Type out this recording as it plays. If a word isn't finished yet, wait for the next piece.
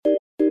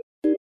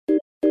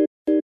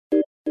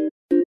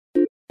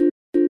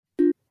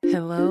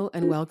Hello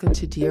and welcome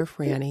to Dear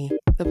Franny,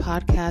 the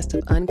podcast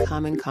of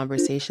uncommon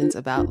conversations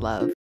about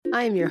love.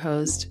 I am your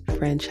host,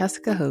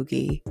 Francesca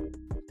Hoagie.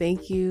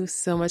 Thank you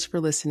so much for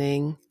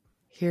listening.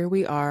 Here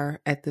we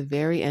are at the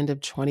very end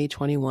of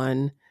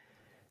 2021.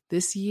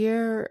 This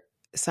year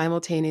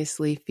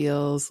simultaneously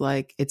feels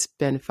like it's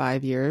been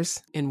 5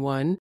 years in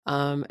one,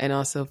 and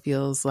also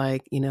feels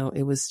like,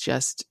 it was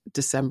just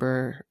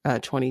December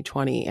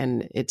 2020,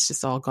 and it's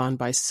just all gone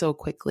by so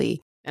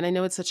quickly. And I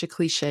know it's such a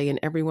cliche and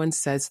everyone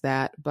says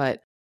that,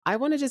 but I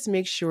want to just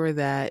make sure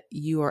that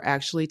you are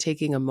actually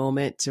taking a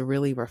moment to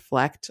really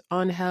reflect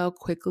on how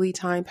quickly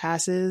time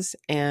passes.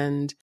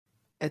 And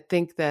I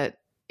think that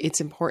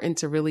it's important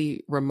to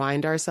really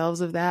remind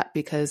ourselves of that,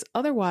 because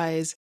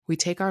otherwise we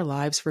take our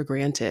lives for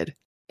granted.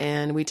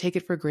 And we take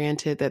it for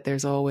granted that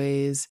there's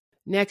always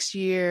next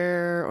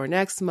year or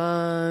next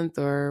month,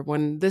 or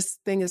when this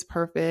thing is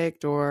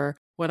perfect, or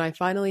when I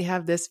finally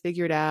have this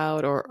figured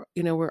out, or,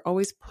 we're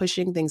always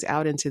pushing things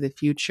out into the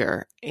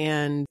future.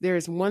 And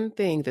there's one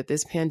thing that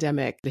this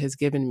pandemic has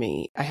given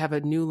me. I have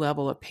a new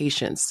level of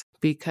patience,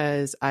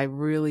 because I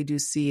really do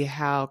see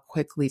how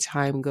quickly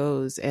time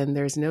goes. And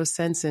there's no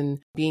sense in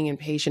being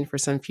impatient for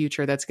some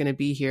future that's going to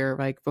be here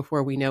like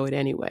before we know it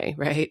anyway,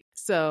 right?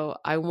 So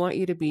I want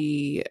you to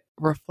be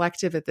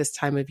reflective at this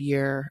time of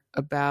year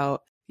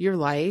about your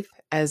life,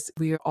 as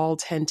we all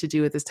tend to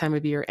do at this time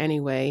of year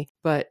anyway,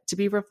 but to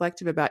be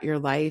reflective about your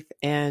life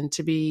and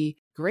to be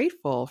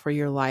grateful for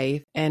your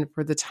life and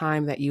for the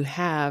time that you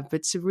have,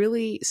 but to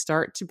really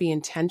start to be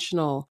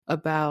intentional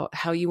about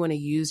how you want to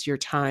use your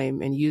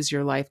time and use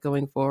your life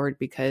going forward,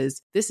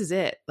 because this is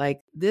it. Like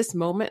this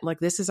moment,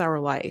 like this is our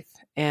life.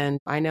 And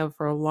I know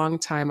for a long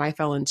time, I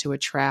fell into a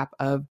trap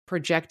of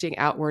projecting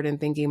outward and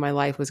thinking my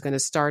life was going to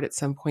start at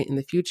some point in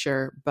the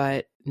future,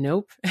 but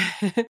nope,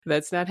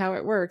 that's not how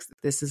it works.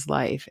 This is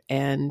life,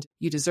 and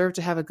you deserve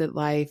to have a good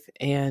life.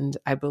 And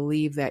I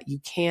believe that you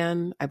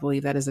can. I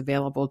believe that is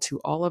available to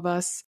all of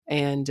us.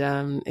 And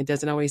it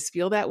doesn't always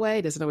feel that way.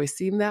 It doesn't always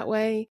seem that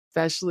way,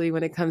 especially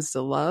when it comes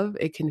to love.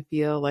 It can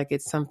feel like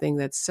it's something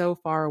that's so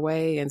far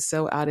away and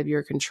so out of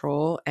your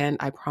control. And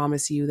I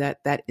promise you that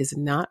that is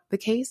not the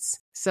case.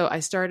 So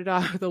I started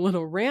off with a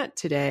little rant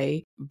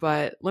today,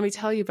 but let me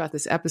tell you about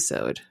this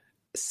episode.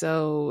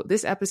 So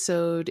this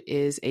episode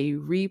is a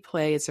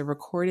replay. It's a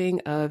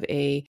recording of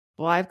a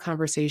live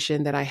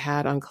conversation that I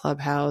had on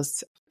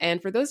Clubhouse.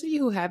 And for those of you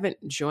who haven't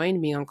joined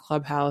me on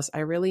Clubhouse, I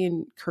really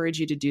encourage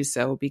you to do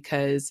so,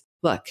 because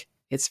look,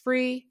 it's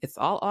free. It's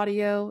all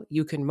audio.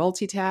 You can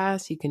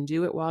multitask. You can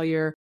do it while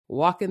you're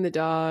walking the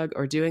dog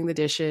or doing the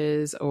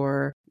dishes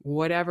or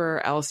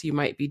whatever else you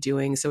might be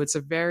doing. So it's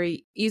a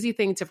very easy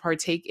thing to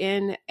partake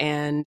in.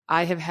 And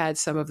I have had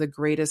some of the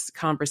greatest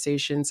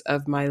conversations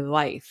of my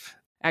life.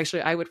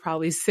 Actually, I would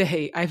probably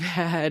say I've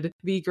had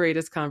the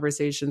greatest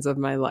conversations of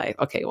my life.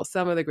 Okay, well,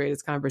 some of the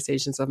greatest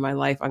conversations of my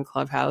life on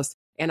Clubhouse,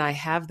 and I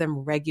have them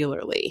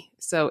regularly.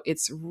 So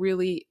it's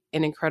really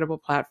an incredible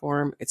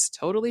platform. It's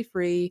totally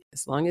free.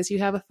 As long as you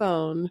have a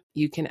phone,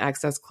 you can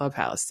access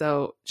Clubhouse.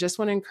 So just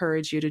want to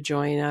encourage you to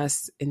join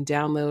us and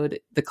download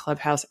the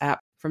Clubhouse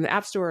app from the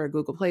App Store or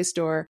Google Play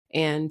Store,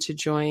 and to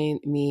join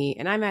me.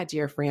 And I'm at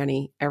Dear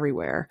Franny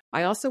everywhere.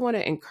 I also want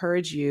to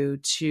encourage you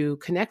to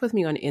connect with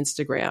me on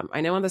Instagram.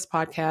 I know on this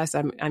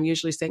podcast, I'm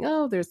usually saying,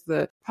 oh, there's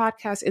the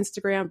podcast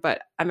Instagram,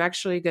 but I'm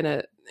actually going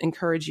to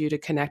encourage you to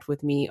connect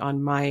with me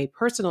on my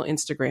personal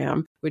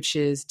Instagram, which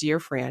is Dear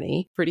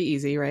Franny. Pretty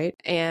easy, right?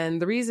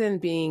 And the reason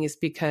being is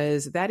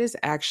because that is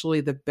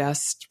actually the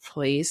best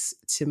place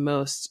to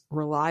most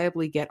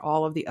reliably get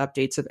all of the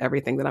updates of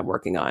everything that I'm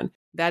working on.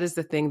 That is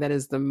the thing that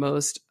is the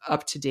most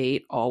up to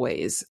date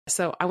always.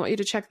 So I want you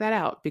to check that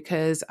out,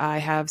 because I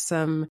have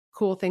some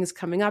cool things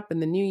coming up in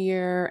the new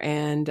year,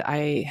 and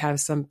I have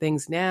some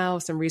things now,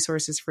 some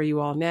resources for you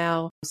all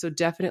now. So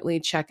definitely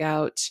check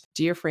out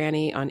Dear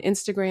Franny on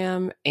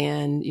Instagram,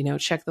 and,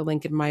 check the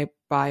link in my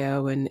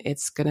bio, and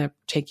it's going to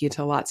take you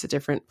to lots of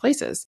different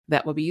places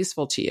that will be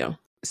useful to you.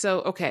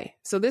 So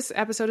this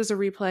episode is a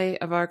replay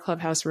of our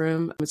Clubhouse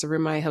room. It's a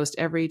room I host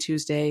every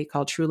Tuesday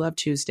called True Love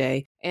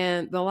Tuesday.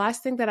 And the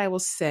last thing that I will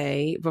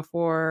say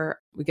before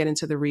we get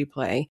into the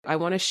replay, I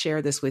want to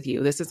share this with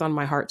you. This is on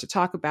my heart to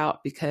talk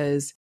about,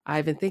 because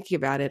I've been thinking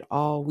about it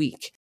all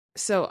week.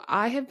 So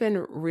I have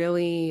been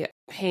really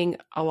paying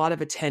a lot of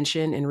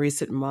attention in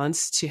recent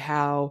months to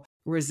how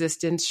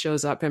resistance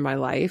shows up in my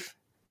life,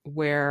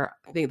 where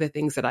I think the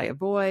things that I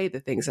avoid,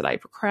 the things that I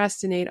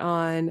procrastinate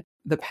on,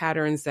 the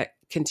patterns that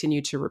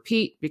continue to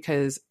repeat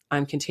because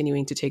I'm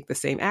continuing to take the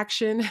same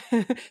action,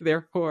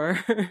 therefore,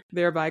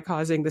 thereby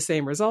causing the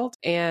same result.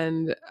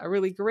 And a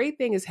really great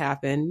thing has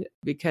happened,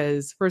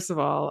 because first of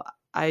all,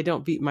 I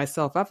don't beat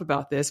myself up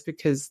about this,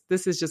 because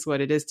this is just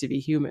what it is to be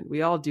human.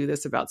 We all do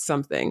this about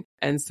something,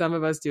 and some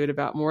of us do it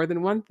about more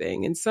than one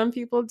thing, and some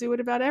people do it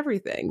about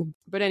everything.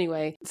 But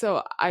anyway,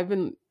 so I've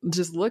been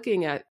just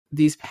looking at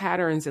these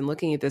patterns and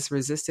looking at this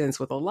resistance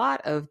with a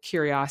lot of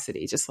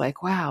curiosity, just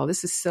like, wow,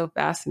 this is so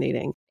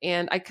fascinating.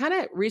 And I kind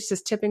of reached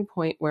this tipping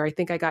point where I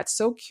think I got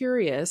so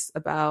curious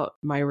about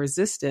my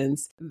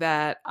resistance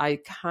that I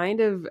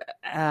kind of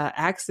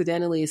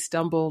accidentally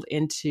stumbled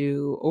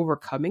into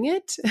overcoming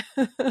it.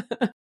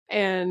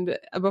 And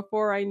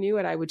before I knew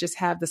it, I would just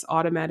have this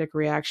automatic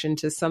reaction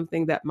to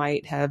something that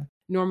might have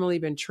normally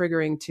been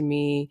triggering to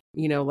me,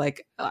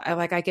 like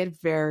I get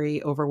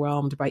very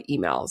overwhelmed by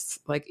emails.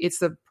 Like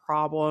it's a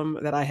problem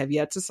that I have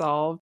yet to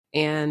solve.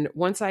 And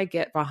once I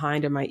get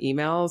behind in my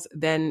emails,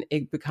 then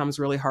it becomes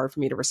really hard for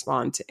me to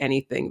respond to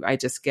anything. I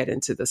just get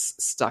into this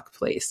stuck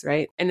place,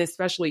 right? And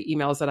especially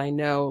emails that I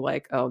know,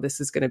 like, oh, this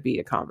is going to be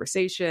a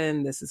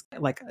conversation. This is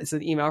like, it's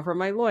an email from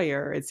my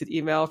lawyer. It's an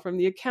email from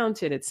the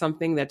accountant. It's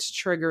something that's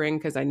triggering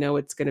because I know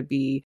it's going to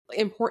be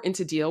important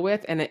to deal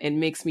with, and it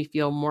makes me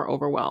feel more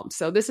overwhelmed.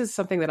 So this is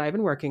something that I've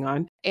been working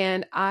on.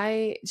 And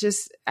I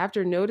just,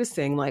 after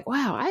noticing like,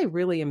 wow, I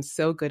really am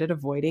so good at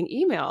avoiding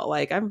email.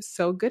 Like I'm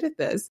so good at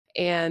this.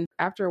 And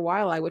after a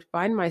while, I would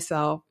find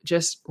myself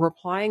just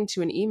replying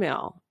to an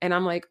email. And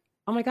I'm like,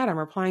 oh my God, I'm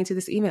replying to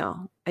this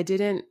email. I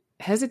didn't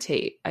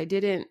hesitate. I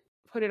didn't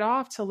put it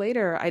off till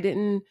later. I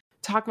didn't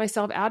talk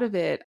myself out of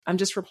it. I'm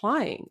just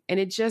replying. And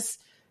it just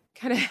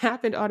kind of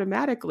happened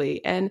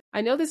automatically. And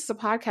I know this is a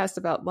podcast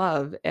about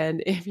love.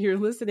 And if you're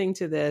listening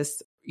to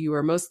this, you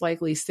are most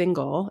likely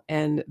single.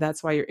 And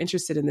that's why you're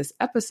interested in this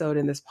episode,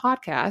 in this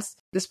podcast.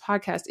 This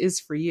podcast is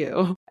for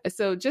you.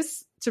 So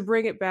just to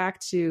bring it back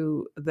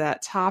to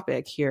that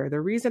topic here,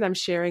 the reason I'm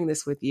sharing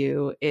this with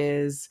you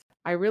is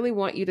I really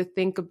want you to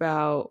think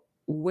about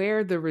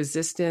where the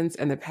resistance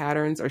and the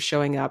patterns are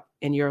showing up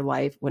in your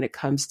life when it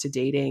comes to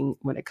dating,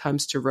 when it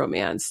comes to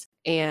romance,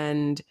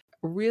 and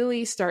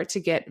really start to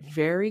get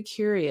very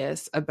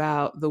curious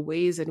about the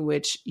ways in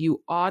which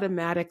you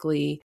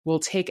automatically will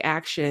take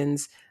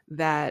actions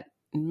that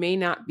may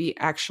not be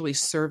actually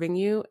serving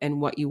you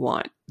and what you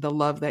want, the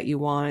love that you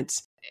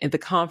want, and the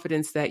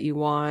confidence that you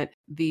want,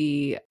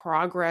 the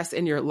progress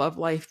in your love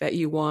life that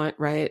you want,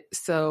 right?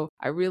 So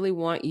I really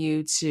want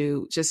you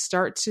to just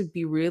start to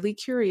be really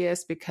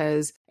curious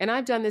because, and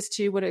I've done this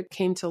too when it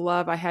came to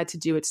love, I had to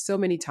do it so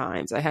many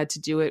times. I had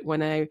to do it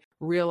when I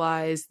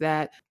realized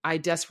that I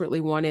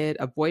desperately wanted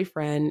a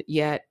boyfriend,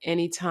 yet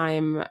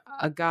anytime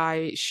a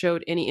guy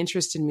showed any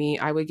interest in me,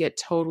 I would get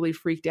totally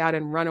freaked out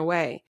and run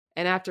away.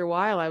 And after a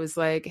while, I was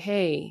like,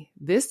 hey,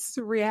 this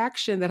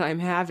reaction that I'm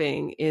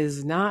having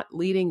is not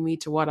leading me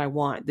to what I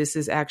want. This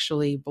is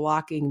actually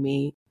blocking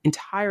me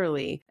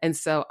entirely. And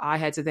so I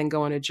had to then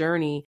go on a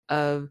journey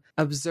of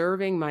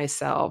observing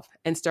myself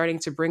and starting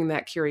to bring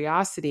that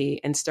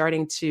curiosity and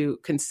starting to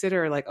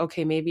consider like,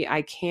 okay, maybe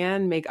I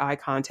can make eye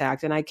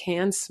contact and I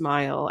can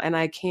smile and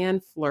I can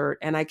flirt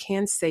and I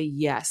can say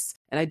yes.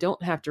 And I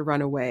don't have to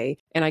run away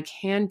and I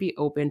can be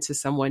open to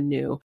someone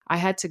new. I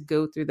had to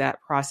go through that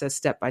process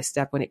step by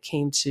step when it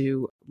came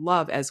to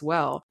love as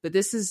well. But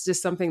this is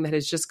just something that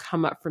has just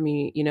come up for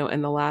me,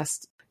 in the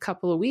last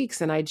couple of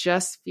weeks. And I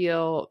just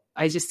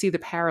see the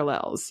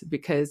parallels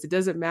because it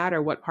doesn't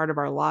matter what part of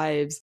our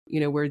lives,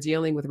 we're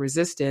dealing with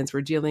resistance,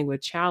 we're dealing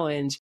with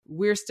challenge,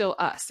 we're still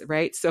us,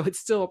 right? So it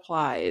still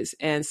applies.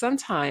 And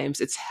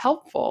sometimes it's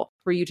helpful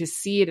for you to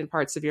see it in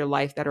parts of your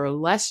life that are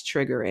less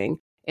triggering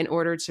in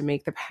order to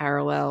make the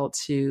parallel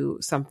to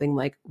something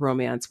like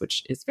romance,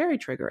 which is very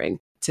triggering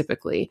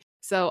typically.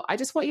 So I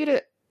just want you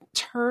to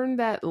turn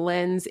that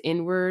lens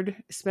inward,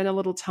 spend a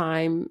little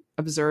time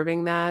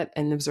observing that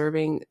and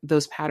observing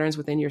those patterns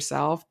within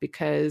yourself,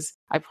 because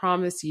I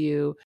promise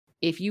you,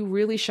 if you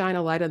really shine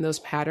a light on those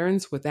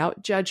patterns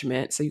without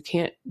judgment, so you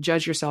can't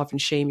judge yourself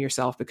and shame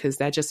yourself because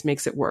that just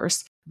makes it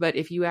worse. But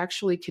if you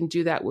actually can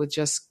do that with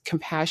just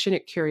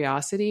compassionate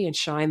curiosity and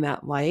shine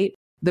that light,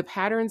 the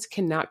patterns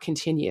cannot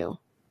continue.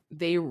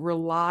 They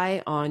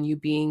rely on you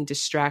being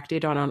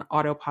distracted on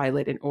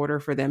autopilot in order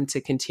for them to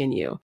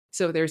continue.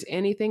 So if there's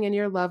anything in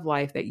your love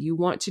life that you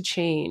want to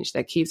change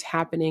that keeps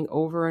happening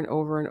over and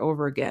over and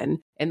over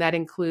again, and that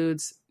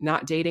includes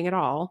not dating at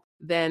all,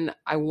 then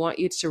I want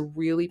you to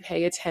really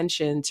pay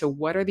attention to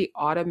what are the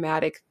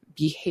automatic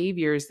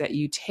behaviors that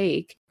you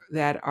take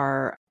that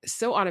are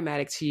so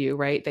automatic to you,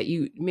 right? That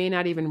you may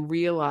not even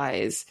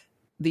realize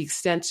the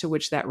extent to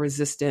which that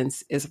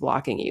resistance is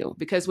blocking you.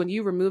 Because when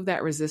you remove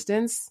that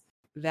resistance,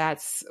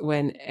 that's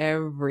when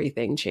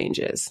everything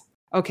changes.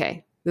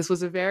 Okay. This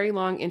was a very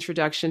long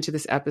introduction to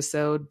this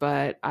episode,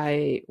 but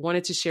I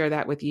wanted to share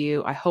that with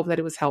you. I hope that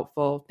it was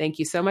helpful. Thank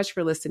you so much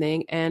for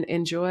listening and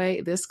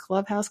enjoy this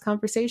Clubhouse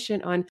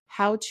conversation on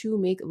how to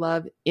make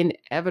love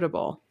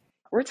inevitable.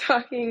 We're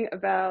talking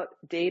about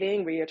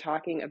dating. We are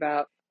talking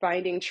about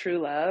finding true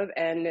love.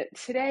 And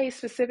today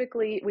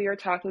specifically, we are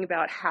talking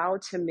about how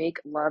to make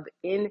love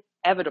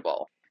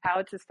inevitable,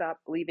 how to stop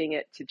leaving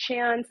it to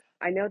chance.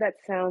 I know that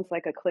sounds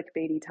like a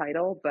clickbaity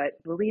title,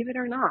 but believe it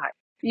or not,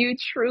 you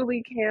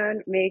truly can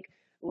make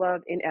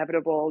love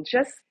inevitable,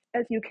 just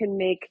as you can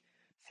make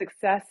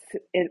success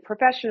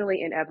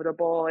professionally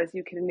inevitable, as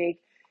you can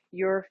make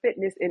your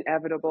fitness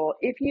inevitable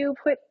if you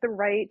put the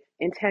right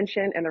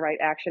intention and the right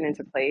action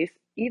into place.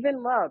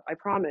 Even love, I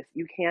promise,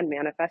 you can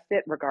manifest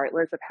it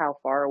regardless of how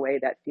far away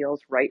that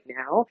feels right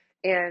now.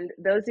 And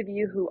those of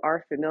you who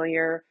are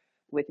familiar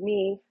with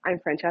me, I'm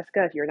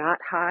Francesca. If you're not,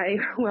 hi,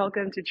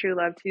 welcome to True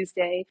Love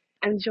Tuesday.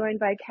 I'm joined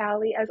by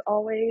Callie as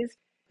always.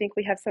 I think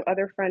we have some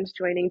other friends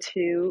joining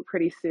too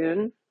pretty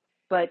soon.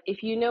 But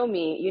if you know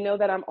me, you know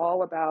that I'm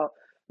all about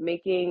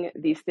making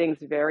these things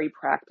very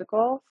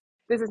practical.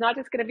 This is not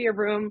just going to be a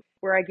room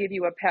where I give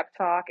you a pep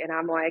talk and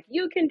I'm like,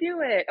 you can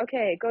do it.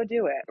 Okay, go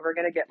do it. We're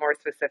going to get more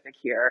specific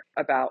here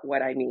about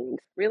what I mean.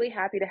 Really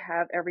happy to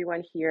have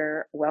everyone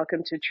here.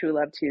 Welcome to True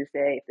Love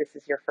Tuesday. If this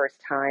is your first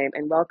time,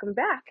 and welcome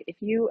back if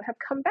you have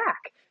come back.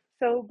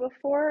 So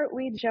before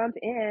we jump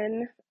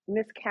in,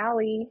 Miss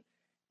Callie,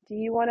 do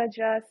you want to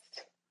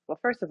just, well,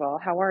 first of all,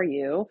 how are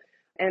you?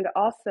 And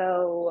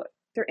also,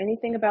 is there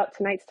anything about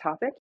tonight's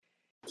topic?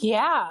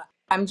 Yeah,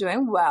 I'm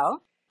doing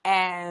well.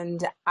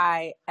 And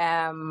I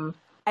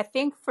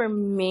think for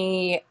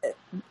me,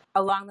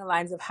 along the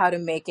lines of how to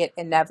make it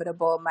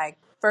inevitable, my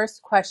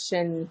first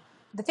question,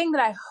 the thing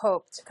that I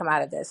hope to come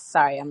out of this,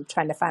 sorry, I'm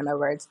trying to find my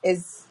words,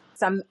 is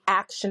some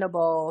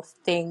actionable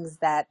things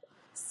that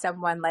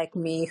someone like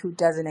me who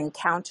doesn't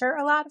encounter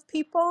a lot of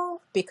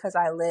people because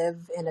I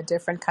live in a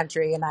different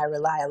country and I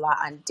rely a lot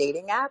on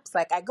dating apps.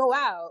 Like I go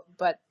out,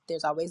 but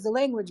there's always the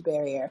language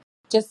barrier.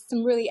 Just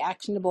some really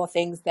actionable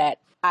things that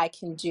I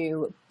can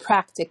do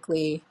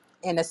practically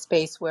in a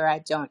space where I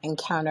don't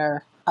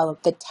encounter all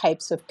of the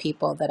types of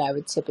people that I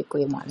would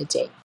typically want to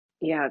date.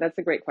 Yeah, that's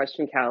a great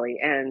question, Callie.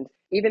 And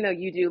even though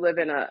you do live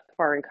in a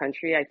foreign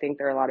country, I think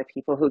there are a lot of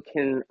people who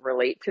can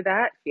relate to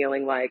that,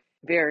 feeling like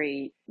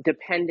very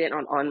dependent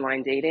on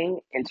online dating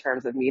in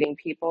terms of meeting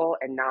people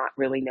and not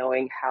really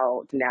knowing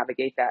how to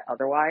navigate that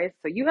otherwise.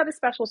 So you have a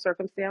special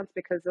circumstance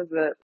because of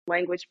the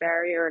language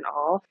barrier and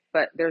all,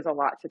 but there's a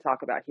lot to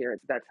talk about here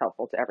that's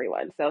helpful to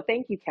everyone. So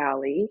thank you,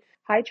 Callie.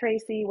 Hi,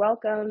 Tracy.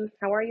 Welcome.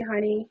 How are you,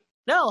 honey?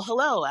 No,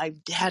 hello. I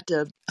had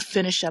to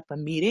finish up a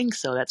meeting,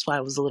 so that's why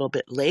I was a little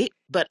bit late.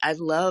 But I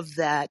love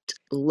that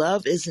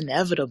love is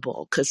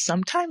inevitable because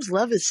sometimes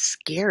love is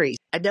scary.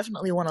 I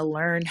definitely want to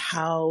learn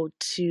how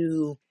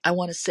to, I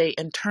want to say,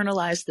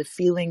 internalize the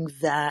feeling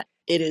that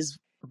it is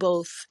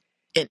both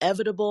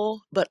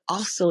inevitable, but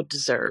also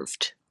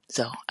deserved.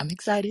 So I'm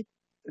excited.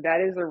 That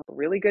is a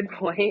really good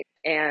point.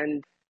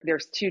 And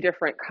there's two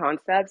different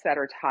concepts that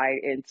are tied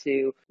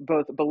into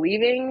both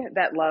believing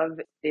that love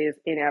is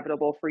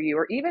inevitable for you,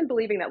 or even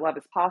believing that love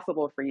is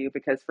possible for you,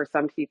 because for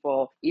some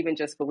people, even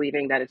just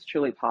believing that it's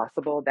truly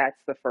possible,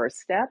 that's the first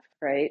step,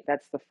 right?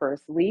 That's the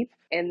first leap.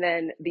 And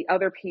then the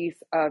other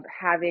piece of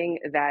having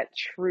that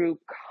true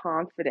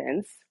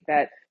confidence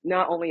that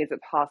not only is it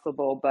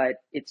possible, but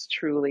it's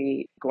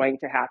truly going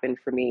to happen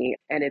for me.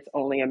 And it's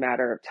only a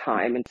matter of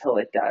time until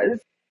it does.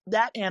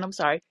 That, and I'm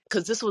sorry,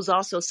 because this was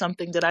also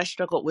something that I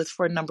struggled with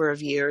for a number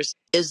of years,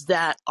 is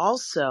that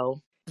also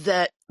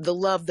that the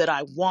love that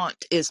I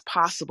want is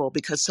possible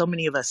because so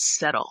many of us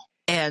settle.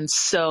 And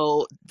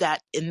so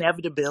that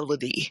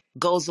inevitability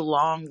goes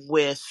along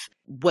with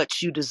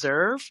what you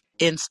deserve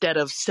instead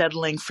of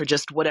settling for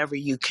just whatever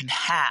you can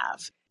have.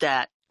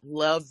 That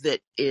love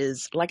that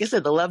is, like I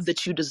said, the love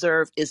that you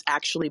deserve is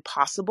actually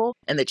possible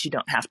and that you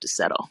don't have to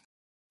settle.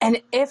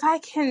 And if I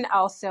can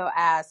also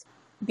ask,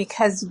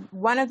 because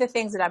one of the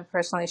things that I'm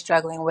personally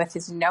struggling with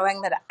is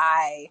knowing that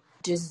I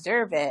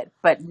deserve it,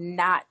 but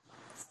not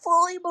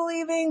fully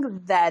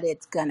believing that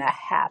it's going to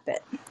happen.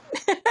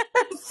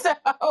 So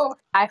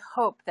I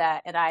hope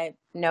that, and I,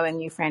 knowing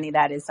you, Franny,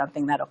 that is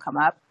something that'll come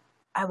up.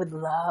 I would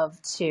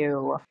love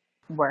to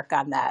work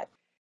on that.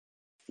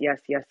 Yes,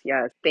 yes,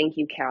 yes. Thank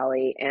you,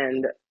 Callie.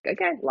 And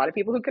again, a lot of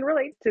people who can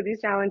relate to these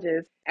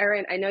challenges.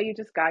 Erin, I know you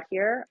just got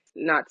here,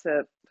 not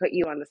to put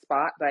you on the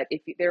spot, but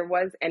if there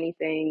was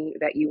anything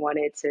that you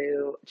wanted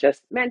to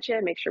just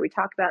mention, make sure we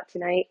talk about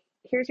tonight,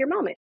 here's your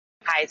moment.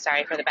 Hi,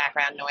 sorry for the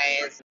background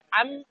noise.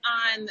 I'm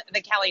on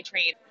the Cali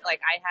train.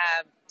 Like, I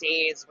have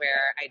days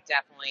where I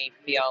definitely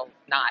feel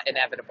not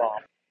inevitable.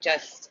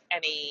 Just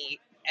any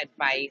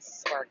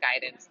advice or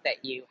guidance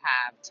that you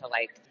have to,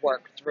 like,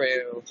 work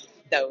through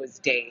those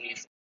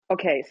days.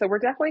 Okay, so we're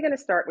definitely going to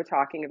start with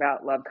talking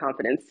about love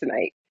confidence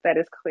tonight. That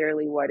is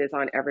clearly what is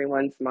on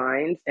everyone's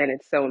minds, and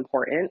it's so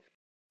important.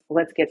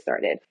 Let's get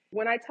started.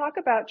 When I talk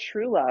about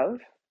true love,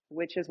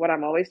 which is what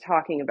I'm always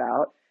talking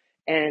about,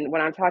 and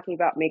when I'm talking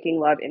about making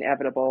love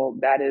inevitable,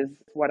 that is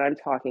what I'm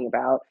talking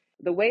about.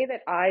 The way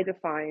that I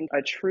define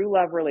a true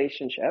love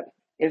relationship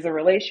is a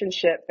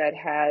relationship that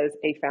has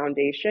a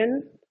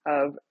foundation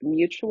of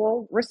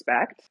mutual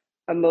respect,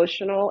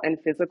 emotional and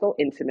physical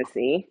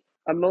intimacy,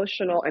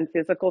 emotional and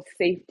physical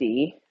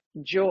safety,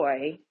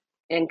 joy,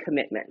 and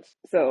commitment.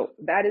 So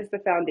that is the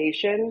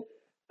foundation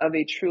of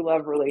a true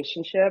love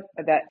relationship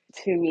that,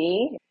 to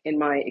me, in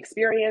my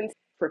experience,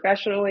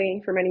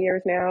 professionally for many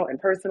years now and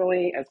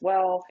personally as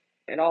well,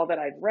 and all that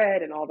I've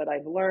read and all that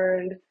I've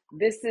learned,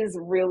 this is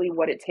really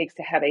what it takes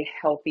to have a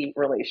healthy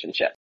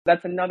relationship.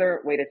 That's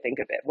another way to think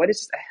of it. What is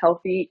just a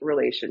healthy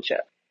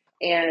relationship?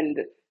 And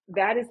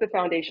that is the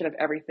foundation of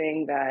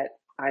everything that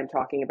I'm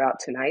talking about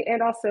tonight,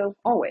 and also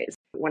always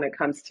when it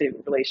comes to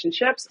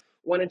relationships.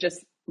 Want to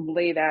just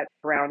lay that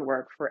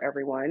groundwork for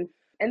everyone.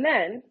 And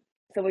then,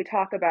 so we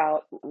talk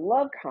about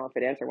love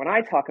confidence, or when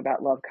I talk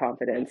about love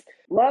confidence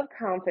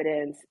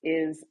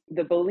is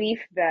the belief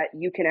that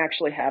you can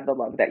actually have the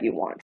love that you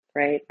want,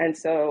 right? And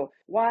so,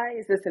 why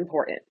is this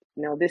important?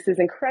 Now, this is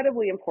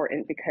incredibly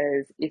important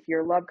because if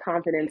your love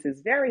confidence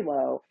is very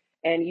low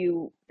and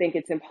you think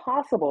it's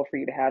impossible for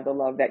you to have the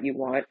love that you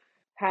want,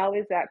 how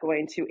is that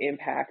going to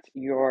impact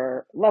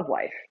your love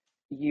life?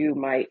 You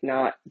might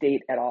not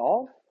date at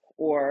all,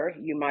 or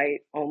you might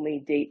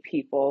only date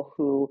people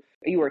who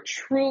you are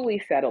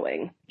truly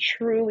settling,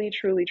 truly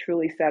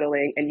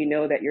settling, and you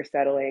know that you're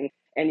settling,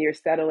 and you're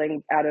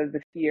settling out of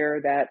the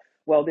fear that,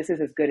 well, this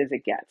is as good as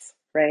it gets,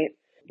 right?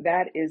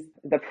 That is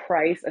the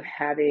price of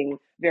having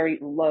very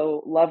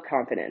low love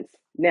confidence.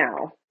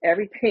 Now,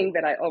 everything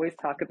that I always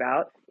talk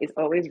about is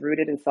always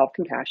rooted in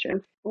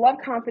self-compassion. Love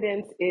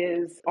confidence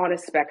is on a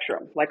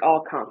spectrum, like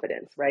all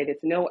confidence, right?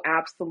 It's no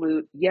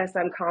absolute, yes,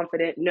 I'm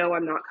confident, no,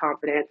 I'm not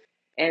confident.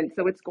 And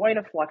so it's going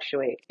to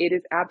fluctuate. It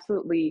is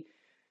absolutely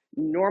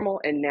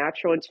normal and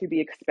natural and to be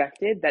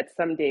expected that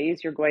some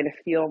days you're going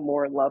to feel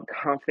more love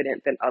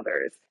confident than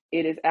others.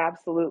 It is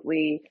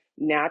absolutely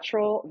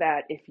natural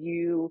that if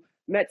you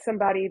met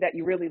somebody that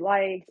you really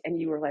liked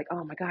and you were like,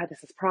 oh my God,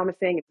 this is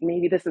promising,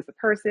 maybe this is the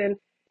person,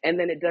 and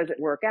then it doesn't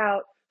work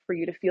out, for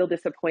you to feel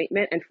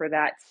disappointment and for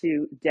that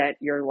to dent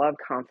your love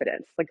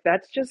confidence. Like,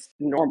 that's just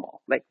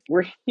normal. Like,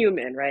 we're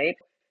human, right?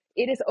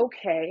 It is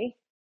okay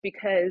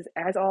because,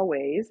 as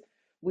always,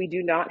 we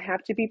do not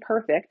have to be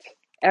perfect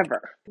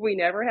ever. We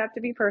never have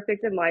to be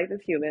perfect in life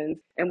as humans,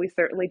 and we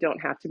certainly don't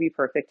have to be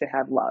perfect to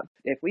have love.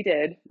 If we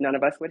did, none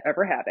of us would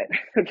ever have it.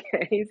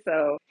 Okay,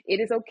 so it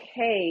is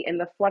okay, and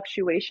the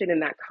fluctuation in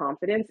that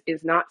confidence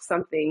is not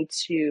something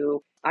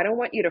to, I don't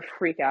want you to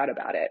freak out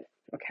about it.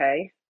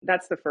 Okay,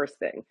 that's the first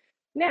thing.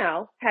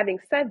 Now, having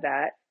said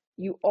that,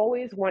 you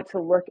always want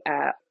to look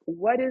at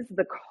what is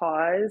the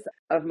cause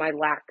of my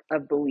lack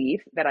of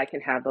belief that I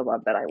can have the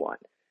love that I want.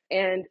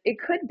 And it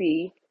could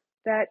be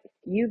that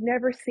you've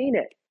never seen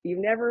it. You've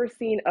never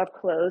seen up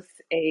close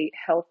a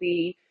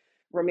healthy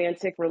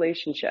romantic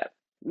relationship.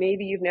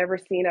 Maybe you've never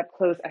seen up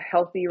close a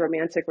healthy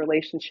romantic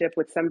relationship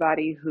with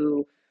somebody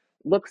who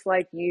looks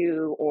like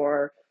you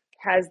or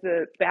has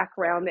the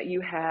background that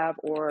you have,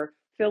 or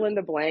fill in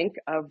the blank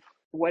of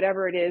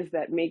whatever it is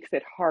that makes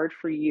it hard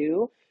for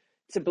you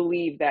to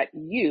believe that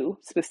you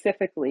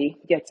specifically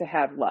get to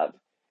have love.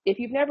 If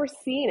you've never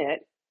seen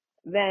it,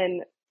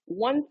 then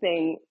one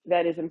thing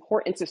that is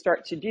important to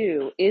start to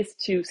do is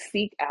to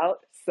seek out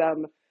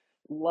some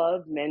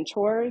love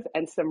mentors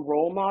and some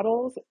role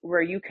models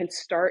where you can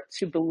start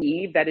to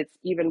believe that it's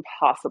even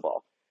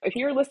possible. If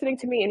you're listening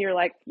to me and you're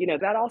like,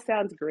 that all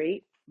sounds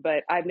great,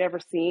 but I've never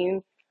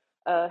seen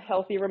a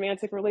healthy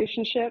romantic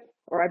relationship,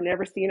 or I've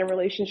never seen a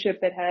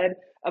relationship that had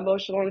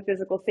emotional and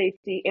physical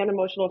safety and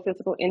emotional and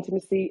physical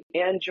intimacy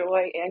and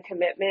joy and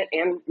commitment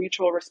and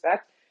mutual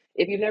respect.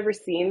 If you've never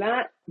seen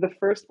that, the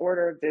first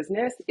order of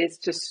business is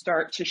to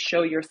start to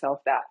show yourself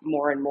that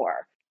more and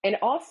more. And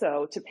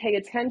also to pay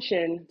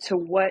attention to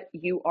what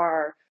you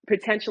are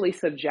potentially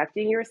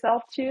subjecting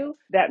yourself to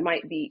that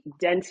might be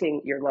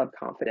denting your love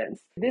confidence.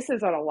 This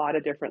is on a lot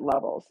of different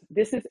levels.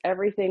 This is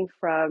everything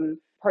from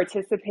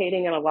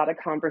participating in a lot of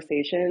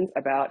conversations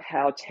about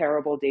how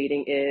terrible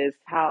dating is,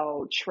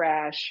 how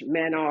trash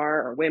men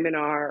are or women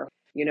are,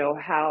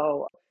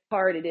 how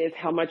hard it is,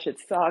 how much it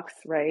sucks,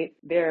 right?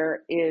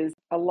 There is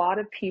a lot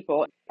of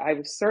people. I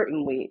was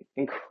certainly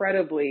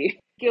incredibly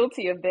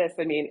guilty of this.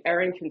 I mean,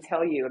 Erin can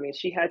tell you,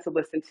 she had to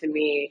listen to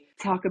me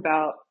talk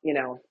about,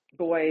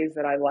 boys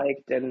that I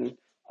liked and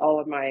all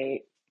of my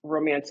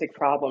romantic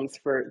problems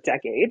for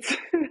decades.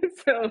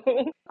 So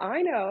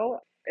I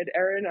know. And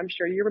Erin, I'm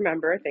sure you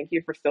remember. Thank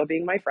you for still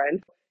being my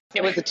friend.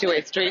 It was a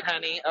two-way street,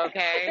 honey,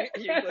 okay?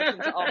 You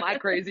listened to all my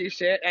crazy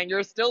shit, and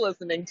you're still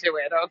listening to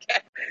it, okay?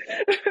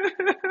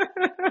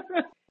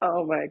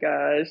 Oh my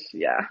gosh.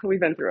 Yeah, we've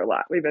been through a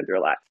lot.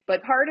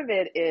 But part of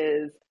it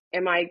is,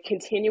 am I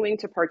continuing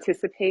to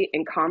participate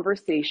in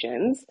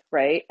conversations,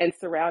 right? And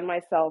surround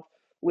myself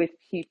with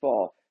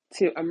people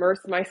to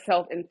immerse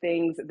myself in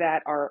things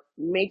that are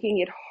making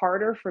it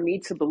harder for me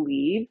to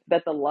believe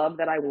that the love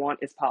that I want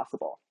is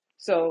possible.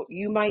 So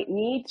you might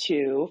need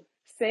to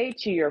say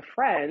to your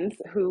friends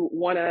who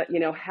want to,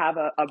 have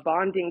a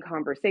bonding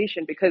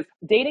conversation, because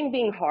dating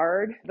being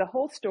hard, the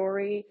whole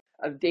story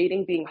of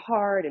dating being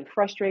hard and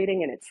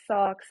frustrating and it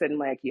sucks and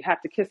like you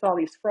have to kiss all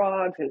these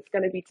frogs and it's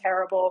going to be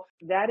terrible.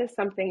 That is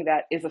something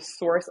that is a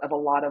source of a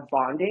lot of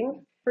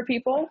bonding for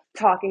people,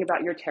 talking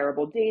about your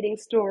terrible dating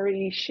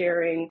story,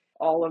 sharing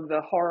all of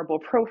the horrible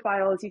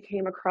profiles you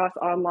came across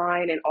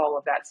online and all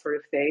of that sort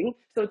of thing.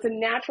 So it's a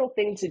natural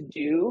thing to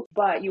do,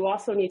 but you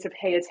also need to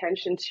pay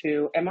attention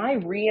to, am I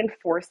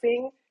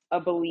reinforcing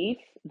a belief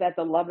that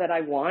the love that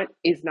I want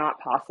is not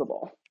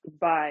possible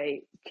by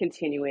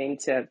continuing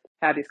to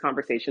have these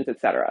conversations,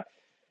 etc.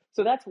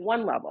 So that's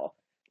one level.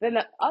 Then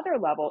the other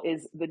level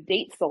is the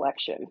date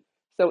selection.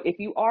 So if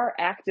you are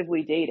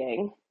actively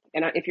dating,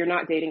 and if you're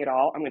not dating at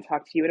all, I'm going to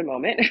talk to you in a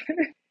moment.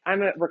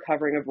 I'm a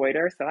recovering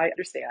avoider, so I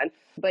understand.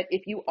 But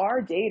if you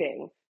are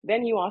dating,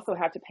 then you also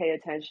have to pay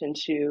attention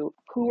to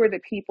who are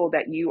the people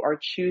that you are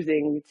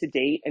choosing to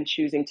date and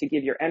choosing to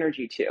give your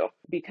energy to.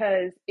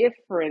 Because if,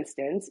 for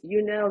instance,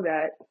 you know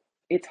that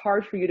it's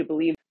hard for you to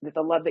believe that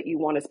the love that you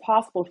want is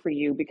possible for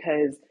you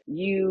because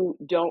you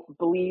don't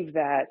believe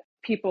that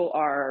people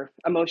are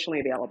emotionally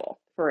available,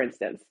 for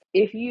instance.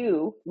 If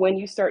you, when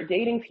you start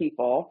dating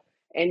people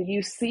and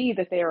you see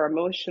that they are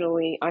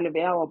emotionally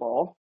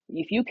unavailable,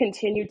 if you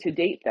continue to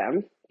date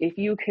them, if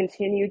you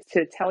continue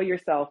to tell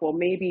yourself, well,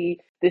 maybe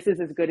this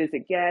is as good as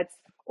it gets,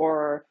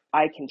 or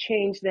I can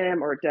change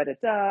them, or da da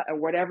da, or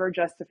whatever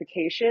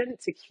justification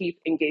to keep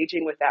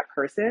engaging with that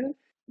person,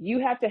 you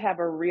have to have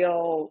a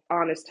real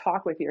honest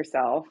talk with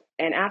yourself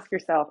and ask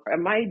yourself, are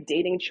my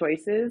dating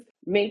choices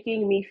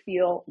making me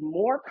feel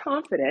more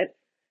confident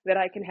that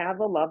I can have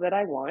the love that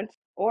I want,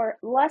 or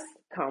less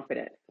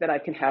confident that I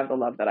can have the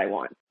love that I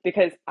want?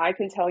 Because I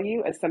can tell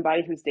you, as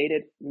somebody who's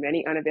dated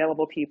many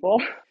unavailable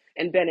people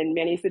and been in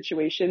many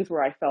situations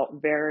where I felt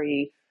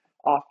very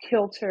off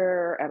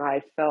kilter and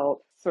I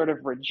felt sort of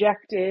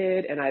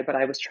rejected but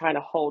I was trying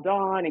to hold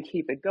on and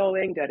keep it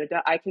going, da da da.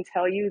 I can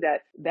tell you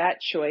that that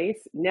choice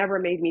never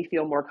made me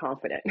feel more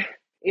confident.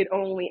 It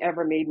only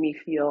ever made me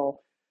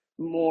feel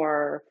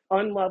more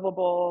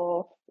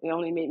unlovable. It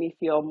only made me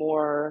feel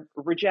more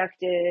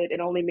rejected. It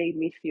only made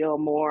me feel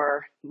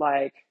more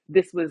like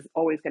this was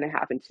always going to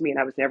happen to me and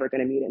I was never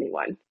going to meet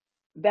anyone.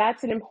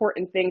 That's an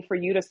important thing for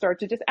you to start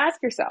to just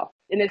ask yourself.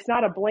 And it's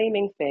not a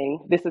blaming thing.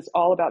 This is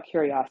all about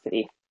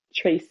curiosity.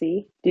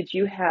 Tracy, did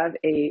you have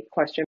a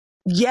question?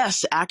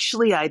 Yes,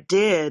 actually, I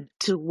did.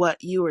 To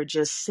what you were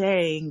just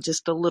saying,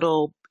 just a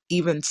little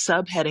even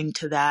subheading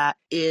to that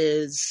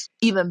is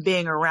even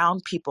being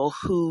around people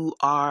who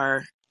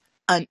are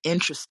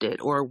uninterested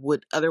or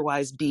would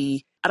otherwise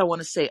be, I don't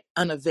want to say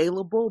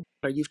unavailable,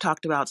 or you've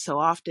talked about so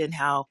often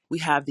how we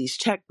have these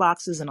check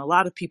boxes and a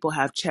lot of people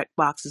have check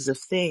boxes of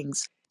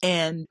things.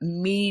 And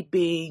me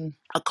being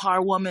a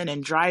car woman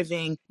and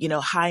driving,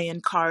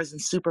 high-end cars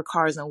and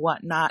supercars and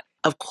whatnot,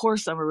 of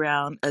course, I'm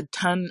around a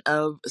ton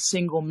of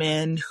single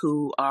men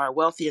who are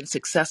wealthy and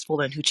successful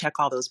and who check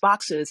all those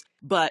boxes,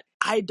 but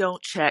I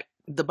don't check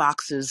the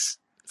boxes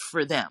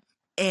for them.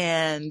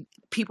 And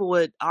people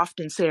would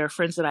often say, or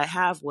friends that I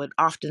have would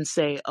often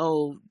say,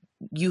 oh,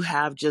 you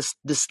have just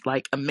this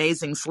like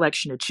amazing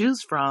selection to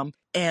choose from.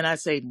 And I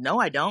say, no,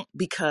 I don't,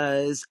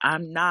 because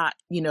I'm not,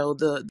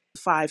 the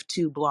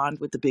 5'2" blonde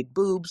with the big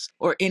boobs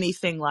or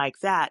anything like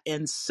that.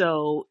 And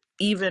so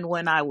even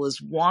when I was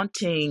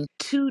wanting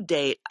to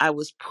date, I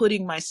was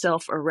putting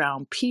myself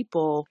around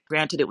people.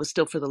 Granted, it was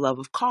still for the love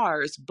of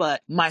cars,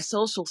 but my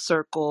social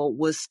circle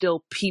was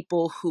still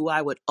people who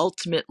I would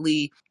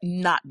ultimately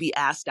not be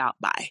asked out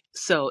by.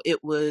 So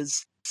it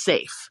was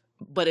safe,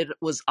 but it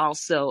was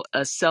also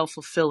a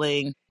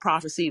self-fulfilling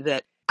prophecy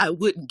that I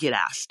wouldn't get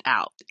asked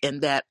out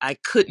and that I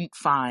couldn't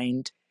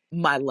find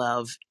my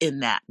love in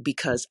that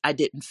because I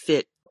didn't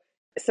fit.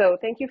 So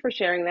thank you for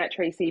sharing that,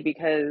 Tracy,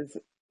 because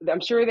I'm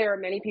sure there are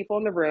many people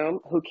in the room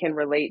who can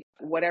relate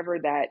whatever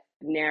that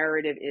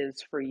narrative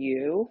is for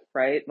you,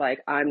 right? Like,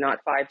 I'm not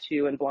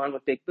 5'2" and blonde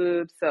with big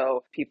boobs,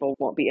 so people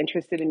won't be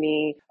interested in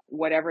me.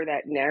 Whatever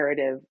that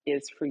narrative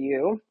is for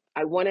you,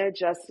 I want to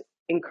just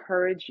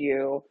encourage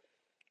you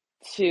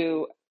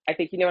to, I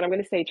think you know what I'm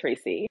going to say,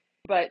 Tracy,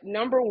 but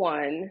number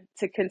one,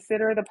 to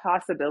consider the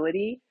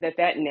possibility that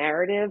that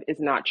narrative is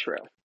not true.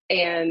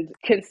 And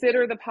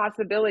consider the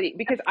possibility,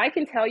 because I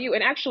can tell you,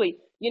 and actually,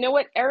 you know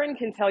what, Erin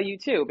can tell you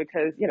too,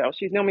 because,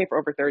 she's known me for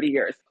over 30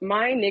 years.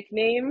 My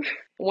nickname,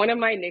 one of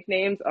my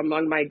nicknames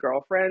among my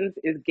girlfriends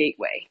is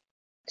Gateway.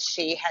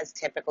 She has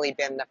typically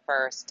been the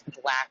first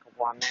Black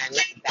woman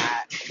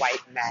that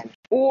white men,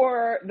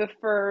 or the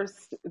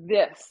first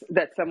this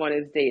that someone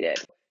has dated.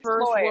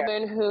 First lawyer.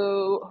 woman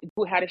who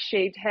had a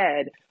shaved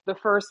head, the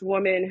first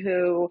woman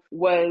who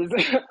was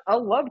a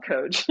love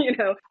coach.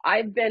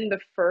 I've been the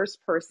first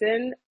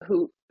person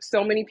who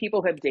so many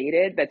people have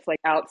dated that's like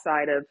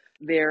outside of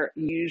their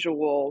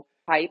usual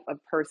type of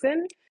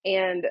person.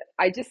 And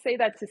I just say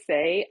that to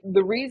say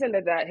the reason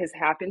that that has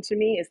happened to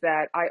me is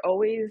that I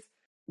always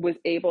was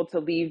able to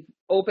leave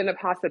open the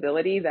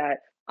possibility that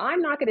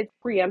I'm not going to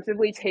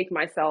preemptively take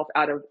myself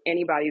out of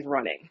anybody's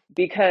running,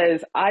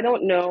 because I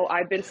don't know.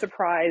 I've been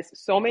surprised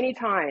so many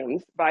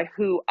times by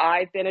who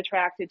I've been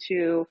attracted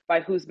to, by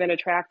who's been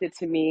attracted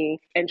to me.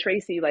 And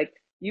Tracy, like,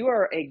 you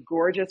are a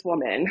gorgeous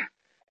woman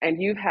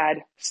and you've had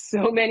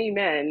so many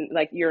men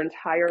like your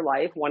entire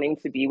life wanting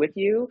to be with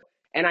you.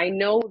 And I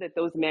know that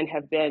those men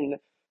have been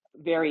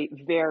very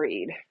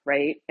varied,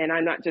 right? And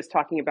I'm not just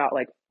talking about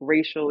like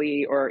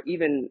racially or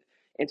even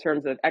in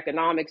terms of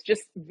economics,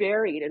 just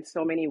varied in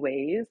so many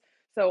ways.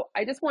 So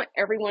I just want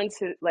everyone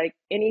to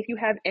if you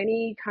have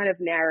any kind of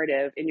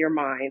narrative in your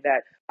mind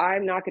that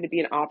I'm not going to be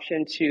an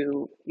option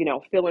to,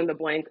 fill in the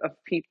blank of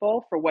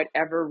people for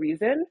whatever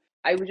reason,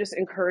 I would just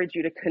encourage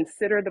you to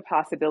consider the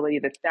possibility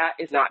that that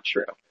is not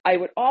true. I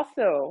would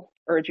also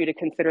urge you to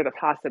consider the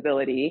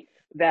possibility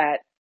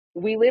that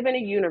we live in a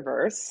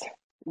universe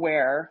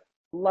where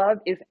love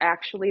is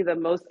actually the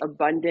most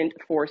abundant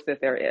force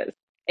that there is.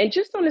 And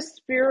just on a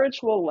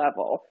spiritual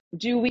level,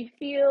 do we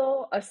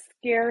feel a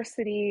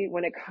scarcity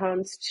when it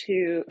comes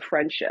to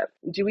friendship?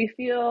 Do we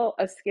feel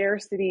a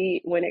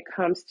scarcity when it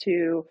comes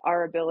to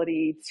our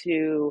ability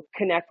to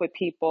connect with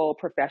people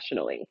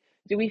professionally?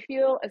 Do we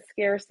feel a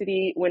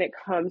scarcity when it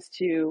comes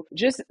to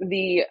just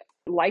the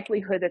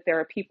likelihood that there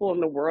are people in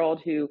the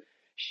world who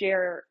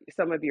share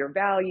some of your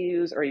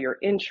values or your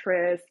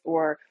interests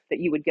or that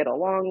you would get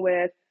along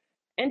with?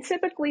 And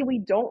typically we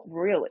don't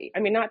really. I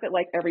mean, not that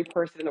like every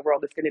person in the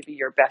world is going to be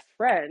your best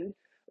friend,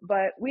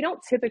 but we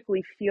don't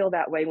typically feel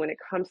that way when it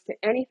comes to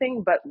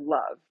anything but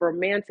love,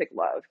 romantic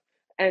love.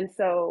 And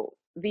so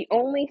the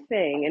only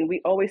thing, and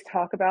we always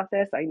talk about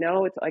this, I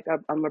know it's like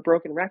I'm a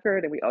broken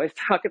record and we always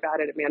talk about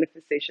it at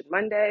Manifestation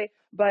Monday,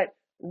 but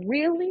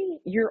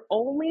really your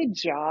only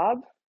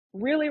job,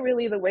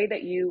 really the way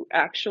that you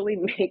actually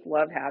make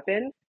love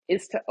happen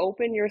is to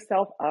open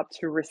yourself up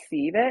to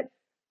receive it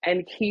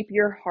and keep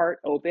your heart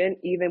open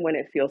even when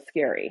it feels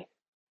scary.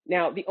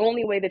 Now, the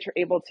only way that you're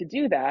able to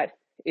do that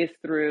is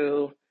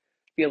through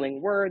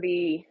feeling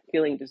worthy,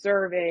 feeling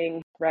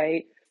deserving,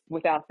 right?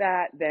 Without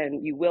that, then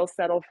you will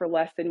settle for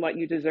less than what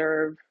you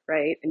deserve,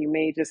 right? And you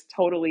may just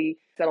totally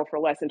settle for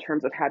less in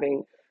terms of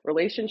having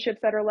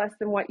relationships that are less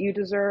than what you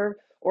deserve,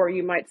 or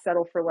you might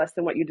settle for less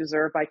than what you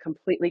deserve by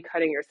completely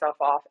cutting yourself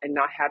off and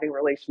not having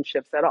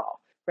relationships at all,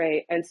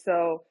 right? And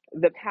so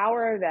the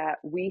power that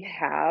we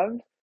have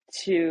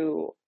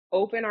to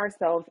open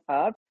ourselves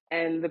up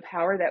and the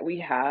power that we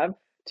have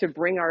to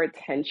bring our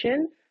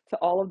attention to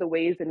all of the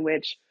ways in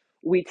which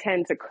we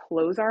tend to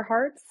close our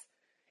hearts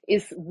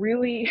is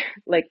really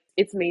like,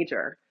 it's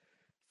major.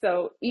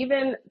 So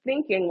even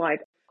thinking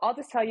like, I'll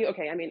just tell you,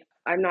 okay, I mean,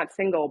 I'm not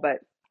single, but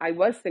I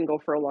was single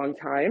for a long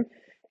time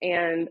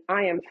and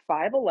I am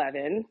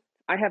 5'11".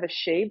 I have a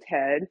shaved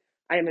head.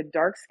 I am a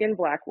dark-skinned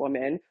Black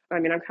woman. I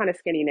mean, I'm kind of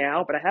skinny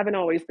now, but I haven't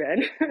always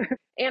been.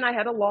 And I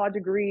had a law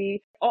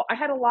degree. Oh, I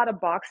had a lot of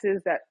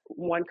boxes that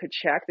one could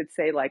check that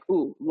say like,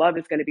 ooh, love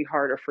is going to be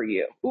harder for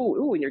you.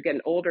 Ooh, and you're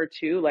getting older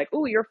too. Like,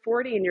 ooh, you're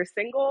 40 and you're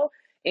single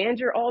and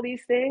you're all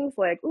these things.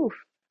 Like, ooh,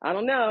 I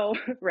don't know,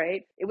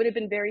 right? It would have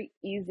been very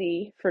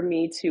easy for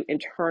me to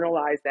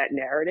internalize that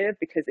narrative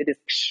because it is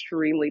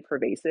extremely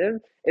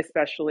pervasive,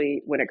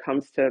 especially when it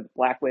comes to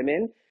Black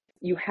women.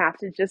 You have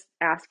to just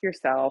ask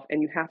yourself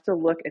and you have to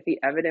look at the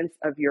evidence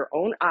of your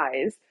own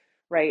eyes,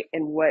 right?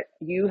 And what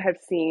you have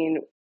seen.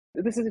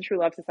 This is a true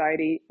love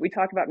society. We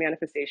talk about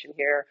manifestation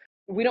here.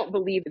 We don't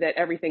believe that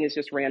everything is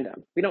just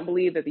random. We don't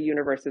believe that the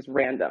universe is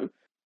random.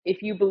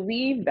 If you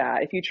believe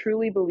that, if you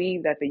truly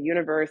believe that the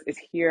universe is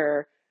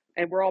here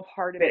and we're all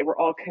part of it, we're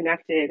all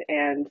connected,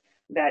 and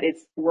that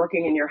it's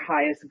working in your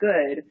highest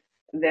good,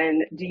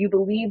 then do you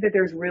believe that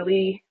there's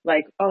really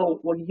like, oh,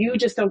 well, you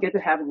just don't get to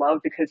have love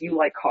because you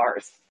like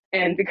cars.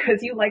 And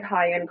because you like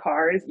high-end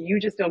cars, you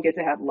just don't get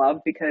to have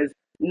love because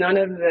none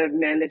of the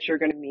men that you're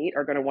going to meet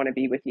are going to want to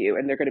be with you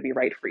and they're going to be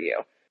right for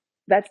you.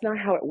 That's not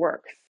how it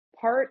works.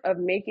 Part of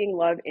making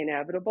love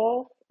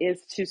inevitable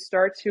is to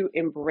start to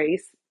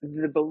embrace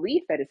the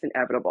belief that it's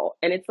inevitable.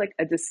 And it's like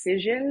a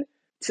decision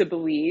to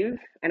believe.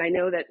 And I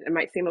know that it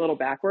might seem a little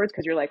backwards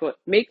because you're like, well,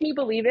 make me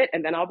believe it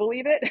and then I'll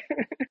believe it.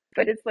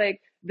 But it's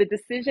like the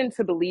decision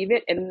to believe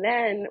it. And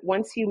then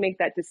once you make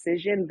that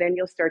decision, then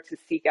you'll start to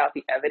seek out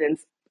the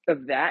evidence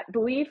of that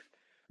belief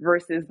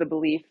versus the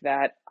belief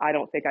that I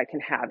don't think I can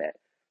have it.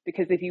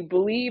 Because if you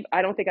believe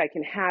I don't think I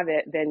can have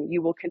it, then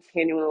you will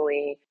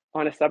continually,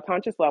 on a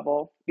subconscious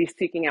level, be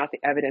seeking out the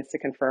evidence to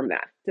confirm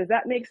that. Does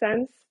that make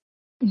sense?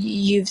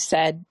 You've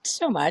said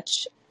so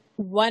much.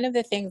 One of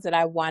the things that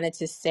I wanted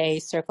to say,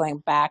 circling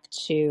back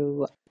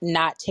to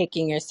not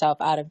taking yourself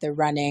out of the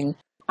running,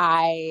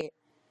 I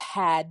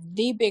had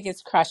the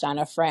biggest crush on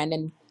a friend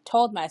and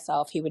told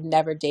myself he would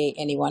never date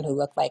anyone who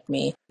looked like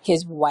me.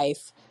 His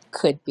wife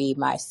could be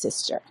my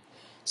sister.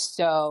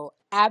 So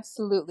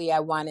absolutely, I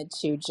wanted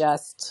to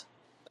just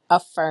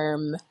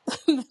affirm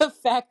the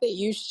fact that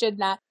you should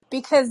not,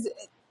 because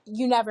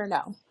you never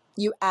know.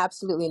 You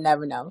absolutely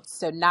never know.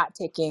 So not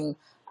taking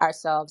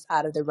ourselves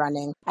out of the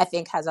running, I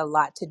think, has a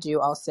lot to do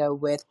also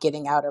with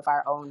getting out of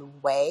our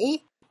own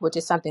way, which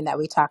is something that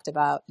we talked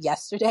about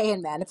yesterday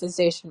in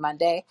Manifestation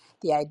Monday,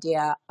 the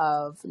idea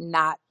of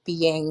not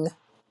being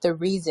the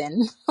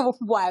reason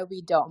why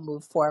we don't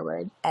move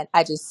forward. And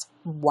I just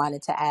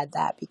wanted to add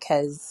that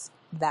because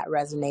that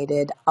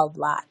resonated a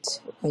lot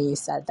when you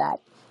said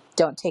that.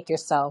 Don't take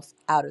yourself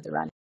out of the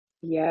run.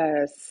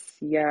 Yes,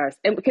 yes.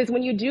 And because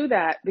when you do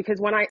that, because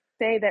when I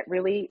say that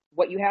really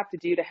what you have to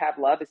do to have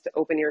love is to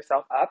open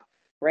yourself up,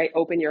 right?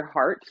 Open your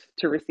heart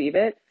to receive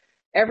it.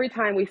 Every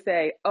time we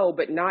say, oh,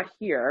 but not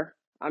here,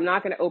 I'm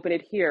not going to open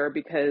it here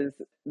because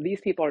these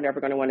people are never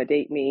going to want to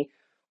date me,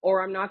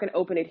 or I'm not going to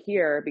open it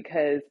here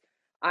because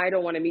I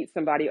don't want to meet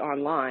somebody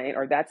online,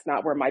 or that's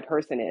not where my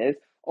person is,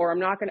 or I'm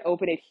not going to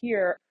open it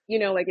here. You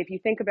know, like if you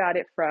think about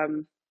it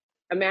from,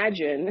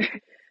 imagine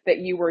that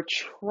you were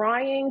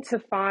trying to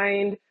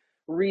find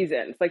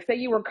reasons. Like, say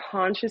you were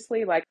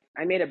consciously like,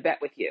 I made a bet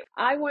with you.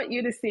 I want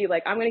you to see,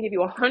 like, I'm going to give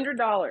you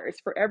 $100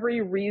 for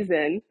every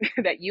reason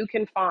that you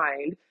can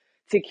find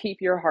to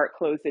keep your heart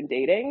closed in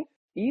dating.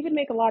 You would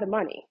make a lot of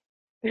money.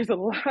 There's a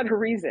lot of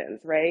reasons,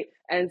 right?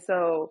 And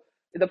so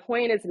the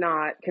point is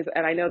not because,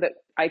 and I know that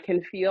I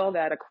can feel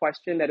that a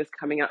question that is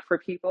coming up for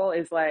people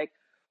is like,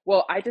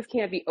 well, I just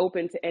can't be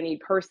open to any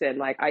person.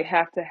 Like, I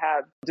have to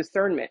have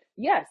discernment.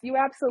 Yes, you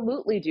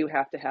absolutely do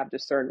have to have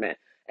discernment.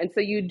 And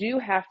so you do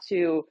have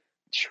to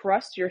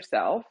trust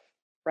yourself,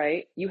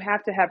 right? You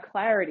have to have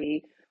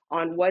clarity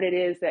on what it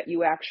is that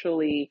you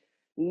actually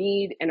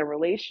need in a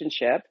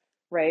relationship,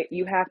 right?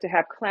 You have to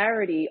have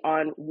clarity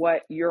on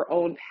what your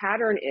own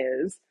pattern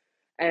is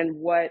and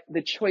what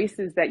the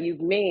choices that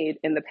you've made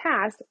in the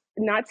past,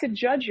 not to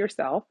judge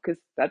yourself, because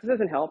that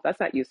doesn't help, that's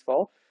not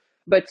useful,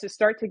 but to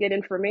start to get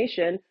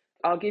information.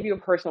 I'll give you a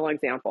personal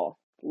example.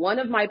 One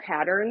of my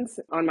patterns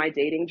on my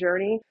dating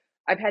journey,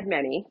 I've had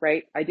many,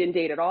 right? I didn't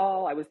date at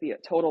all. I was the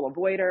total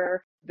avoider.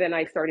 Then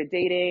I started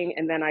dating,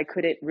 and then I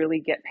couldn't really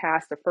get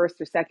past a first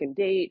or second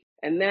date.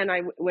 And then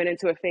I went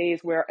into a phase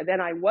where then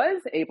I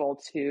was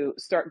able to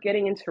start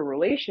getting into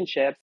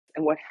relationships.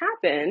 And what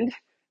happened,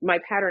 my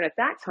pattern at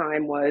that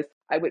time was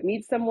I would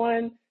meet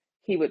someone,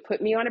 he would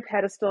put me on a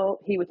pedestal.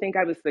 He would think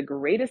I was the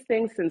greatest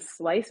thing since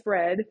sliced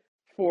bread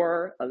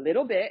for a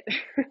little bit.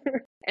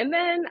 And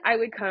then I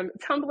would come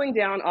tumbling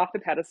down off the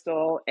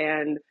pedestal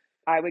and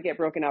I would get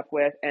broken up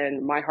with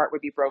and my heart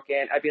would be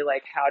broken. I'd be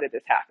like, how did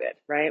this happen?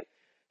 Right.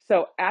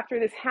 So after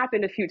this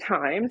happened a few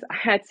times, I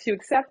had to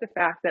accept the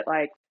fact that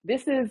like,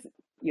 this is,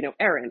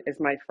 Erin is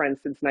my friend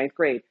since ninth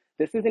grade.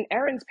 This isn't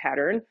Erin's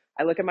pattern.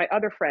 I look at my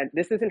other friend.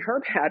 This isn't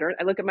her pattern.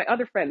 I look at my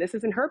other friend. This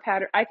isn't her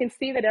pattern. I can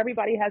see that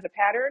everybody has a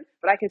pattern,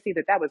 but I can see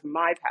that that was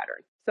my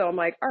pattern. So I'm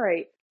like, all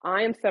right,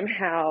 I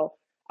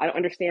don't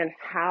understand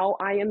how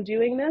I am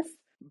doing this,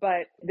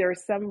 but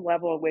there's some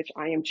level at which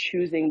I am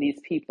choosing these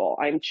people.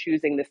 I'm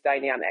choosing this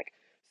dynamic.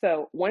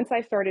 So once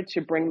I started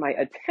to bring my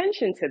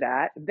attention to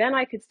that, then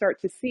I could start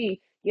to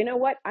see, you know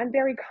what? I'm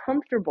very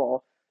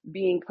comfortable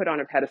being put on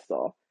a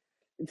pedestal.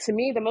 To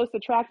me, the most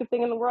attractive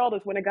thing in the world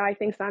is when a guy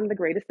thinks I'm the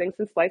greatest thing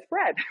since sliced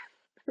bread,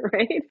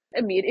 right?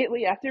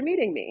 Immediately after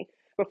meeting me,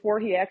 before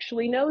he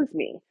actually knows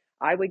me,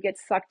 I would get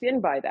sucked in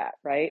by that,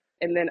 right?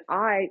 And then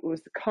I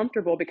was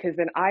comfortable because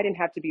then I didn't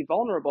have to be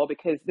vulnerable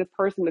because this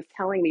person was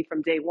telling me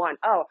from day one,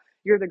 oh,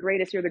 you're the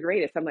greatest, you're the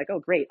greatest. I'm like, oh,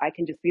 great, I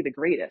can just be the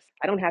greatest.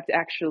 I don't have to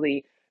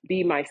actually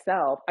be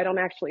myself. I don't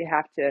actually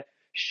have to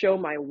show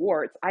my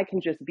warts. I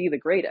can just be the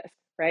greatest,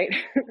 right?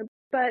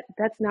 But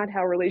that's not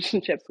how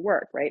relationships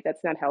work, right?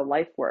 That's not how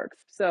life works.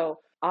 So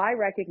I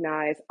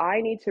recognize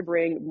I need to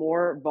bring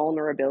more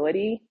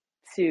vulnerability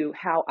to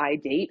how I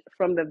date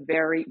from the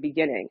very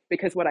beginning.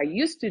 Because what I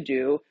used to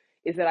do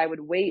is that I would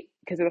wait,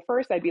 because at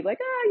first I'd be like,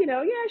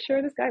 yeah,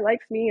 sure, this guy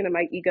likes me. And then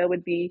my ego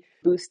would be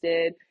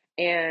boosted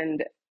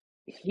and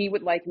he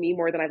would like me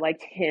more than I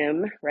liked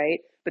him, right?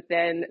 But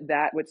then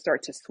that would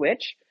start to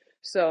switch.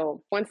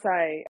 So once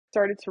I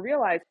started to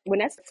realize when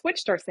that switch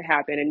starts to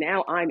happen and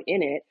now I'm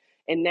in it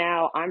and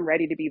now I'm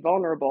ready to be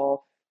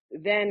vulnerable,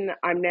 then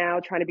I'm now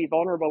trying to be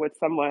vulnerable with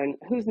someone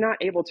who's not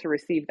able to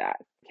receive that.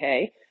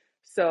 Okay.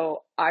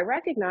 So I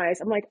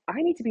recognize, I'm like,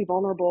 I need to be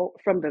vulnerable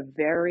from the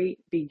very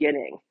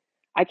beginning.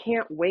 I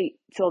can't wait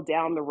till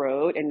down the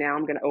road and now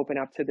I'm going to open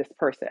up to this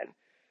person.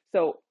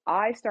 So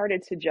I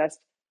started to just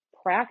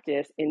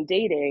practice in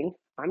dating.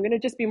 I'm going to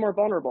just be more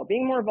vulnerable.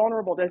 Being more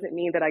vulnerable doesn't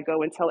mean that I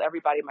go and tell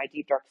everybody my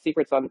deep, dark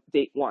secrets on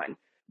date one,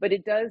 but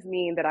it does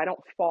mean that I don't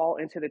fall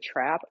into the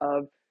trap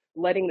of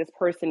letting this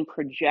person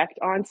project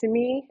onto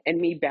me and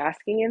me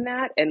basking in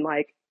that and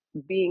like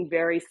being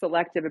very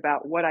selective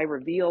about what I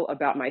reveal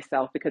about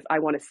myself because I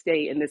want to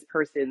stay in this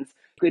person's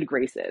good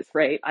graces,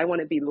 right? I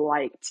want to be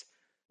liked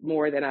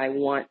more than I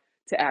want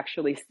to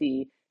actually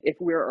see if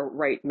we're a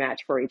right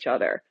match for each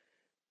other.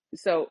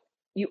 So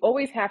you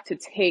always have to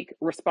take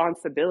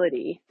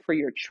responsibility for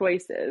your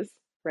choices,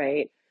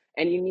 right?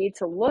 And you need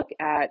to look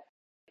at,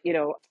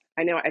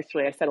 I know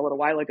actually I said a little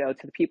while ago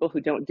to the people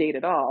who don't date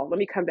at all, let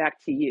me come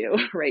back to you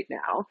right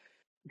now,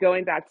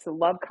 going back to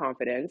love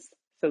confidence.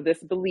 So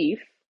this belief,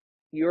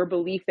 your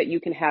belief that you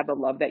can have the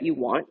love that you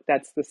want,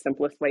 that's the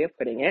simplest way of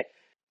putting it.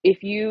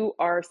 If you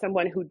are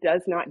someone who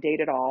does not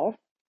date at all,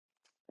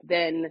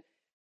 then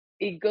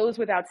it goes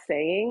without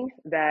saying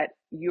that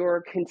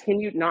your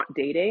continued not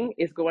dating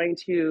is going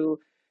to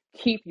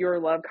keep your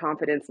love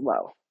confidence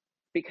low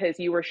because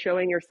you are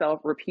showing yourself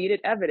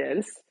repeated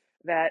evidence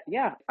that,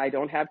 yeah, I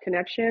don't have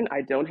connection,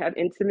 I don't have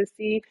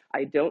intimacy,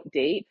 I don't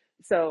date.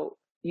 So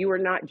you are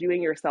not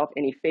doing yourself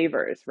any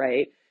favors,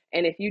 right?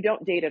 And if you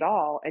don't date at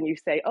all and you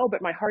say, oh,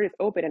 but my heart is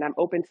open and I'm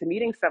open to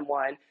meeting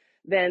someone,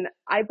 then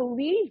I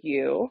believe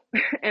you.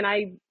 And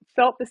I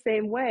felt the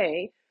same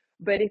way.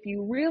 But if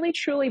you really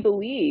truly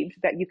believed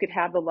that you could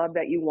have the love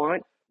that you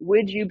want,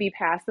 would you be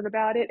passive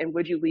about it and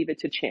would you leave it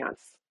to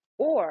chance?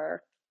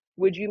 Or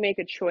would you make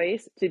a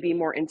choice to be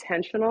more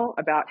intentional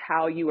about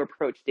how you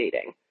approach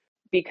dating?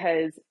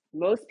 Because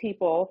most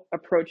people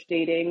approach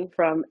dating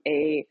from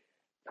a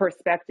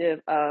perspective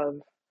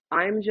of,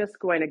 I'm just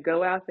going to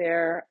go out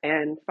there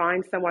and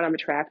find someone I'm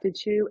attracted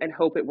to and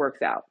hope it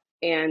works out.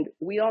 And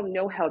we all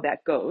know how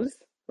that goes,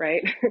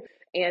 right?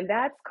 And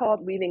that's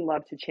called leaving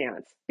love to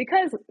chance,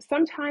 because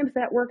sometimes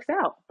that works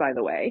out, by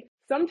the way.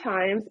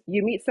 Sometimes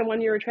you meet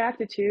someone you're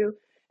attracted to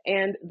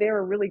and they're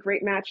a really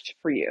great match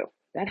for you.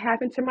 That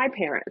happened to my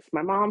parents.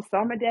 My mom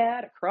saw my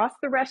dad across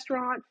the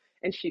restaurant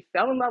and she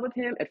fell in love with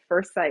him at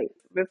first sight.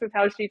 This is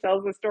how she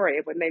tells the story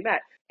of when they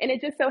met. And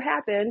it just so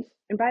happened,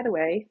 and by the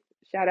way,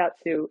 shout out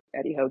to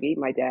Eddie Hoagie,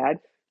 my dad.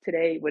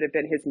 Today would have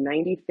been his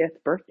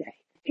 95th birthday.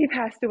 He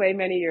passed away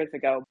many years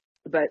ago,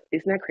 but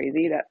isn't that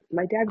crazy that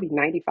my dad would be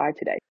 95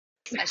 today?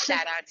 A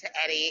shout out to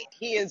Eddie.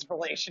 He is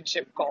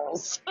relationship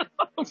goals.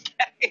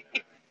 Okay.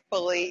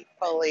 Fully,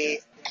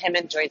 him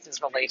and Joyce's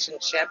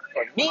relationship,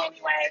 for me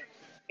anyway,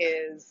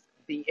 is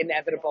the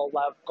inevitable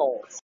love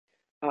goals.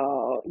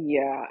 Oh,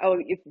 yeah. Oh,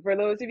 for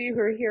those of you who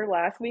were here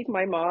last week,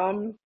 my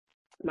mom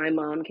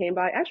came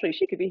by. Actually,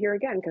 she could be here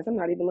again because I'm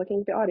not even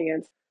looking at the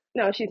audience.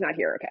 No, she's not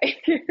here, okay?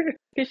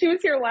 Because she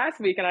was here last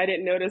week and I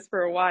didn't notice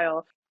for a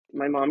while.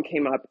 My mom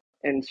came up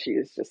and she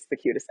is just the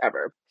cutest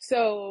ever.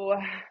 So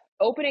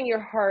opening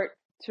your heart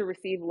to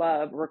receive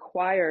love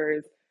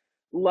requires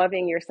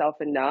loving yourself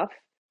enough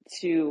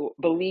to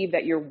believe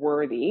that you're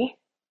worthy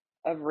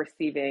of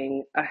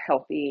receiving a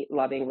healthy,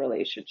 loving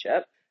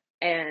relationship,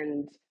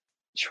 and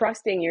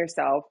trusting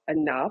yourself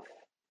enough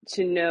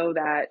to know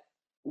that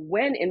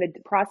when in the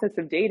process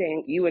of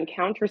dating, you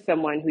encounter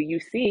someone who you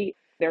see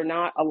they're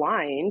not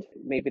aligned,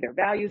 maybe their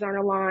values aren't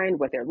aligned,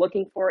 what they're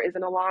looking for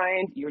isn't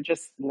aligned, you're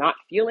just not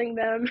feeling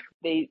them,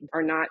 they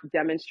are not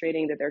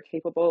demonstrating that they're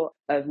capable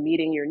of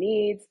meeting your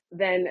needs,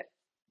 then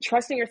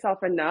trusting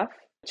yourself enough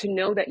to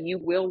know that you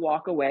will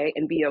walk away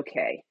and be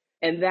okay.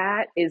 And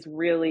that is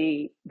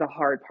really the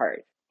hard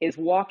part, is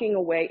walking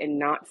away and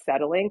not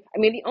settling. I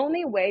mean, the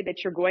only way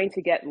that you're going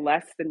to get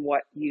less than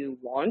what you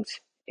want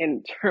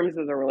in terms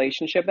of the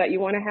relationship that you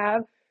want to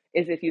have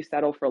is if you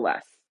settle for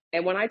less.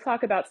 And when I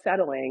talk about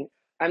settling,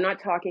 I'm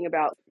not talking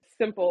about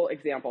simple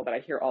example that I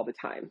hear all the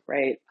time,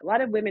 right? A lot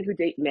of women who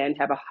date men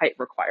have a height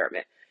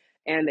requirement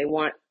and they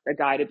want a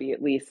guy to be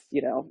at least,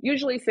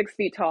 usually 6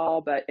 feet tall,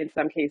 but in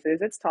some cases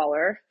it's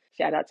taller.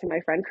 Shout out to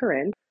my friend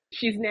Corinne.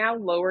 She's now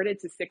lowered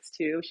it to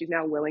 6'2". She's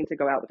now willing to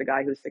go out with a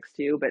guy who's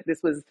 6'2", but this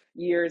was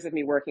years of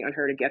me working on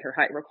her to get her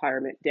height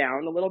requirement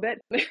down a little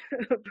bit.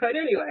 But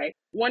anyway,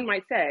 one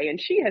might say, and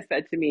she has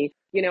said to me,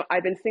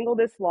 I've been single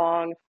this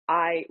long.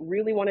 I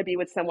really want to be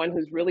with someone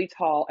who's really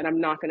tall, and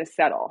I'm not going to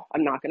settle.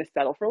 I'm not going to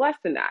settle for less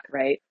than that,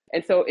 right?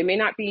 And so it may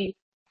not be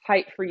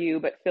height for you,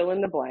 but fill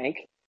in the blank.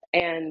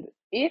 And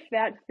if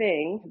that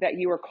thing that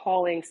you are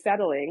calling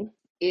settling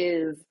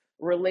is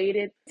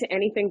related to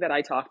anything that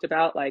I talked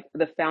about, like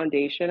the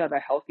foundation of a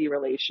healthy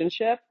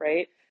relationship,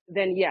 right?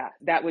 Then yeah,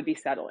 that would be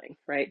settling,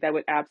 right? That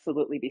would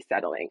absolutely be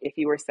settling. If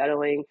you were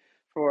settling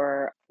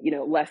for,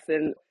 less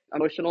than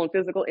emotional and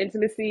physical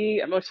intimacy,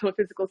 emotional and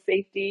physical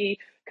safety,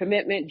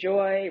 commitment,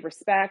 joy,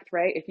 respect,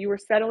 right? If you were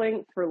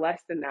settling for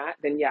less than that,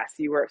 then yes,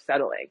 you were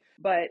settling.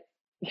 But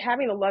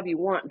having the love you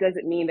want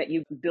doesn't mean that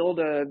you build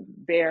a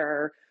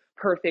bare,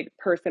 perfect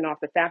person off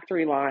the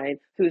factory line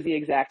who's the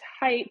exact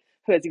height,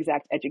 who has the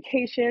exact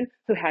education,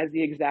 who has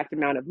the exact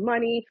amount of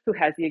money, who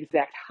has the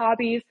exact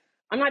hobbies.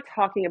 I'm not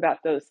talking about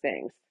those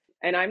things.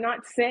 And I'm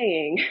not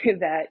saying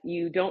that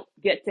you don't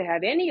get to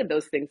have any of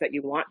those things that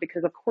you want,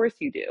 because of course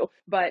you do.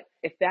 But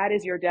if that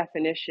is your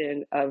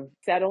definition of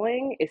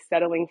settling, is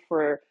settling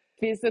for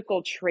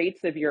physical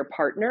traits of your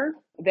partner,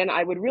 then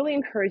I would really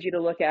encourage you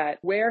to look at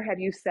where have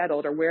you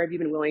settled, or where have you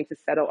been willing to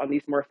settle on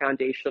these more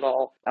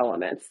foundational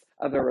elements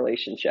of a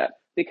relationship.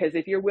 Because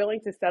if you're willing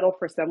to settle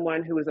for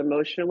someone who is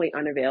emotionally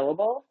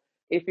unavailable,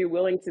 if you're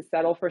willing to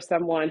settle for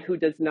someone who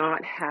does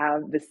not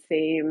have the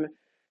same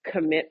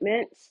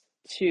commitment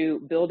to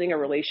building a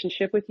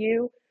relationship with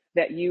you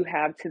that you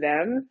have to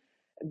them,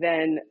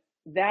 then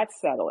that's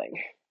settling,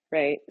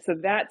 right? So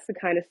that's the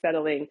kind of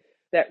settling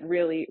that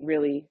really,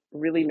 really,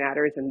 really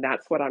matters. And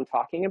that's what I'm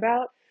talking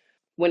about.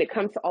 When it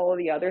comes to all of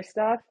the other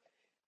stuff,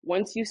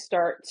 once you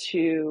start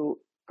to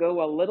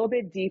go a little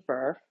bit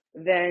deeper,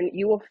 then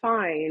you will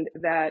find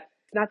that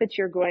it's not that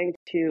you're going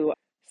to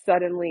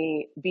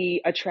suddenly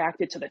be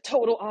attracted to the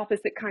total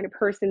opposite kind of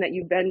person that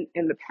you've been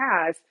in the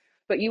past,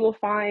 but you will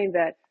find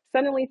that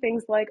suddenly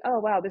things like, oh,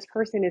 wow, this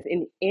person is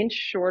an inch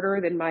shorter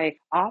than my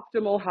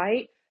optimal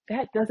height.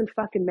 That doesn't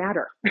fucking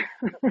matter,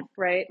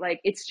 right? Like,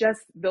 it's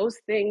just those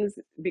things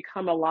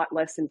become a lot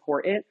less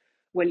important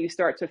when you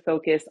start to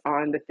focus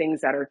on the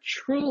things that are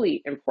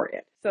truly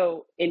important.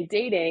 So in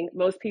dating,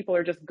 most people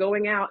are just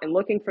going out and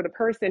looking for the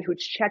person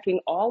who's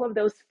checking all of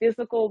those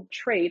physical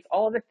traits,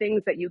 all of the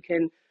things that you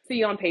can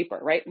see on paper,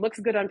 right? Looks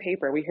good on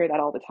paper. We hear that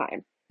all the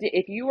time.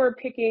 If you are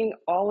picking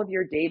all of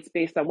your dates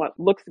based on what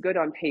looks good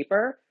on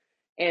paper,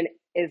 and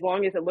as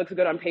long as it looks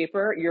good on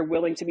paper, you're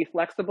willing to be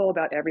flexible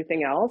about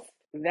everything else,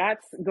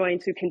 that's going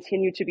to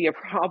continue to be a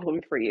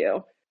problem for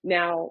you.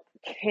 Now,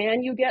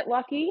 can you get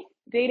lucky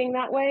dating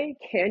that way?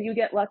 Can you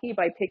get lucky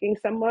by picking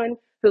someone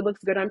who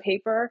looks good on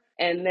paper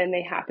and then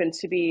they happen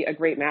to be a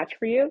great match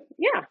for you?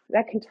 Yeah,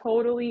 that can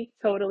totally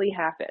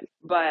happen.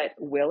 But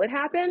will it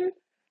happen?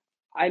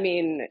 I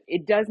mean,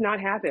 it does not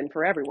happen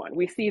for everyone.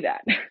 We see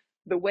that.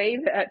 The way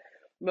that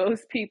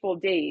most people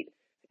date,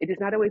 it does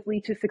not always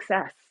lead to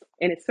success.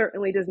 And it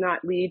certainly does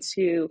not lead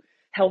to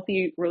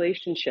healthy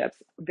relationships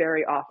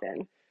very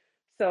often.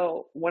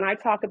 So when I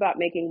talk about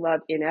making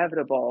love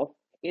inevitable,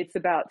 it's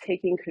about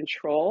taking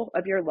control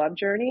of your love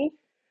journey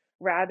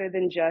rather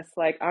than just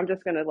like, I'm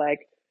just going to like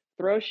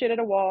throw shit at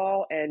a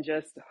wall and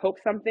just hope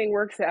something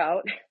works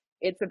out.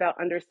 It's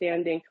about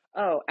understanding,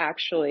 oh,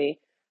 actually,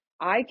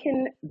 I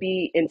can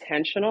be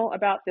intentional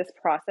about this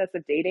process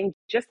of dating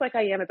just like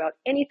I am about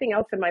anything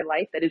else in my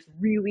life that is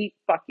really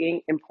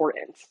fucking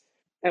important.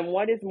 And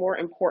what is more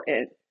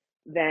important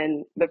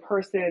than the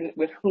person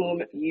with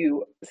whom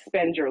you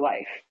spend your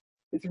life?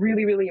 It's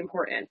really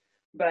important.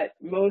 But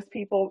most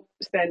people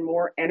spend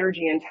more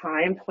energy and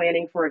time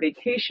planning for a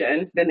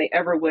vacation than they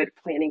ever would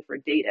planning for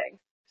dating.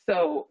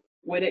 So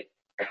when it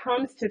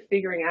comes to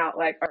figuring out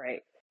like, all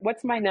right,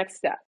 what's my next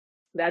step?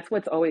 That's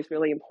what's always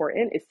really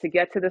important, is to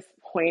get to this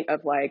point of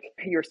like,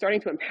 you're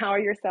starting to empower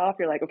yourself.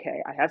 You're like,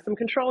 okay, I have some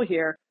control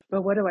here,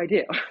 but what do I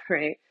do?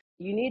 Right?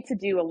 You need to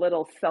do a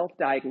little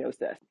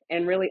self-diagnosis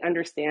and really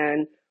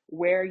understand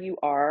where you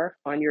are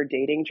on your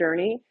dating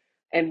journey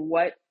and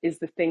what is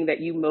the thing that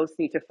you most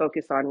need to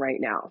focus on right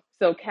now.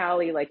 So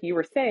Callie, like you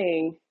were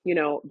saying, you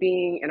know,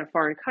 being in a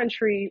foreign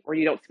country where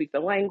you don't speak the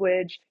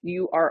language,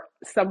 you are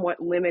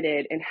somewhat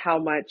limited in how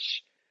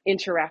much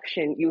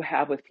interaction you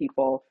have with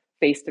people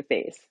face to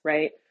face,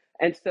 right?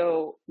 And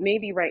so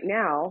maybe right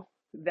now,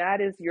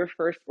 that is your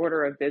first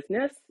order of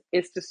business,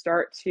 is to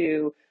start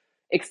to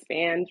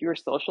expand your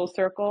social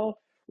circle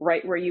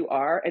right where you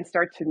are and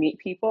start to meet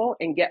people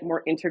and get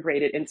more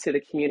integrated into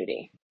the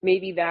community.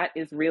 Maybe that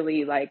is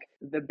really like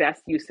the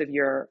best use of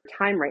your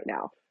time right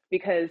now,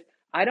 because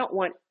I don't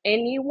want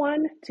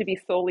anyone to be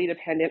solely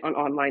dependent on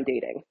online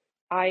dating.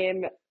 I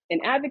am an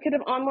advocate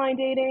of online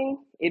dating.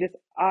 It is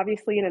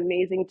obviously an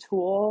amazing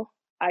tool.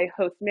 I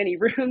host many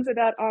rooms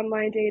about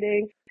online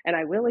dating, and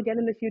I will again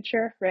in the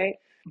future, right?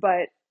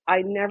 But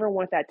I never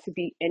want that to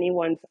be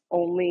anyone's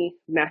only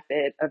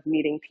method of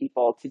meeting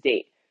people to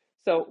date.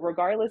 So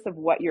regardless of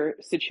what your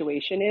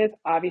situation is,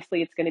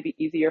 obviously it's going to be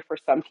easier for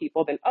some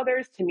people than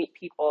others to meet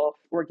people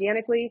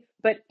organically,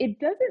 but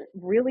it doesn't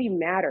really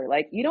matter.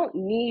 Like, you don't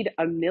need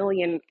a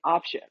million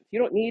options.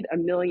 You don't need a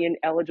million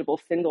eligible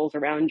singles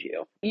around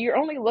you. You're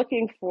only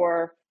looking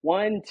for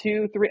one,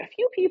 two, three, a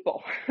few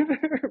people,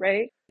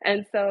 right?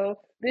 And so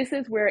this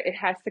is where it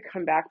has to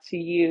come back to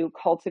you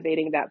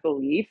cultivating that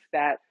belief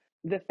that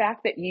the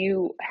fact that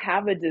you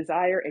have a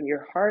desire in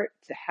your heart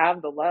to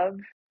have the love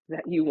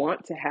that you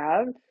want to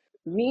have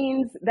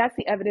means that's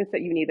the evidence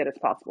that you need that it's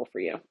possible for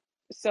you.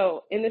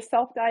 So in the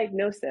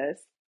self-diagnosis,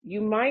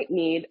 you might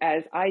need,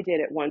 as I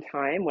did at one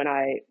time when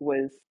I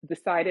was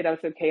decided I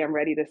was okay, I'm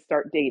ready to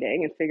start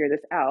dating and figure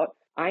this out,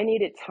 I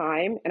needed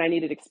time and I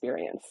needed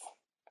experience.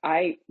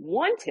 I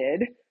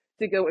wanted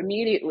to go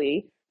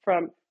immediately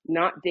from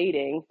not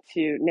dating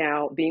to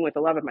now being with the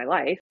love of my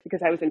life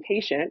because I was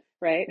impatient,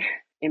 right?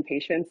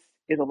 Impatience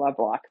is a love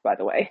block, by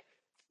the way.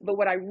 But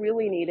what I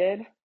really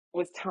needed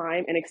was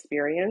time and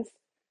experience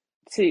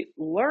to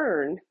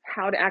learn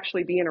how to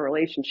actually be in a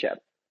relationship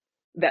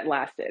that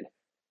lasted.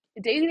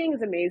 Dating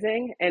is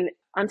amazing. And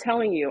I'm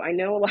telling you, I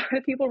know a lot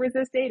of people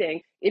resist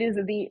dating. It is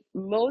the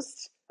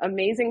most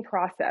amazing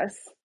process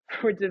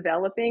for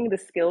developing the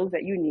skills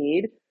that you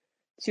need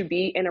to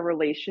be in a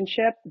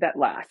relationship that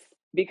lasts.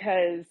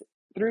 Because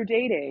through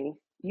dating,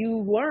 you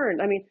learn.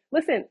 I mean,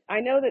 listen,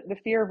 I know that the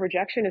fear of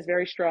rejection is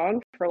very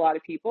strong for a lot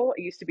of people.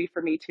 It used to be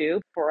for me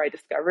too, before I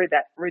discovered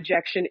that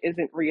rejection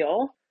isn't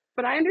real.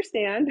 But I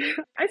understand.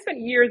 I spent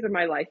years of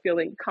my life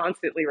feeling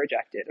constantly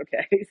rejected.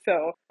 Okay.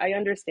 So I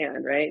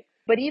understand, right?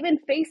 But even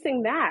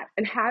facing that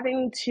and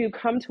having to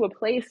come to a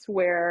place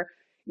where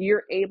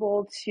you're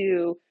able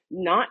to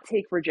not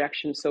take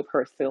rejection so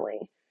personally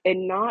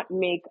and not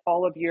make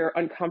all of your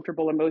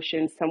uncomfortable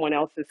emotions someone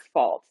else's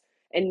fault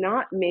and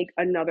not make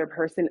another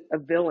person a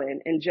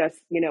villain and just,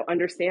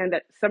 understand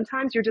that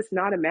sometimes you're just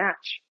not a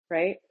match,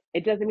 right?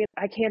 It doesn't mean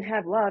I can't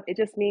have love. It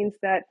just means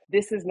that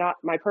this is not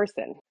my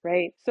person,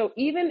 right? So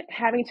even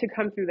having to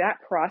come through that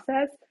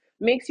process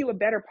makes you a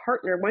better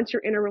partner once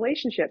you're in a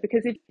relationship.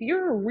 Because if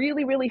you're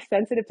really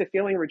sensitive to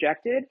feeling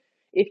rejected,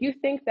 if you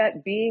think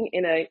that being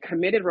in a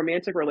committed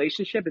romantic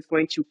relationship is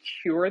going to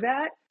cure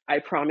that, I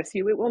promise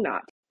you it will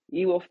not.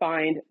 You will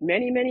find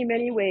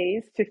many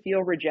ways to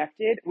feel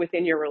rejected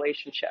within your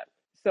relationship.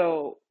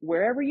 So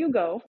wherever you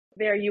go,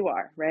 there you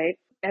are, right?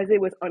 As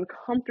it was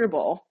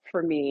uncomfortable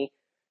for me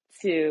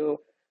to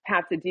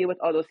have to deal with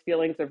all those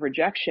feelings of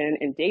rejection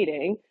in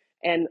dating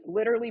and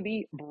literally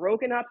be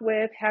broken up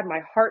with, have my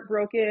heart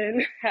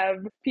broken, have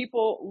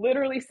people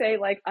literally say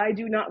like, I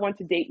do not want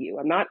to date you.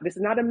 This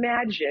is not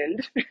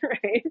imagined,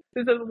 right?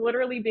 This is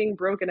literally being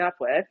broken up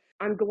with.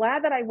 I'm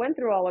glad that I went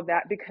through all of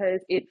that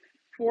because it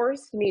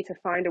forced me to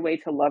find a way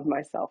to love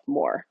myself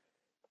more,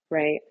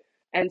 right?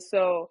 And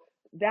so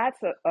that's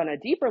on a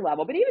deeper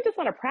level, but even just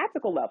on a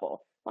practical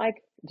level, like,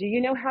 do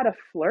you know how to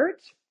flirt?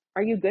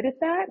 Are you good at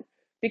that?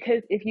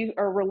 Because if you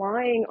are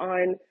relying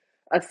on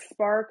a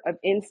spark of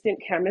instant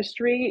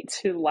chemistry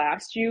to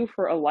last you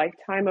for a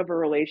lifetime of a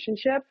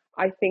relationship,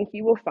 I think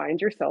you will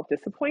find yourself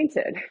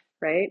disappointed,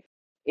 right?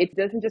 It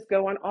doesn't just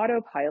go on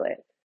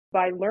autopilot.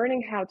 By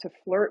learning how to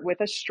flirt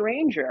with a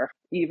stranger,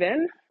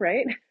 even,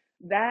 right?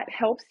 That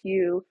helps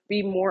you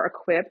be more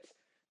equipped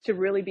to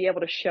really be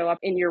able to show up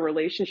in your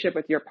relationship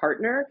with your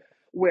partner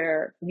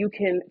where you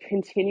can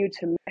continue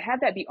to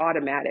have that be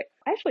automatic.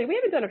 Actually, we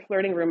haven't done a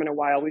flirting room in a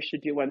while. We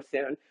should do one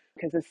soon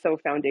because it's so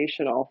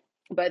foundational.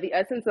 But the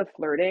essence of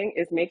flirting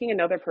is making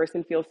another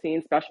person feel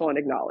seen, special, and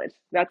acknowledged.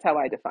 That's how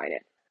I define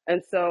it.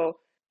 And so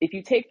if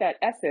you take that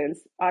essence,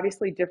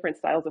 obviously different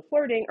styles of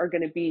flirting are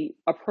going to be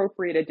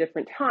appropriate at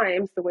different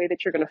times. The way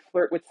that you're going to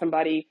flirt with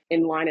somebody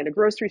in line at a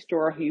grocery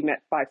store who you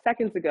met 5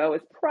 seconds ago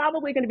is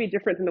probably going to be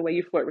different than the way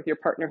you flirt with your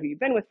partner who you've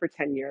been with for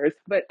 10 years.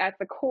 But at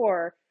the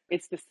core,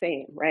 it's the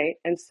same, right?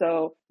 And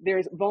so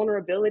there's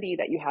vulnerability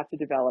that you have to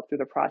develop through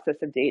the process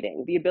of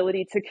dating, the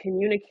ability to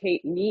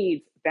communicate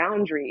needs,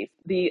 boundaries,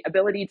 the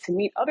ability to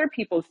meet other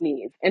people's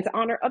needs and to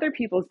honor other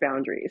people's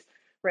boundaries,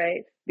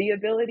 right? The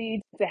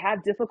ability to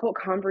have difficult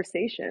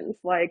conversations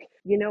like,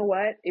 you know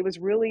what, it was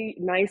really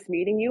nice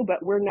meeting you,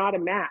 but we're not a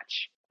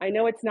match. I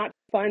know it's not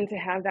fun to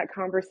have that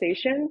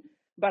conversation,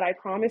 but I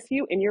promise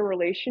you in your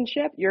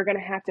relationship, you're going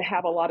to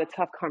have a lot of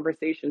tough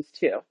conversations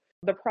too.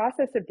 The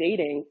process of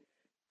dating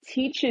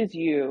teaches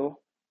you,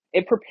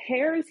 it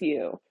prepares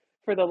you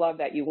for the love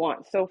that you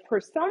want. So for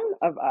some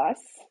of us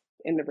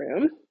in the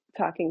room,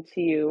 talking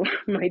to you,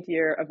 my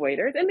dear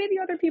avoiders, and maybe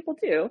other people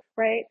too,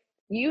 right?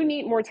 You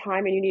need more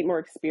time and you need more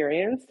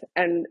experience.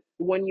 And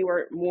when you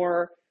are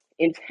more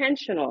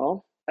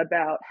intentional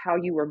about how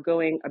you are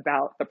going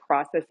about the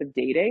process of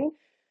dating,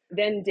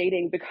 then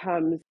dating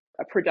becomes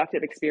a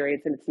productive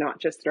experience and it's not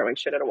just throwing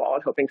shit at a wall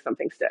and hoping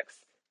something sticks,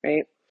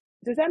 right?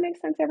 Does that make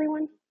sense,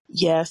 everyone?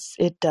 Yes,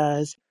 it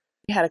does.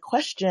 I had a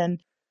question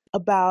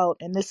about,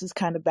 and this is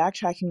kind of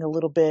backtracking a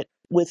little bit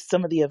with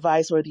some of the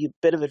advice or the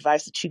bit of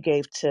advice that you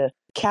gave to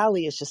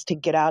Callie is just to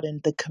get out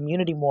in the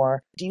community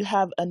more. Do you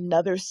have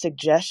another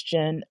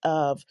suggestion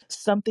of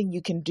something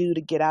you can do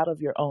to get out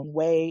of your own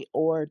way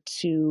or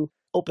to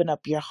open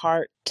up your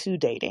heart to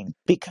dating?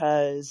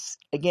 Because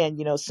again,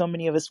 so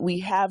many of us, we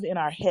have in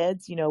our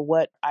heads,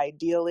 what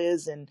ideal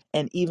is and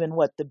even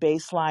what the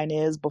baseline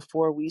is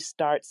before we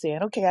start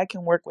saying, okay, I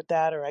can work with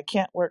that or I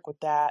can't work with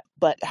that.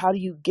 But how do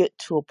you get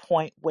to a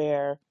point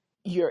where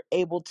you're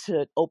able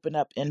to open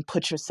up and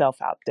put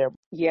yourself out there?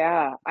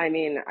 Yeah, I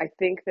mean, I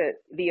think that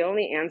the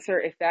only answer,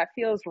 if that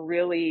feels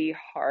really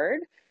hard,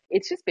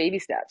 it's just baby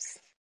steps.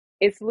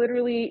 It's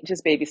literally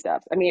just baby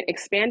steps. I mean,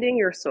 expanding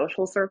your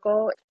social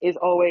circle is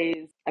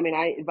always, I mean,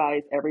 I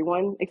advise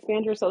everyone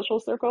expand your social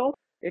circle.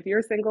 If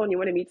you're single and you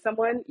want to meet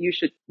someone, you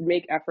should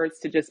make efforts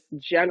to just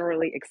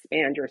generally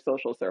expand your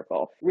social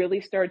circle.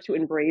 Really start to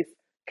embrace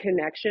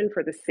connection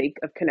for the sake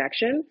of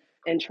connection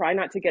and try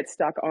not to get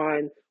stuck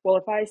on, well,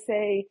 if I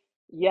say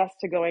yes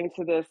to going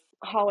to this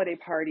holiday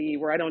party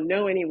where I don't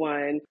know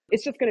anyone,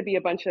 it's just going to be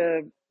a bunch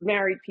of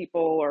married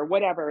people or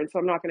whatever. And so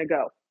I'm not going to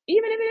go.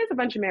 Even if it is a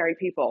bunch of married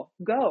people,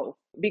 go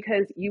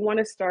because you want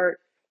to start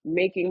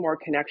making more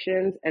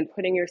connections and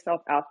putting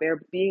yourself out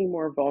there, being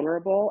more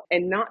vulnerable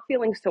and not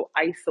feeling so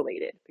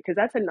isolated. Because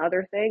that's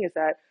another thing is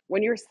that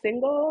when you're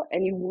single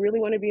and you really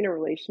want to be in a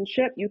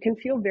relationship, you can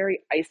feel very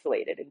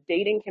isolated and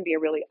dating can be a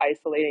really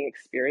isolating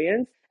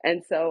experience.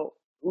 And so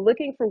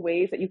looking for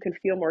ways that you can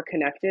feel more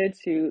connected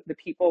to the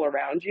people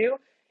around you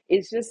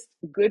is just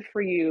good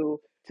for you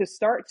to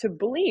start to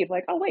believe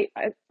like, oh, wait,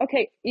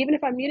 okay, even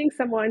if I'm meeting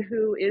someone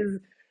who is,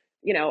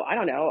 I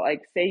don't know,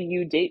 like say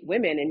you date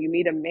women and you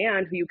meet a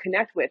man who you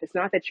connect with. It's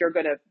not that you're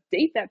going to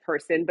date that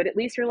person, but at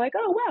least you're like,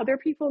 oh, wow, there are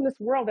people in this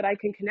world that I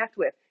can connect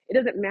with. It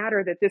doesn't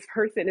matter that this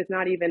person is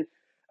not even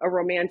a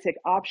romantic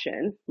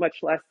option, much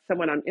less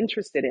someone I'm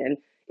interested in.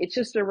 It's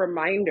just a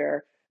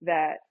reminder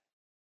that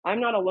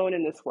I'm not alone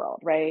in this world,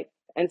 right?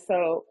 And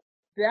so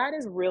that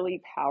is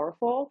really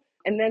powerful.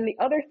 And then the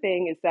other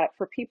thing is that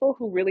for people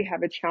who really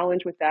have a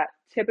challenge with that,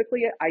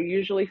 typically I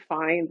usually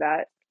find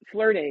that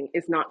flirting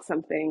is not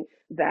something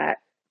that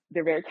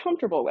they're very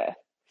comfortable with.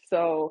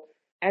 So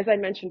as I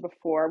mentioned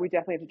before, we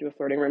definitely have to do a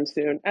flirting room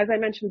soon. As I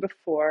mentioned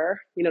before,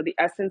 the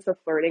essence of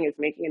flirting is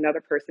making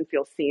another person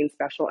feel seen,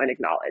 special, and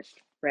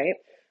acknowledged, right?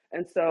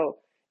 And so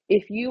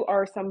if you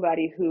are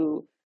somebody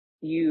who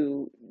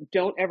you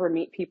don't ever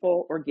meet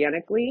people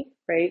organically,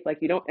 right? Like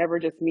you don't ever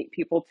just meet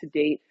people to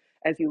date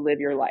as you live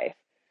your life.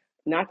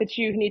 Not that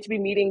you need to be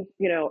meeting,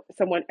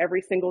 someone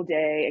every single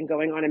day and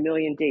going on a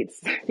million dates,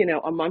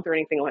 a month or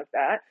anything like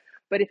that.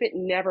 But if it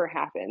never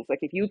happens, like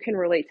if you can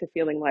relate to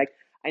feeling like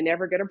I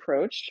never get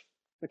approached,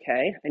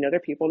 okay, I know there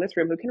are people in this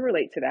room who can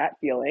relate to that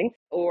feeling,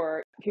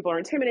 or people are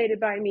intimidated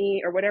by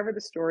me, or whatever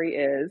the story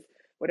is,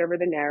 whatever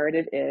the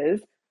narrative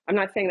is. I'm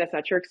not saying that's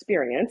not your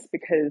experience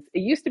because it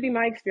used to be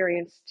my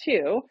experience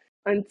too,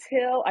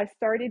 until I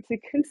started to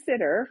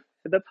consider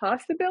the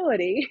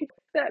possibility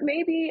that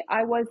maybe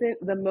I wasn't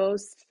the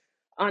most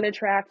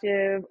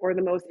unattractive or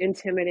the most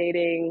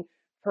intimidating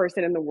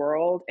person in the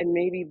world. And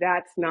maybe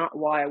that's not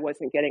why I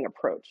wasn't getting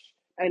approached.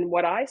 And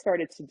what I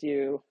started to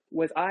do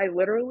was I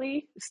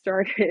literally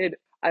started,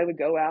 I would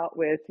go out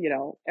with,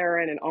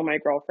 Erin and all my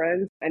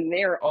girlfriends, and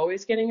they are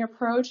always getting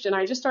approached. And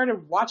I just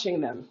started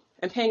watching them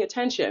and paying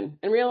attention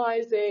and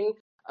realizing,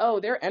 oh,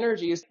 their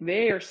energies,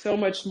 they are so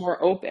much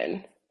more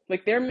open.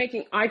 Like they're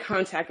making eye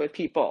contact with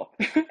people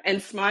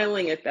and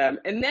smiling at them,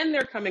 and then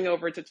they're coming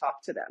over to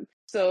talk to them.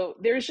 So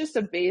there's just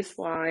a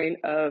baseline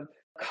of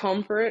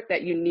comfort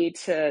that you need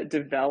to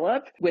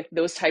develop with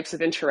those types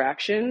of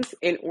interactions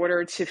in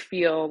order to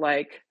feel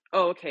like,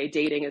 oh, okay,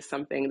 dating is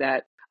something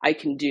that I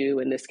can do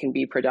and this can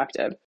be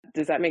productive.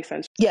 Does that make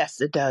sense?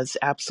 Yes, it does.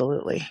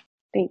 Absolutely.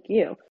 Thank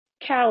you.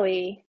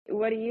 Callie,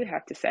 what do you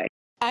have to say?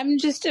 I'm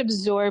just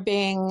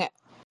absorbing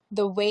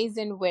the ways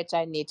in which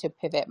I need to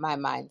pivot my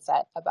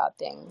mindset about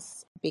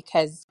things.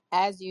 Because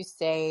as you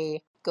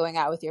say, going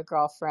out with your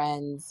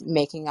girlfriends,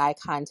 making eye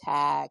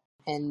contact,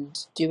 and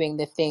doing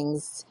the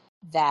things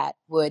that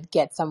would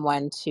get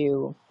someone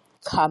to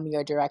come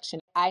your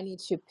direction, I need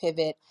to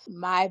pivot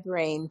my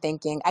brain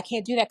thinking, I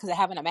can't do that because I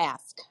have on a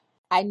mask.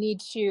 I need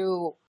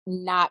to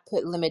not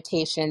put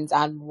limitations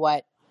on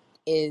what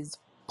is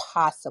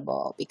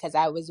possible, because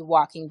I was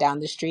walking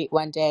down the street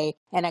one day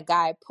and a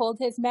guy pulled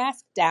his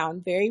mask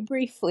down very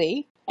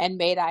briefly and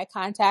made eye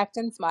contact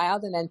and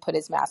smiled and then put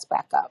his mask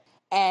back up.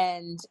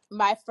 And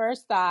my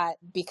first thought,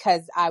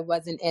 because I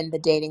wasn't in the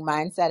dating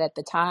mindset at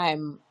the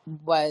time,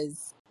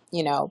 was,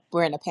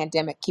 we're in a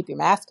pandemic, keep your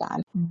mask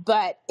on.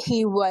 But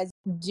he was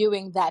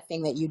doing that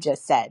thing that you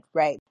just said,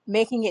 right?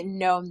 Making it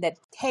known that,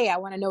 hey, I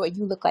want to know what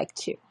you look like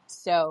too.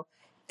 So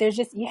there's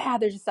just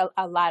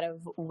a lot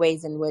of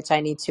ways in which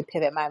I need to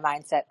pivot my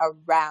mindset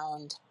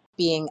around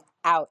being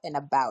out and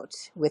about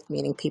with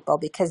meeting people,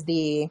 because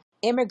the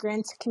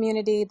immigrant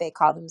community, they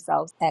call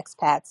themselves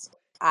expats.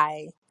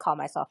 I call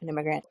myself an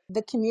immigrant.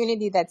 The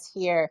community that's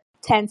here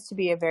tends to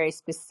be a very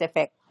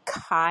specific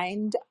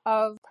kind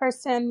of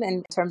person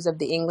in terms of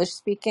the English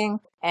speaking.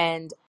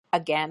 And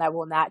again, I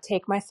will not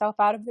take myself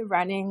out of the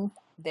running.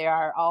 There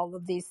are all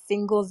of these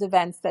singles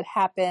events that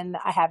happen.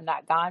 I have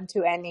not gone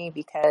to any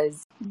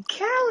because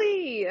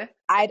Callie,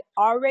 I'd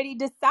already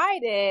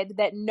decided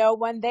that no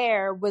one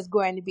there was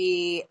going to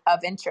be of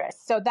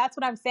interest. So that's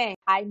what I'm saying.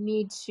 I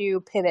need to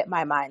pivot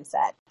my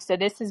mindset. So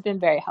this has been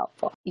very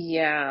helpful.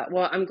 yeah,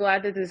 well, I'm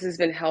glad that this has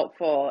been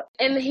helpful.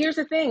 And here's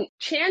the thing.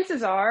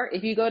 Chances are,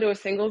 if you go to a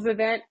singles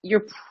event,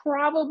 you're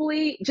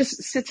probably,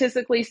 just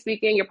statistically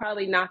speaking, you're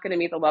probably not going to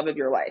meet the love of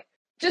your life.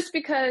 Just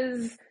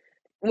because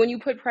when you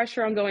put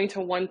pressure on going to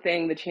one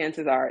thing, the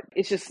chances are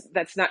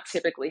that's not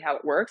typically how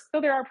it works.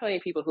 Though there are plenty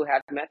of people who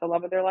have met the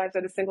love of their lives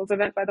at a singles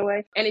event, by the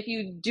way. And if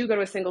you do go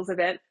to a singles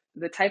event,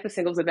 the type of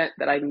singles event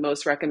that I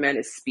most recommend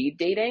is speed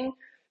dating,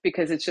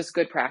 because it's just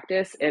good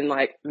practice in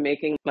like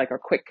making like a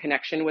quick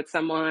connection with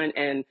someone.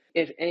 And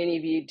if any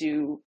of you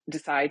do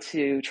decide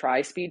to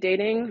try speed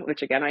dating,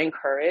 which again, I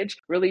encourage,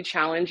 really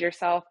challenge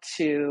yourself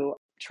to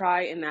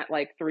try in that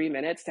like 3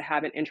 minutes to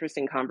have an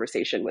interesting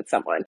conversation with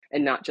someone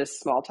and not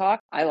just small talk.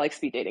 I like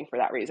speed dating for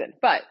that reason.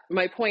 But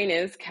my point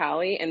is,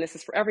 Callie, and this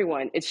is for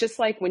everyone, it's just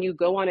like when you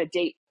go on a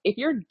date, if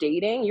you're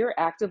dating, you're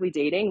actively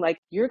dating, like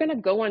you're going to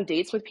go on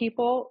dates with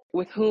people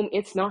with whom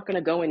it's not going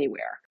to go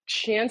anywhere.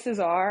 Chances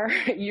are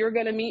you're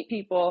going to meet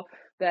people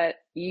that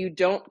you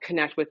don't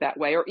connect with that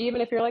way. Or even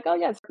if you're like, oh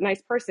yeah, it's a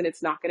nice person,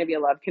 it's not going to be a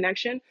love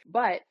connection.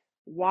 But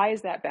why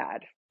is that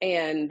bad?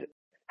 And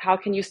how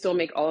can you still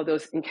make all of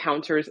those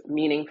encounters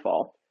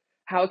meaningful?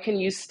 How can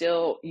you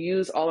still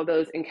use all of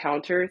those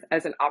encounters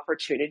as an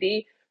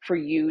opportunity for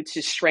you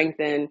to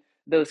strengthen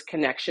those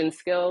connection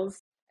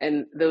skills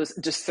and those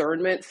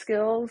discernment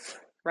skills,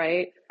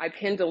 right? I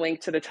pinned a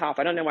link to the top.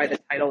 I don't know why the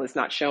title is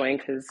not showing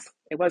because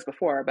it was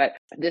before, but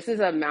this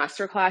is a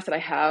masterclass that I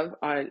have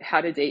on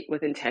how to date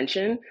with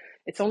intention.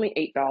 It's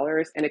only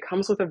 $8 and it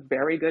comes with a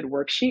very good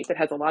worksheet that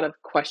has a lot of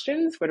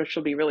questions, which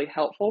will be really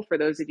helpful for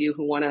those of you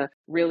who want to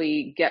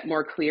really get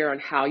more clear on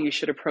how you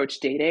should approach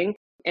dating.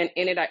 And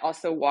in it, I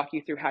also walk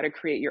you through how to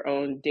create your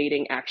own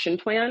dating action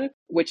plan,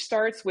 which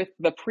starts with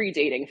the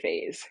pre-dating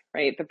phase,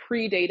 right? The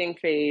pre-dating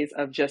phase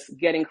of just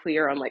getting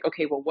clear on like,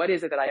 okay, well, what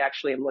is it that I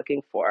actually am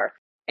looking for?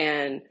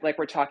 And like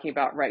we're talking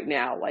about right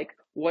now, like,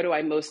 what do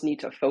I most need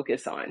to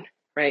focus on,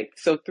 right?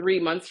 So 3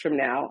 months from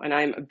now, and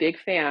I'm a big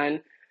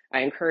fan,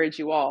 I encourage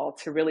you all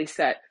to really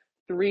set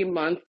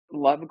 3-month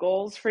love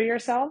goals for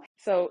yourself.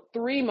 So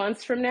 3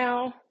 months from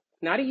now,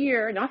 not a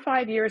year, not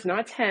 5 years,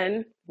 not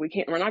 10,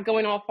 we're not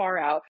going all far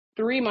out.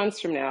 3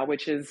 months from now,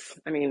 which is,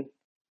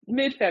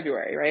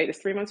 mid-February, right? Is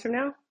 3 months from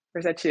now? Or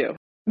is that 2?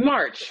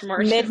 March is 3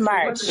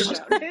 months from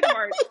now.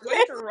 Mid-March.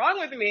 What is wrong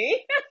with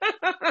me?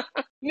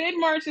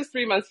 Mid-March is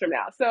 3 months from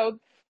now. So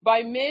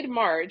by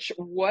mid-March,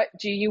 what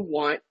do you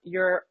want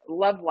your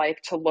love life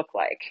to look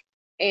like?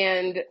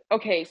 And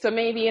okay, so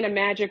maybe in a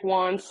magic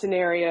wand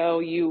scenario,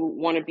 you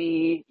want to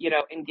be,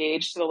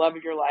 engaged to the love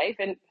of your life.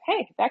 And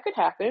hey, that could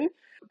happen.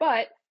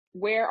 But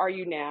where are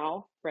you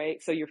now,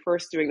 right? So you're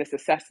first doing this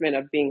assessment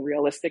of being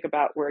realistic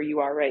about where you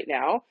are right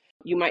now.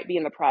 You might be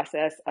in the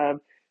process of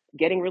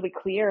getting really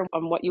clear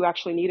on what you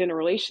actually need in a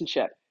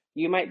relationship.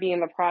 You might be in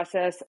the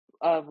process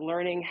of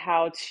learning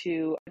how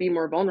to be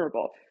more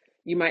vulnerable.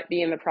 You might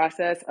be in the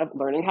process of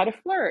learning how to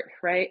flirt,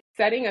 right?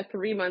 Setting a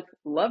 3-month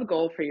love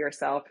goal for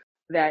yourself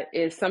that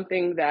is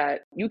something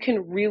that you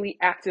can really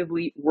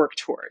actively work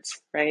towards,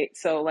 right?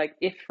 So like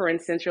if, for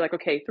instance, you're like,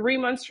 okay, 3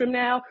 months from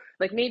now,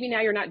 like maybe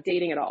now you're not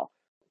dating at all.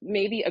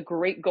 Maybe a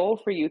great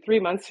goal for you 3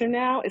 months from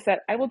now is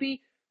that I will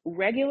be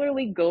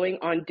regularly going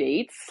on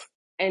dates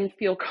and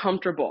feel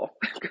comfortable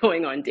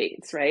going on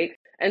dates, right?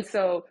 And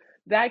so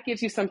that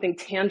gives you something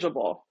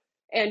tangible.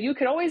 And you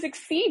could always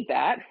exceed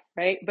that,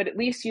 right? But at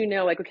least you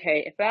know, like,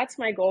 okay, if that's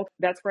my goal,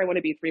 that's where I want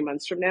to be 3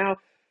 months from now.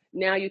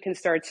 Now you can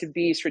start to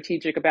be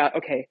strategic about,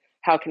 okay,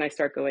 how can I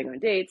start going on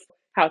dates?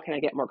 How can I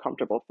get more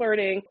comfortable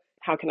flirting?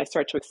 How can I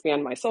start to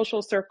expand my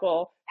social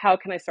circle? How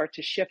can I start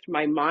to shift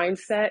my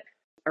mindset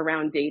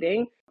around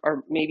dating,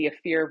 or maybe a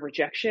fear of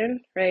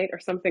rejection, right? Or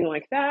something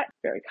like that,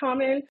 very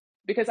common,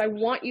 because I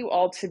want you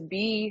all to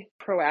be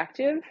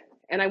proactive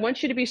and I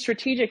want you to be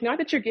strategic, not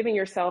that you're giving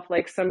yourself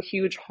like some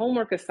huge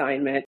homework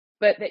assignment,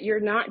 but that you're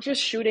not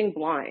just shooting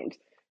blind.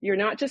 You're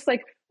not just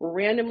like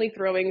randomly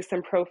throwing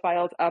some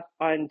profiles up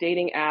on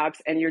dating apps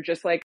and you're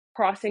just like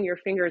crossing your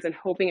fingers and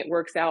hoping it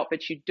works out,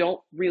 but you don't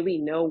really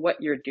know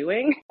what you're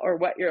doing or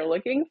what you're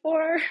looking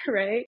for,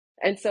 right?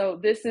 And so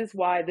this is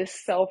why this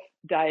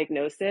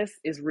self-diagnosis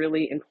is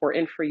really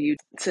important for you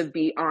to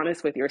be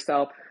honest with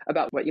yourself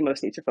about what you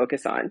most need to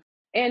focus on.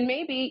 And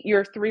maybe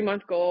your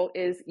 3-month goal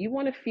is you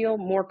want to feel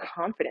more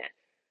confident,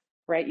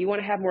 right? You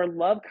want to have more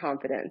love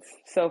confidence.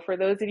 So for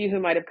those of you who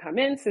might have come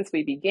in since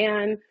we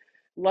began,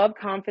 love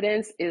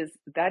confidence is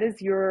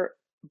your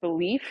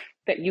belief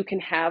that you can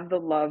have the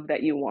love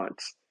that you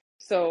want.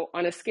 So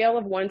on a scale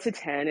of 1 to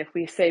 10, if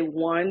we say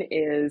 1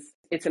 is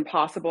it's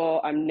impossible,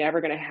 I'm never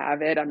going to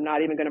have it, I'm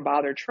not even going to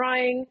bother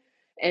trying,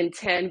 and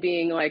 10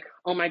 being like,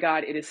 oh my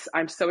God,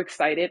 I'm so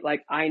excited,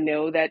 like I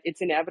know that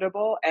it's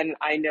inevitable and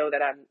I know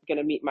that I'm going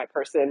to meet my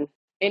person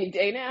any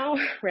day now,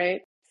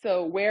 right?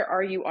 So where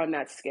are you on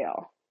that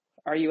scale?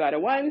 Are you at a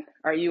 1?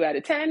 Are you at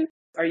a 10?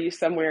 Are you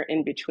somewhere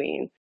in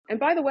between? And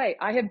by the way,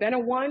 I have been a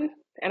 1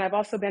 and I've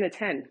also been a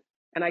 10.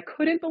 And I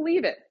couldn't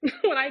believe it.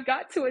 When I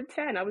got to a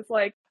 10, I was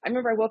like, I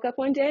remember I woke up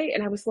one day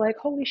and I was like,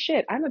 holy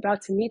shit, I'm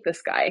about to meet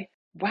this guy.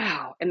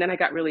 Wow. And then I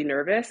got really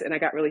nervous and I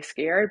got really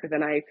scared, but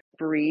then I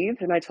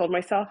breathed and I told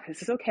myself,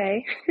 this is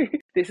okay.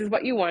 This is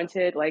what you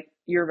wanted. Like,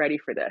 you're ready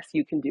for this.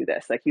 You can do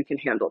this. Like, you can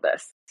handle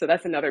this. So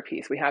that's another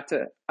piece. We have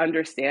to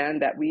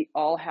understand that we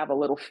all have a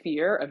little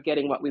fear of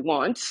getting what we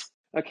want.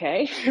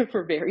 Okay,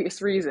 for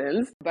various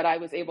reasons. But I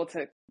was able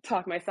to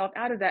talk myself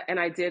out of that. And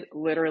I did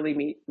literally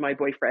meet my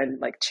boyfriend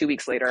like 2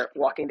 weeks later,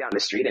 walking down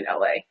the street in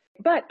LA.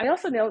 But I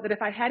also know that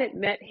if I hadn't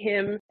met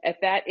him at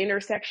that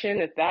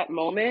intersection, at that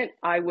moment,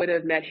 I would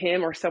have met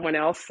him or someone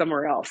else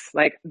somewhere else.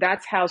 Like,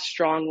 that's how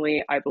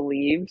strongly I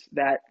believed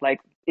that like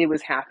it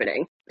was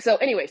happening. So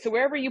anyway, so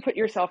wherever you put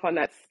yourself on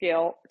that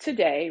scale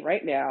today,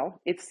 right now,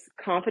 it's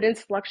confidence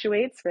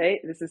fluctuates,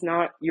 right? This is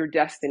not your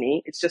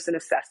destiny. It's just an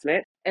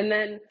assessment. And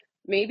then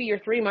maybe your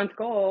 3-month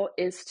goal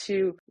is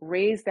to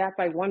raise that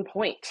by 1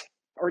 point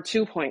or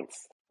 2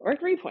 points or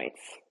 3 points,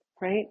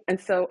 right? And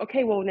so,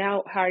 okay, well,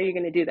 now how are you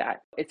going to do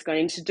that? It's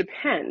going to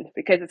depend,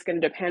 because it's going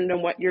to depend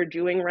on what you're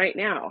doing right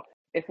now.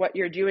 If what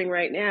you're doing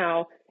right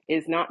now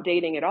is not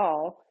dating at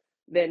all,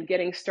 then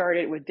getting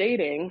started with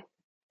dating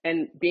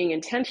and being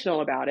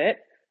intentional about it,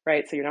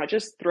 right? So you're not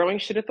just throwing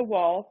shit at the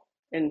wall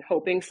and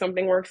hoping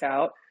something works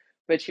out,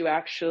 but you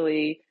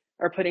actually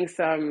are putting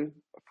some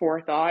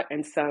forethought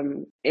and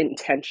some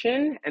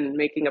intention and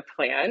making a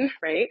plan,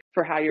 right,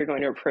 for how you're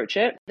going to approach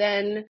it,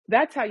 then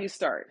that's how you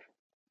start.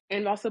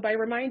 And also by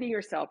reminding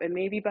yourself, and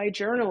maybe by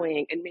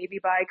journaling, and maybe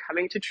by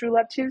coming to True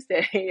Love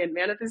Tuesday and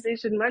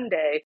Manifestation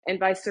Monday, and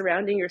by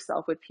surrounding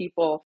yourself with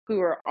people who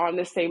are on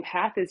the same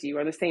path as you,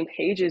 on the same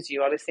page as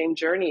you, on the same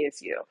journey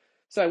as you.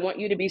 So I want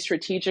you to be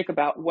strategic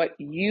about what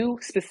you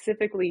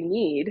specifically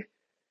need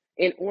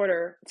in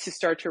order to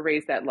start to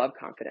raise that love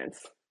confidence.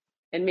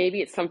 And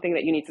maybe it's something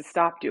that you need to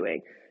stop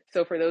doing.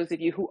 So for those of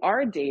you who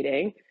are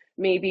dating,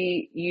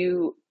 maybe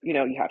you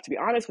have to be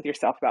honest with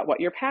yourself about what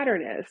your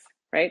pattern is,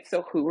 right?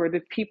 So who are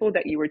the people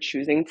that you were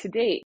choosing to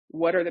date?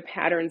 What are the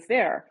patterns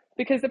there?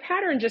 Because the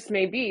pattern just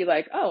may be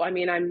like, oh, I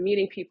mean, I'm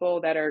meeting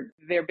people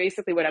they're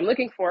basically what I'm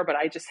looking for, but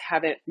I just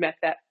haven't met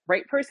that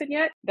right person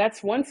yet.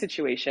 That's one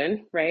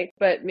situation, right?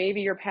 But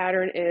maybe your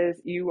pattern is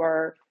you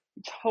are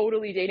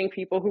totally dating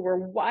people who were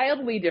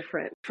wildly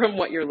different from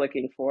what you're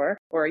looking for.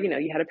 Or,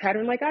 you had a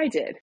pattern like I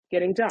did,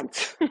 getting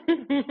dumped,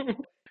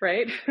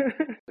 right?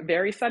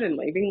 Very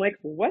suddenly, being like,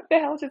 what the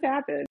hell just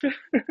happened?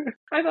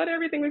 I thought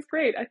everything was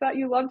great. I thought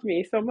you loved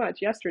me so much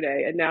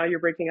yesterday, and now you're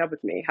breaking up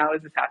with me. How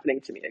is this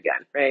happening to me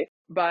again, right?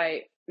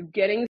 By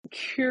getting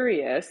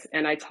curious,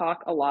 and I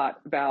talk a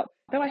lot about,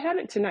 though I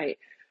haven't tonight,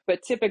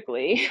 But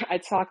typically, I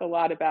talk a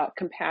lot about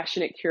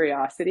compassionate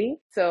curiosity.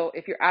 So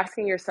if you're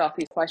asking yourself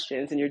these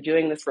questions and you're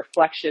doing this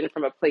reflection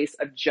from a place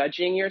of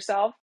judging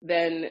yourself,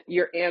 then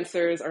your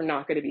answers are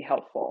not going to be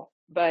helpful.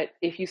 But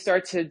if you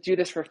start to do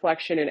this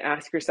reflection and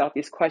ask yourself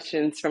these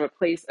questions from a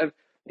place of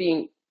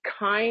being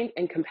kind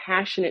and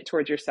compassionate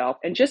towards yourself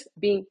and just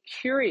being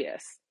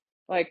curious,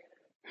 like,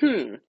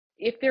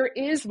 if there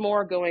is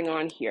more going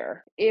on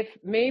here, if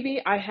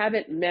maybe I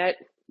haven't met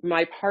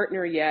my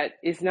partner yet,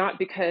 is not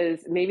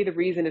because maybe the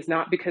reason is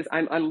not because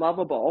I'm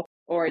unlovable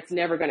or it's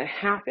never going to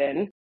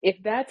happen. If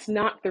that's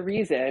not the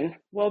reason,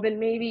 well, then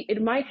maybe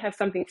it might have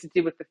something to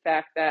do with the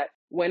fact that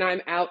when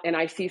I'm out and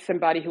I see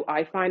somebody who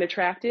I find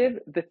attractive,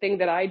 the thing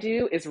that I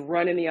do is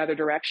run in the other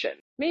direction.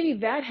 Maybe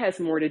that has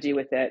more to do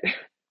with it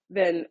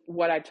than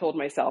what I've told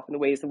myself and the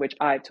ways in which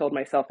I've told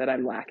myself that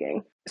I'm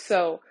lacking.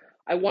 So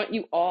I want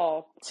you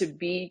all to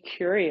be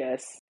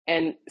curious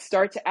and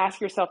start to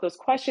ask yourself those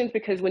questions,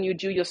 because when you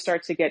do, you'll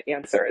start to get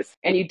answers.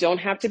 And you don't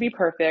have to be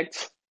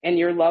perfect, and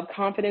your love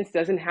confidence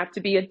doesn't have to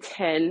be a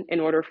 10 in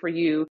order for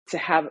you to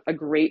have a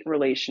great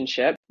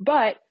relationship.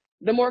 But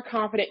the more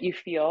confident you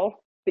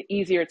feel, the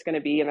easier it's going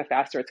to be and the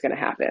faster it's going to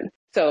happen.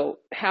 So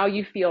how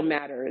you feel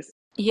matters.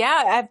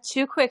 Yeah, I have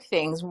two quick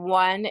things.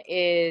 One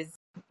is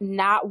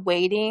not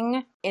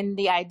waiting in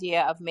the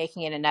idea of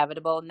making it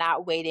inevitable,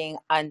 not waiting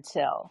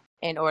until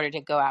in order to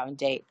go out and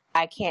date.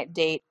 I can't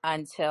date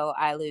until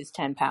I lose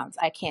 10 pounds.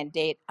 I can't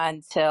date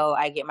until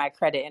I get my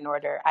credit in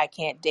order. I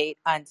can't date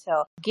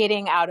until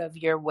getting out of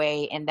your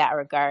way in that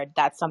regard.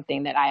 That's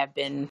something that I have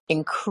been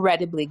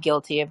incredibly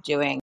guilty of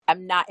doing.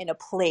 I'm not in a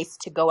place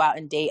to go out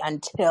and date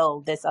until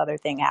this other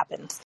thing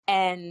happens.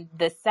 And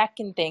the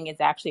second thing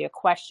is actually a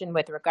question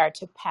with regard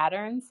to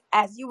patterns.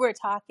 As you were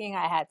talking,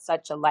 I had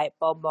such a light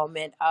bulb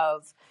moment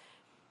of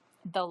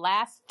the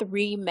last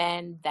 3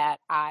 men that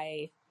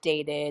I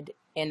dated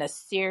in a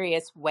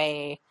serious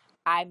way.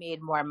 I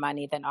made more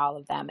money than all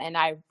of them. And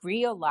I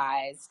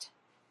realized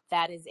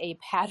that is a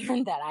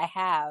pattern that I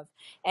have.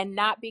 And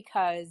not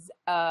because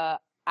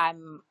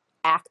I'm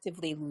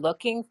actively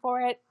looking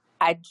for it.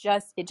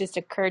 It just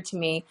occurred to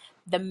me,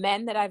 the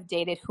men that I've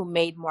dated who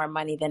made more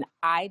money than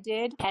I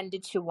did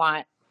tended to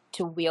want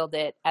to wield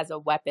it as a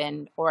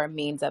weapon or a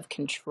means of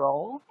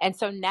control. And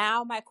so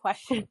now my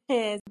question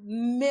is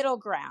middle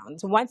ground.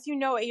 Once you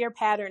know what your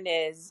pattern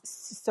is,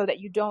 so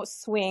that you don't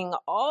swing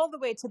all the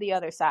way to the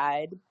other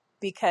side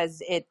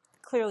because it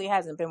clearly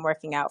hasn't been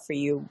working out for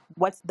you,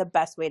 what's the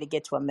best way to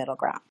get to a middle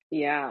ground?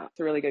 Yeah, it's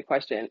a really good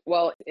question.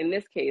 Well, in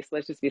this case,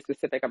 let's just be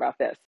specific about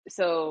this.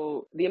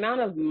 So the amount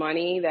of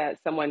money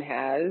that someone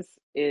has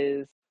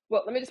is,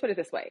 well, let me just put it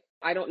this way.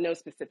 I don't know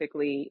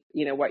specifically,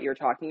 what you're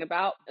talking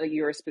about,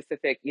 your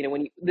specific,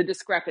 the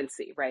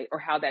discrepancy, right? Or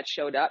how that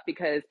showed up,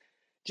 because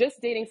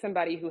just dating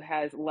somebody who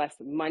has less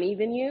money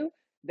than you,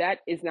 that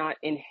is not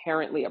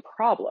inherently a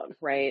problem,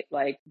 right?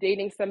 Like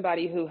dating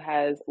somebody who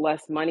has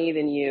less money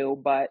than you,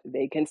 but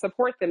they can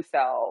support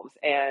themselves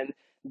and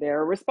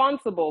they're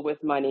responsible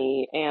with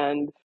money,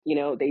 and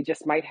they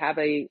just might have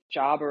a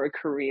job or a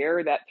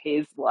career that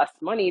pays less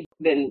money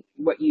than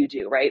what you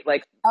do, right?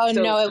 Like, Oh,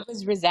 so no, it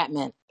was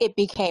resentment. It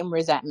became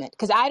resentment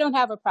because I don't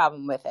have a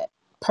problem with it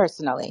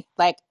personally.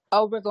 Like,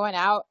 oh, we're going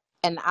out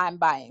and I'm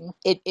buying.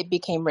 It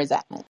became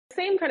resentment.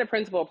 same kind of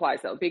principle applies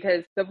though,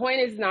 because the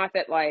point is not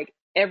that like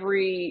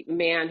every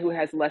man who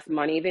has less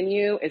money than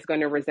you is going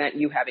to resent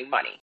you having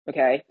money.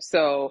 Okay.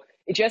 So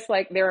just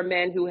like there are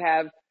men who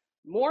have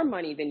more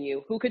money than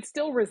you who could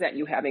still resent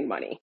you having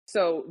money.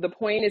 So the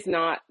point is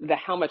not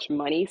how much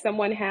money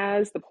someone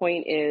has. The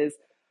point is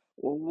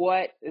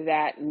what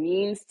that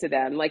means to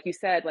them. Like you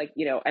said,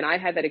 and I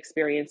had that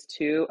experience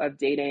too of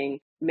dating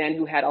men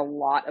who had a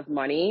lot of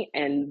money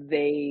and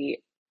they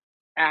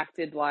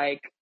acted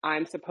like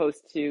I'm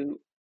supposed to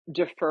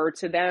defer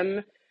to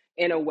them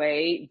in a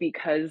way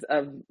because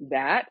of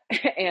that.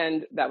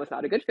 And that was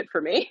not a good fit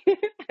for me,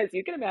 as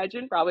you can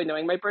imagine, probably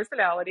knowing my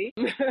personality.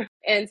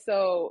 And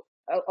so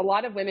a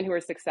lot of women who are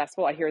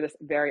successful, I hear this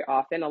very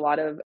often, a lot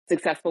of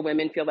successful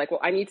women feel like, well,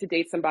 I need to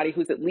date somebody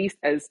who's at least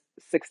as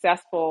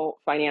successful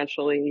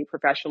financially,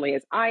 professionally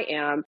as I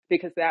am,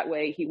 because that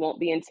way he won't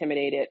be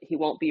intimidated, he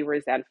won't be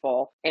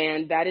resentful.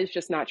 And that is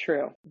just not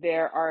true.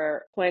 There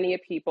are plenty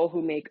of people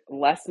who make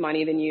less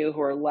money than you,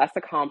 who are less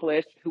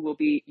accomplished, who will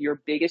be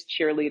your biggest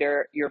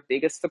cheerleader, your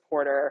biggest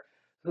supporter,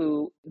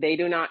 who they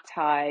do not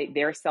tie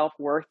their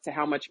self-worth to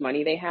how much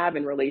money they have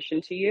in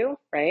relation to you,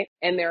 right?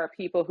 And there are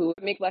people who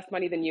make less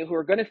money than you who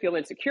are going to feel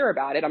insecure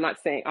about it. I'm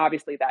not saying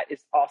obviously that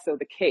is also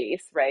the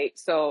case, right?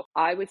 So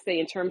I would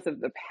say in terms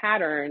of the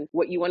pattern,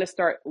 what you want to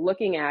start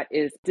looking at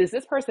is, does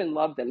this person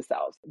love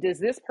themselves? Does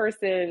this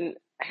person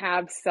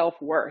have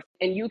self-worth?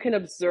 And you can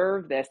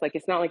observe this. Like,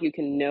 it's not like you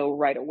can know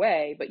right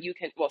away, but you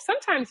can, well,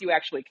 sometimes you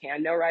actually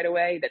can know right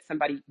away that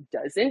somebody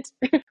doesn't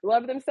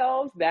love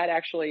themselves. That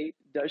actually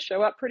does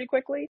show up pretty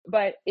quickly,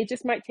 but it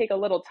just might take a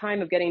little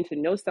time of getting to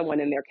know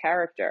someone and their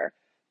character,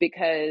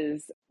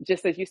 because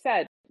just as you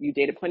said, you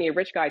dated plenty of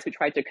rich guys who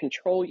tried to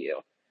control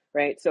you.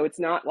 right? So it's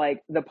not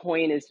like the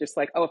point is just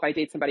like, oh, if I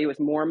date somebody who has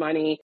more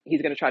money,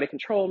 he's going to try to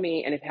control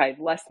me. And if I have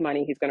less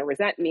money, he's going to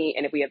resent me.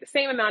 And if we have the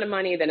same amount of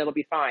money, then it'll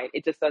be fine.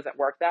 It just doesn't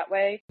work that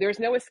way. There's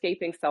no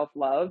escaping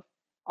self-love,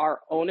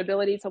 our own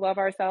ability to love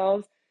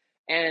ourselves,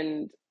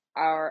 and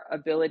our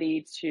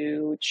ability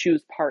to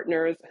choose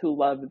partners who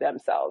love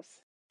themselves.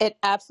 It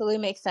absolutely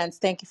makes sense.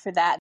 Thank you for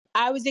that.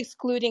 I was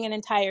excluding an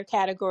entire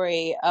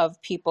category of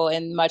people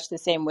in much the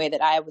same way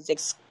that I was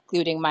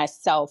excluding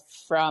myself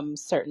from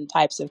certain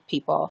types of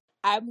people.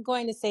 I'm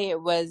going to say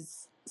it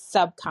was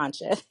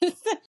subconscious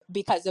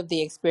because of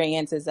the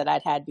experiences that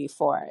I'd had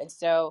before. And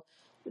so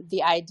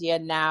the idea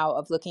now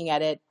of looking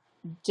at it,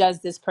 does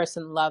this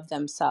person love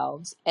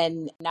themselves,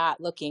 and not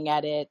looking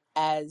at it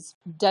as,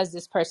 does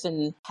this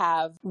person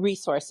have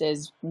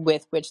resources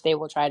with which they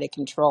will try to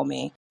control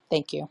me?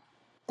 Thank you.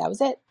 That was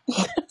it.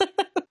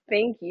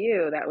 Thank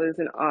you. That was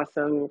an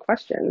awesome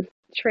question.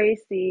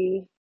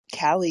 Tracy.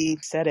 Callie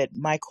said it.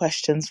 My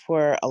questions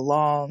were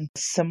along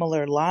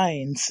similar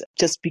lines,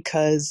 just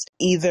because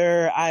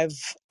either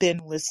I've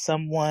been with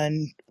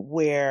someone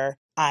where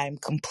I'm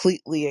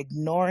completely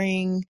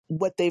ignoring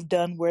what they've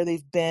done, where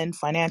they've been,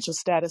 financial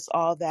status,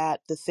 all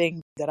that. The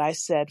thing that I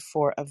said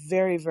for a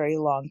very, very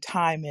long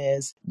time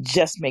is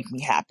just make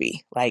me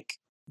happy. Like,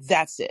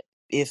 that's it.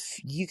 If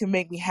you can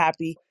make me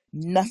happy,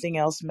 nothing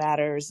else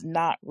matters,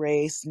 not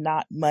race,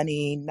 not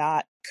money,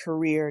 not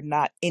career,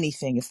 not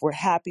anything. If we're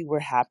happy, we're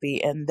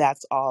happy. And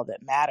that's all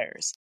that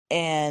matters.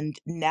 And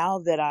now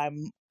that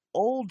I'm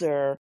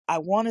older, I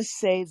want to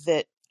say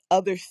that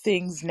other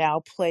things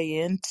now play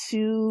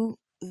into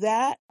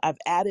that. I've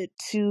added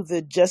to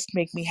the just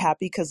make me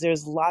happy because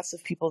there's lots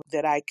of people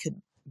that I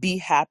could be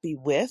happy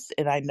with,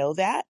 and I know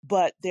that.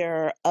 But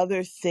there are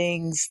other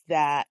things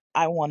that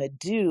I want to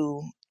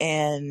do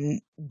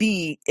and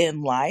be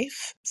in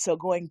life. So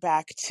going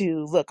back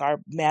to, look, our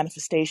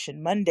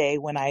manifestation Monday,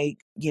 when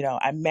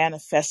I'm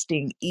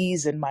manifesting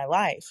ease in my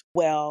life.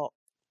 Well,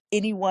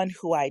 anyone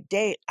who I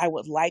date, I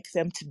would like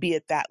them to be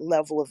at that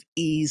level of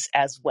ease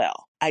as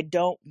well. I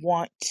don't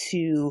want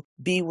to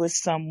be with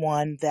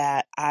someone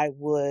that I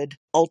would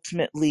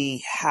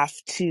ultimately have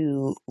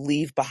to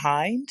leave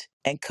behind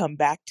and come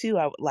back to.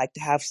 I would like to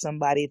have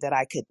somebody that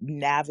I could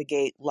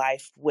navigate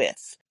life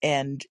with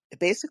and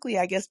basically,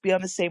 I guess, be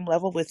on the same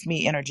level with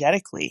me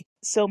energetically.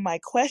 So my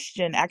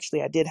question,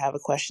 actually, I did have a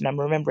question. I'm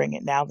remembering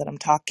it now that I'm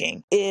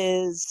talking,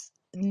 is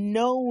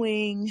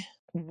knowing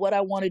what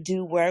I want to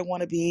do, where I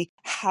want to be,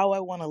 how I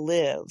want to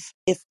live.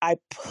 If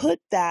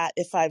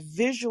I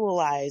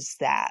visualize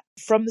that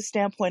from the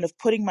standpoint of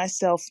putting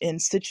myself in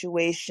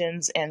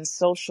situations and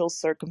social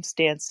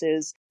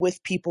circumstances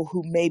with people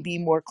who may be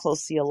more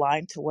closely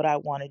aligned to what I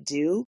want to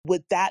do,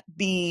 would that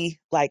be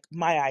like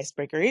my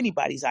icebreaker,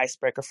 anybody's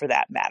icebreaker for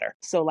that matter?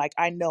 So like,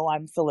 I know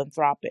I'm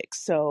philanthropic.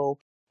 So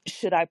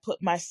should I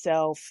put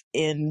myself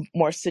in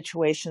more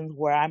situations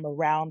where I'm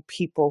around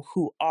people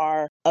who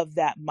are of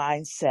that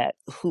mindset,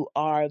 who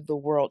are the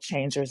world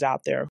changers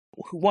out there,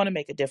 who want to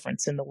make a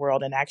difference in the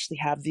world and actually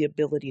have the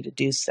ability to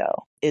do so?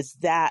 Is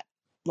that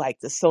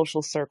like the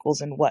social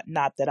circles and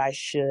whatnot that I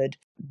should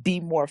be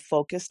more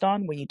focused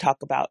on when you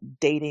talk about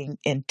dating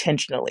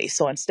intentionally?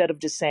 So instead of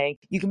just saying,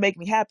 you can make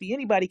me happy,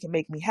 anybody can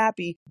make me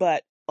happy,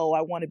 but oh,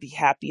 I want to be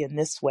happy in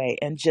this way,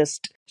 and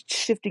just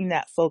shifting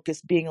that focus,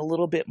 being a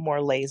little bit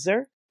more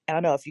laser. I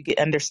don't know if you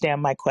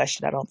understand my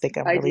question. I don't think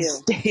I'm I really do.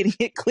 stating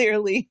it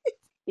clearly.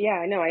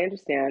 Yeah, no, I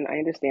understand. I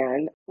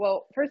understand.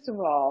 Well, first of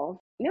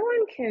all, no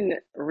one can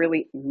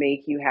really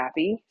make you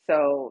happy.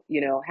 So,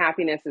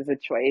 happiness is a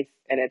choice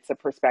and it's a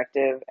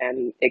perspective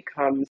and it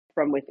comes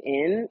from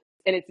within.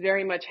 And it's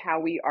very much how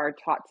we are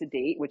taught to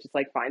date, which is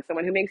like, find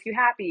someone who makes you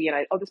happy.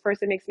 And this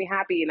person makes me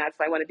happy and that's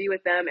why I want to be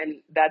with them.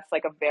 And that's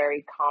like a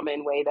very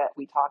common way that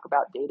we talk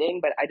about dating.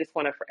 But I just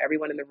want to, for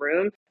everyone in the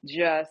room,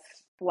 just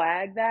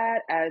flag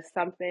that as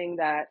something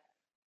that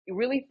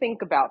really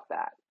think about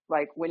that.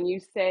 Like when you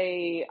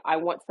say, I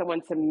want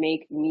someone to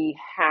make me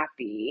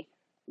happy,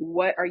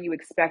 what are you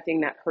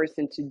expecting that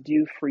person to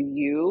do for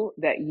you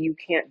that you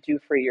can't do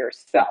for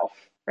yourself?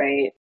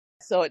 Right.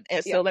 So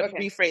Yeah. let Okay.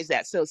 me rephrase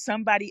that. So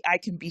somebody I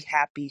can be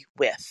happy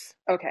with.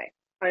 Okay.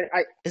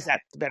 I, Is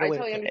that the better I way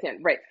to totally put it?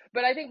 understand. Right.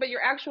 But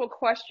your actual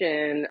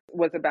question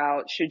was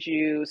about, should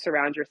you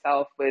surround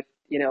yourself with,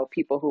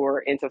 people who are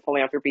into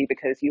philanthropy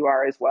because you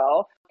are as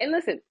well? And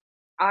listen,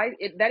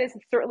 that is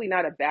certainly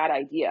not a bad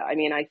idea. I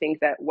mean, I think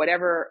that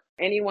whatever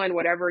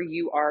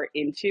you are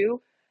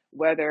into,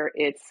 whether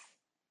it's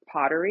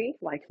pottery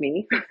like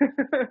me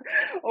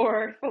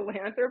or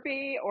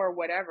philanthropy or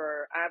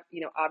whatever,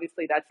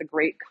 obviously that's a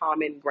great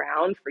common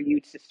ground for you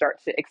to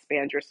start to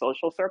expand your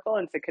social circle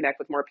and to connect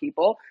with more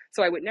people.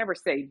 So I would never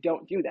say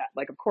don't do that.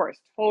 Like, of course,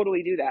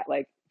 totally do that.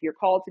 Like, if you're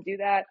called to do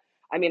that,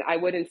 I mean, I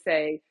wouldn't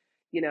say,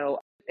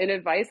 an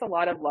advice a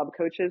lot of love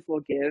coaches will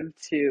give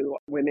to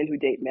women who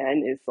date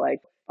men is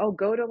like, oh,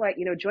 go to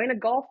join a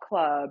golf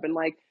club and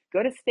like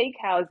go to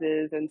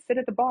steakhouses and sit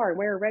at the bar and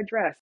wear a red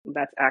dress.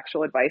 That's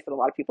actual advice that a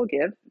lot of people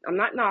give. I'm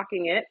not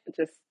knocking it,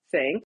 just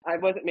saying. I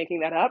wasn't making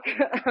that up.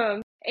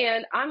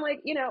 And I'm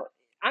like,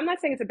 I'm not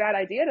saying it's a bad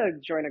idea to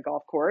join a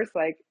golf course.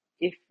 Like,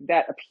 if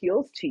that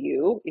appeals to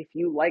you, if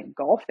you like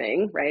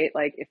golfing, right?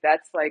 Like if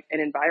that's like an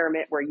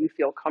environment where you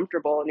feel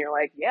comfortable and you're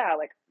like, yeah,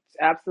 like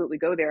absolutely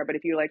go there. But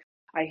if you're like,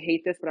 I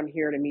hate this, but I'm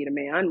here to meet a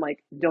man,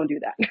 like don't do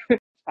that.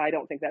 I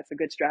don't think that's a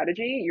good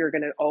strategy. You're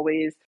going to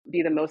always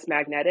be the most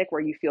magnetic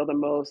where you feel the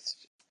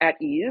most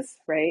at ease,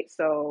 right?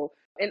 So,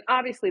 and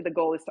obviously the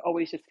goal is to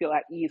always just feel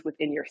at ease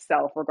within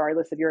yourself,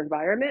 regardless of your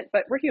environment,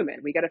 but we're human.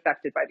 We get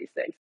affected by these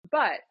things.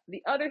 But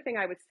the other thing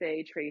I would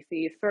say,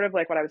 Tracy, is sort of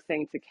like what I was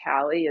saying to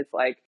Callie, is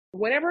like,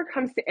 whenever it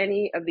comes to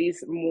any of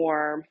these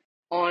more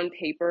on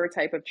paper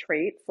type of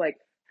traits, like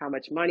how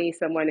much money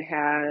someone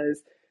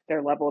has,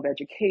 their level of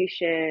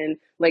education,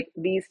 like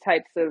these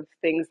types of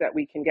things that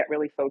we can get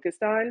really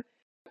focused on,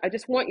 I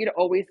just want you to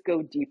always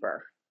go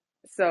deeper.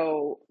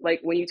 So, like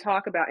when you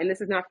talk about, and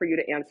this is not for you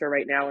to answer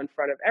right now in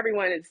front of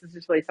everyone, this is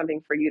just really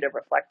something for you to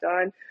reflect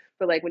on.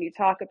 But like when you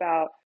talk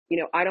about,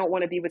 I don't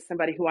want to be with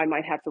somebody who I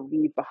might have to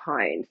leave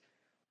behind.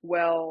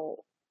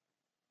 Well,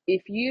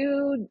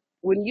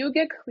 when you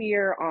get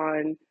clear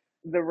on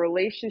the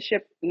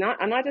relationship,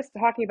 I'm not just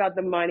talking about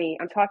the money,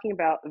 I'm talking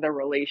about the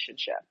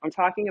relationship. I'm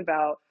talking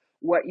about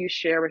what you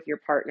share with your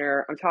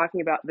partner. I'm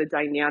talking about the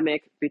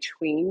dynamic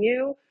between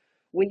you.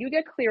 When you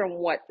get clear on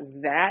what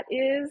that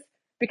is,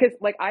 because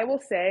like I will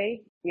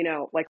say,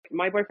 like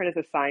my boyfriend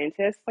is a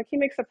scientist, like he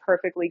makes a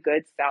perfectly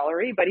good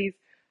salary, but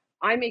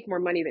I make more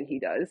money than he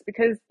does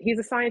because he's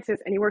a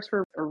scientist and he works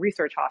for a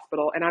research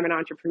hospital and I'm an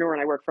entrepreneur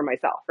and I work for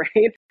myself,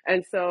 right?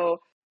 And so,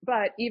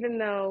 but even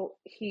though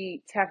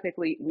he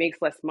technically makes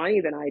less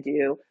money than I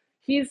do,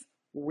 he's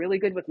really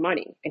good with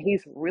money and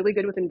he's really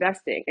good with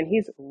investing and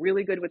he's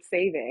really good with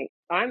saving.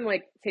 I'm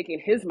like taking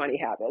his money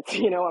habits,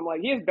 I'm like,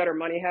 he has better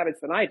money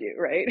habits than I do,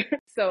 right?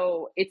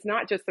 So it's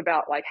not just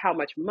about like how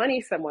much money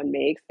someone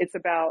makes, it's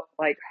about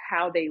like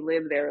how they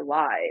live their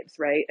lives,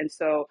 right? And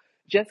so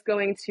just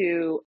going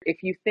to,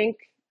 if you think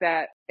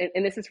that,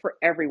 and this is for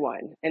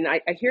everyone, and I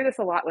hear this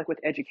a lot, like with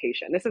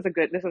education. This is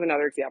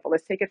another example.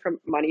 Let's take it from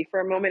money for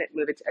a moment and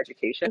move it to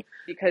education,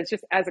 because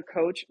just as a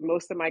coach,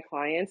 most of my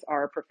clients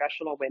are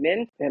professional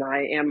women, and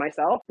I am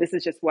myself. This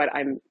is just what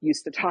I'm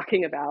used to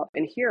talking about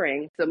and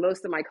hearing. So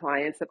most of my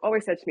clients have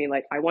always said to me,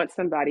 like, I want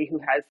somebody who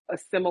has a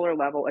similar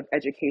level of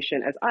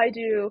education as I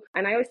do.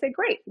 And I always say,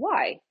 great,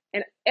 why?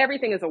 And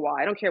everything is a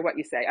why. I don't care what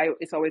you say.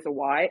 It's always a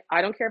why.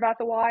 I don't care about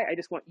the why. I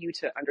just want you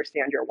to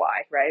understand your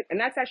why, right? And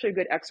that's actually a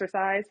good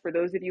exercise for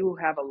those of you who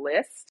have a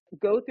list.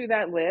 Go through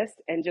that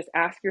list and just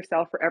ask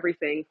yourself for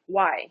everything,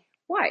 why?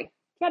 Why?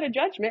 It's not a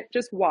judgment,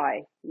 just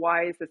why.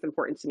 Why is this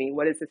important to me?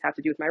 What does this have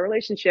to do with my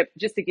relationship?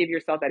 Just to give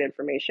yourself that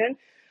information.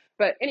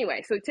 But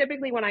anyway, so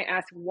typically when I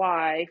ask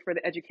why for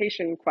the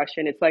education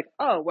question, it's like,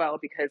 oh, well,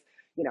 because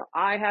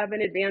I have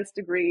an advanced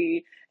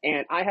degree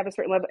and I have a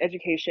certain level of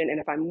education. And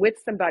if I'm with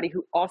somebody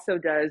who also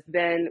does,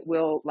 then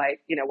we'll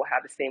we'll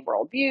have the same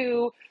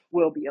worldview,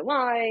 we'll be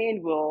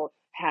aligned, we'll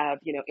have,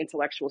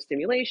 intellectual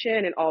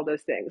stimulation and all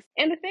those things.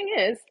 And the thing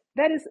is,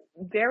 that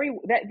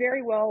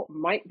very well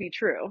might be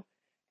true.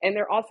 And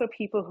there are also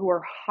people who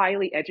are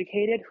highly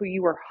educated who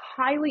you are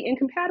highly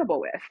incompatible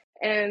with.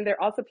 And there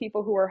are also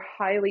people who are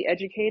highly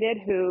educated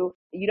who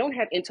you don't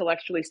have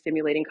intellectually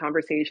stimulating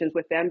conversations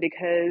with them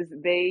because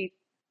they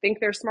think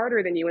they're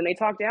smarter than you and they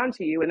talk down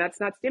to you and that's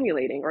not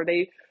stimulating, or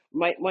they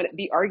might want to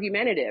be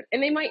argumentative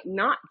and they might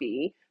not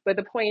be. But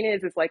the point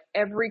is like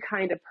every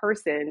kind of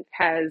person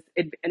has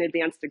an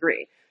advanced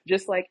degree,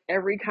 just like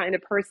every kind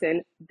of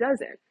person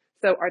doesn't.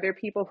 So are there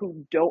people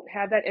who don't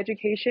have that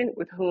education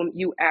with whom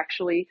you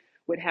actually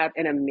would have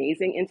an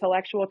amazing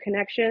intellectual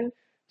connection?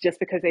 Just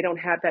because they don't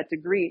have that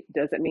degree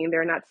doesn't mean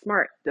they're not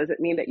smart. Doesn't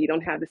mean that you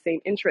don't have the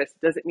same interests.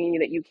 Doesn't mean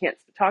that you can't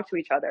talk to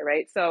each other,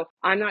 right? So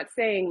I'm not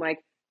saying like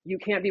you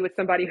can't be with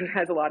somebody who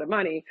has a lot of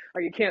money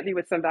or you can't be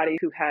with somebody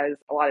who has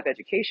a lot of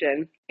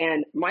education.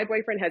 And my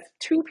boyfriend has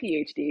 2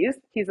 PhDs.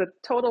 He's a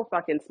total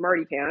fucking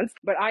smarty pants,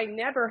 but I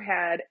never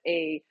had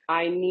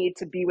I need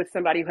to be with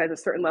somebody who has a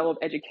certain level of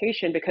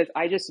education, because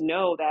I just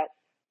know that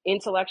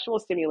intellectual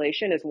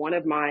stimulation is one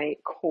of my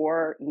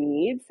core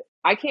needs.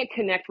 I can't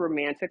connect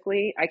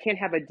romantically. I can't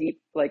have a deep,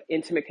 like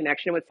intimate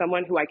connection with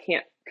someone who I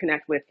can't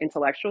connect with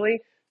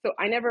intellectually. So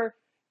I never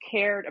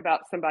cared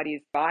about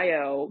somebody's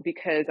bio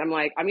because I'm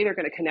like, I'm either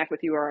going to connect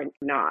with you or I'm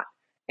not.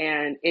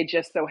 And it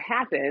just so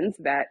happens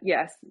that,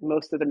 yes,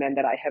 most of the men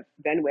that I have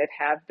been with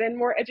have been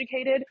more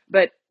educated,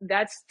 but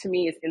that's to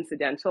me is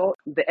incidental.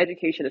 The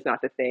education is not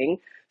the thing.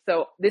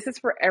 So this is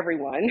for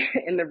everyone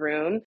in the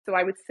room. So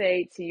I would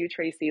say to you,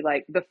 Tracy,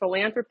 like the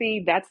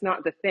philanthropy, that's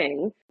not the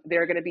thing.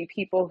 There are going to be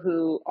people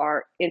who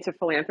are into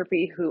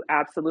philanthropy who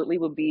absolutely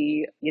will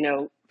be,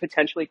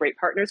 potentially great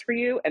partners for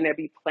you. And there'll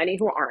be plenty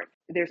who aren't.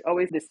 There's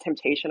always this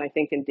temptation, I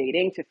think, in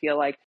dating to feel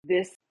like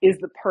this is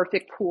the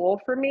perfect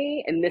pool for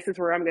me. And this is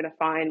where I'm going to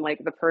find like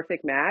the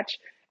perfect match.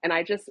 And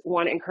I just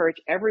want to encourage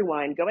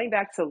everyone, going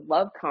back to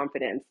love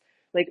confidence,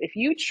 like if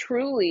you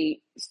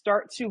truly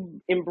start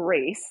to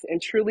embrace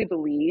and truly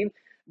believe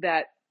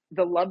that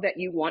the love that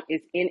you want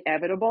is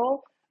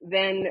inevitable,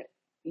 then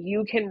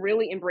you can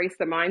really embrace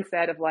the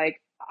mindset of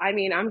like, I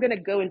mean, I'm going to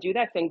go and do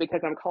that thing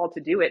because I'm called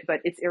to do it, but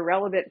it's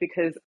irrelevant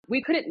because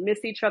we couldn't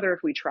miss each other if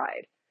we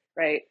tried,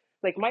 right?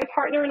 Like my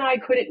partner and I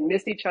couldn't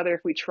miss each other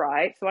if we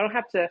tried. So I don't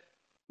have to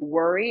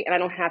worry and I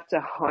don't have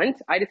to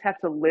hunt. I just have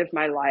to live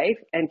my life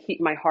and keep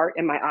my heart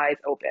and my eyes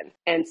open.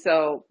 And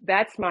so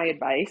that's my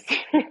advice.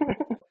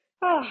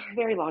 Oh,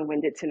 very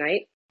long-winded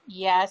tonight.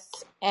 Yes,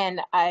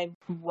 and I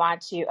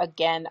want to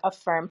again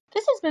affirm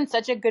this has been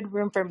such a good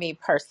room for me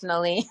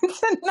personally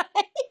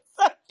tonight.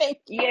 So thank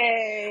you.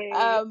 Yay.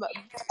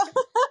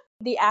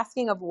 The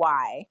asking of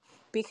why,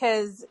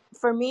 because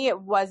for me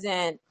it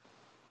wasn't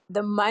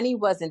the money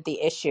wasn't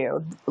the issue.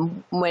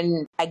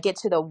 When I get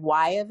to the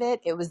why of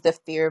it, it was the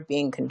fear of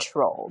being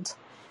controlled.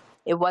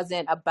 It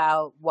wasn't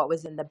about what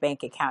was in the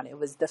bank account. It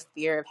was the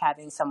fear of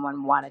having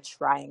someone want to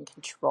try and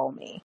control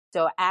me.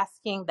 So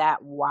asking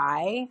that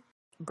why,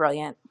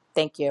 brilliant.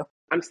 Thank you.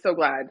 I'm so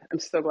glad. I'm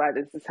so glad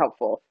this is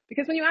helpful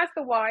because when you ask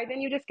the why, then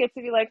you just get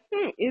to be like,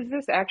 is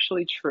this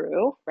actually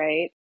true?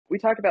 Right? We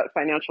talked about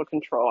financial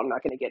control. I'm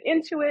not going to get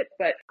into it,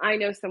 but I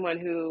know someone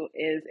who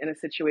is in a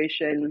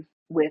situation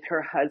with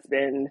her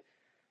husband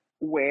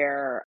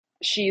where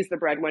she's the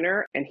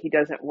breadwinner and he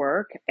doesn't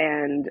work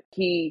and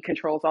he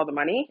controls all the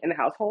money in the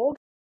household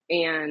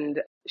and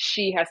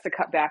she has to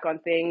cut back on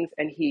things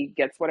and he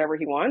gets whatever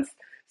he wants.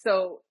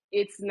 So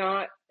it's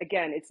not,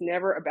 again, it's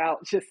never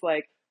about just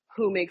like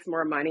who makes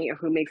more money or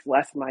who makes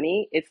less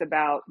money. It's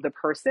about the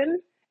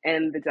person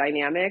and the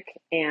dynamic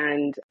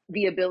and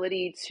the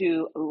ability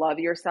to love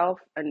yourself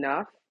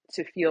enough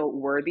to feel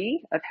worthy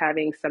of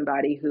having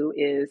somebody who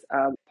is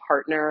a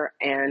partner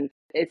and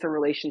it's a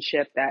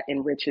relationship that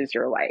enriches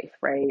your life,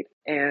 right?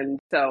 And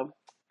so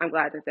I'm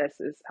glad that this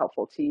is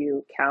helpful to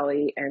you,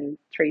 Callie and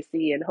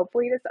Tracy, and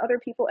hopefully it is to other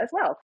people as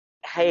well.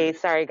 Hey,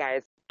 sorry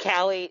guys.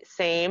 Callie,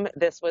 same.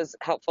 This was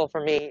helpful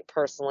for me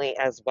personally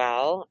as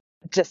well.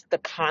 Just the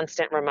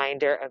constant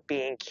reminder of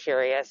being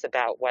curious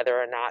about whether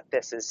or not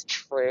this is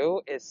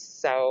true is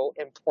so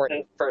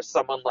important for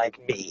someone like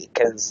me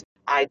because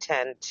I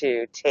tend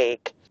to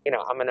take,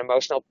 I'm an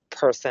emotional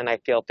person. I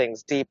feel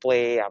things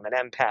deeply. I'm an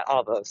empath,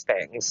 all those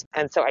things.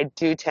 And so I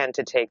do tend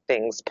to take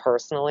things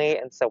personally.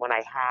 And so when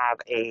I have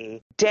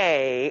a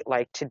day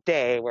like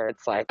today where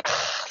it's like,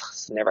 oh,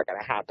 this is never going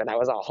to happen. I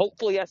was all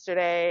hopeful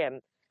yesterday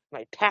and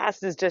my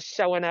past is just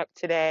showing up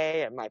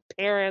today and my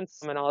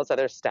parents and all this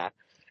other stuff.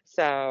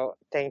 So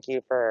thank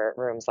you for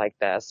rooms like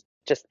this.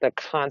 Just the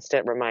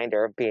constant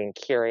reminder of being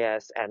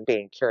curious and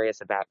being curious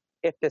about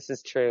if this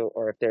is true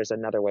or if there's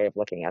another way of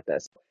looking at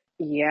this.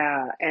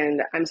 Yeah,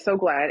 and I'm so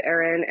glad,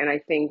 Erin, and I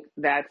think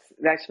that's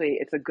actually,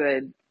 it's a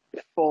good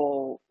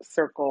full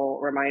circle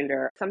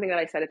reminder. Something that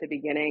I said at the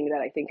beginning that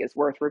I think is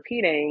worth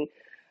repeating,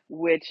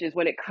 which is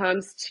when it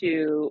comes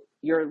to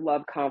your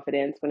love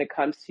confidence, when it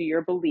comes to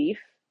your belief,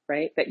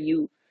 right, that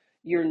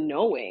you're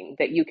knowing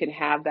that you can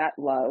have that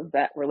love,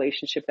 that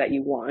relationship that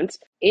you want,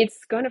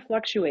 it's going to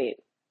fluctuate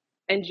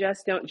and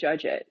just don't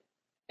judge it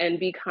and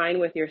be kind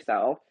with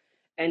yourself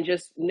and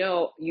just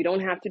know you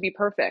don't have to be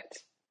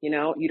perfect. You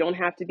don't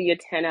have to be a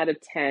 10 out of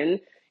 10.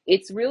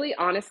 It's really,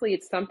 honestly,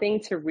 it's something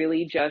to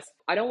really just,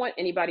 I don't want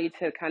anybody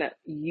to kind of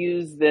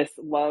use this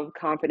love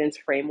confidence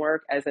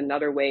framework as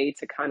another way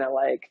to kind of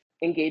like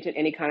engage in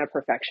any kind of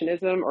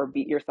perfectionism or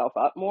beat yourself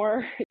up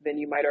more than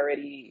you might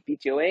already be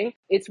doing.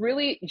 It's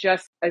really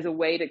just as a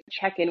way to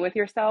check in with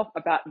yourself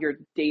about your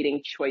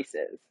dating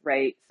choices,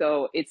 right?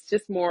 So it's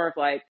just more of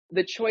like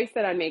the choice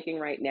that I'm making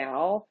right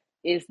now.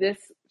 Is this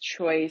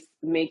choice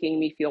making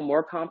me feel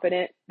more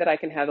confident that I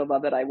can have the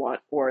love that I want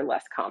or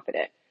less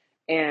confident?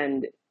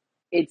 And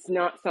it's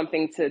not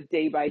something to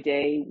day by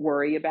day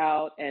worry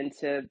about and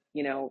to,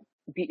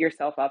 beat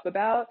yourself up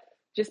about.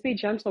 Just be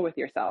gentle with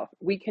yourself.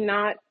 We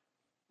cannot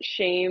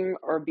shame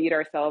or beat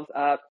ourselves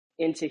up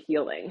into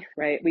healing,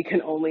 right? We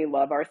can only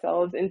love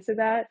ourselves into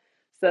that.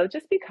 So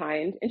just be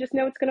kind and just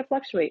know it's going to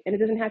fluctuate and it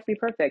doesn't have to be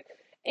perfect.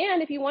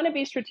 And if you want to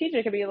be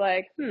strategic and be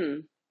like,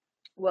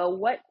 well,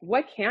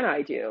 what can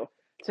I do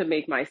to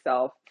make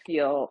myself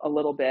feel a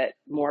little bit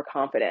more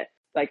confident?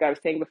 Like I was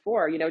saying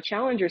before,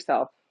 challenge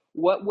yourself.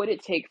 What would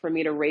it take for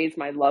me to raise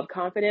my love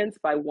confidence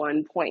by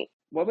 1 point?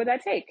 What would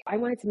that take? I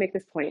wanted to make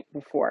this point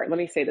before. Let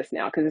me say this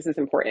now because this is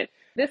important.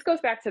 This goes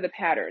back to the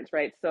patterns,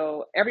 right?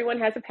 So everyone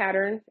has a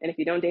pattern. And if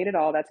you don't date at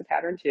all, that's a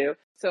pattern too.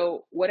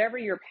 So whatever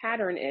your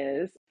pattern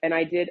is, and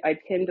I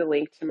pinned a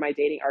link to my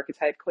dating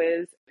archetype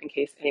quiz in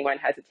case anyone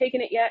hasn't taken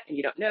it yet and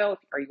you don't know,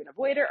 are you an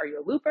avoider? Are you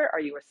a looper?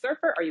 Are you a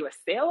surfer? Are you a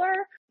sailor?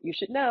 You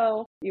should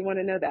know. You want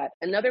to know that.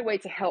 Another way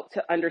to help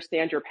to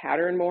understand your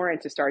pattern more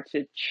and to start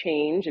to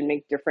change and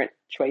make different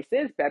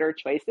choices, better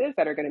choices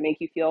that are going to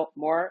make you feel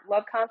more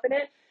love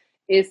confident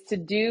is to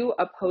do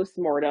a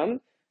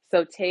postmortem.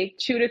 So take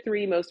 2 to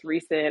 3 most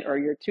recent or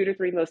your 2 to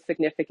 3 most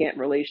significant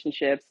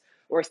relationships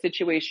or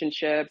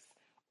situationships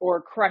or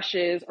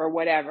crushes or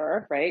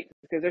whatever, right?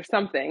 Because there's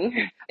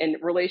something. And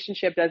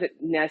relationship doesn't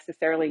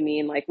necessarily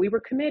mean like we were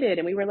committed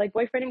and we were like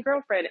boyfriend and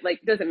girlfriend. Like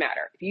it doesn't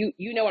matter. You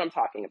know what I'm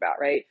talking about,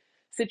 right?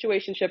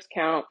 Situationships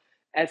count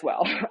as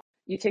well.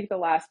 You take the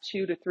last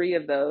 2 to 3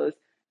 of those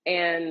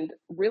and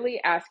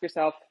really ask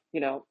yourself,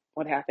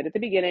 what happened at the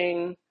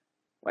beginning?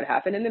 What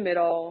happened in the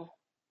middle?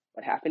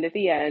 What happened at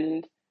the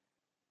end?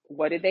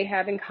 What did they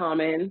have in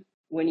common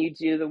when you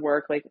do the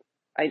work? Like,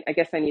 I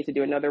guess I need to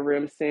do another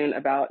room soon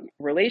about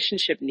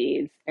relationship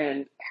needs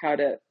and how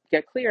to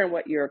get clear on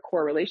what your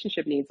core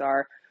relationship needs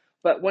are.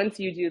 But once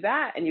you do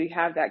that and you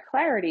have that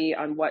clarity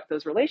on what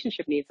those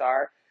relationship needs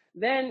are,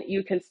 then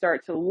you can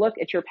start to look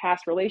at your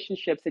past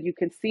relationships and you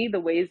can see the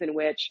ways in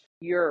which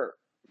you're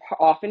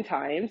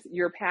oftentimes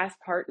your past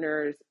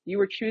partners, you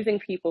were choosing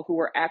people who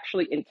were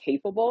actually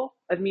incapable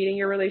of meeting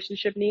your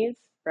relationship needs,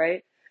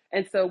 right?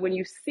 And so when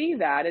you see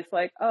that, it's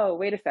like, oh,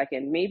 wait a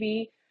second,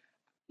 maybe,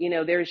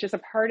 there's just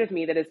a part of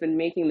me that has been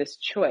making this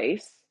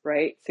choice,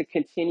 right, to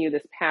continue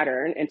this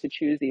pattern and to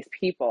choose these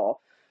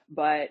people.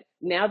 But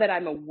now that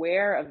I'm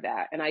aware of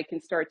that and I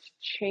can start to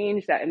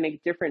change that and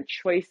make different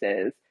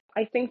choices,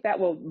 I think that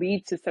will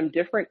lead to some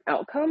different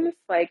outcomes.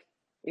 Like,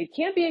 it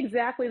can't be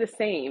exactly the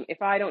same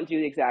if I don't do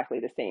exactly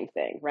the same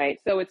thing, right?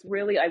 So it's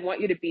really, I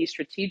want you to be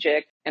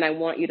strategic and I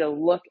want you to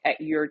look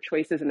at your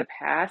choices in the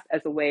past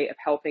as a way of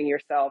helping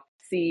yourself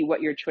see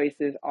what your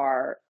choices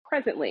are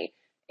presently.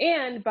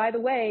 And by the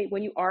way,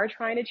 when you are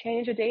trying to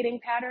change a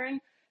dating pattern,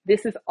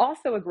 this is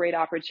also a great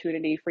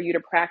opportunity for you to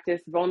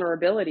practice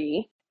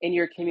vulnerability in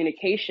your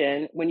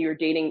communication when you're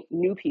dating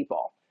new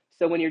people.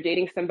 So when you're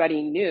dating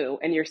somebody new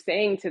and you're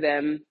saying to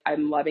them,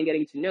 I'm loving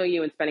getting to know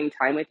you and spending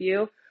time with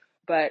you,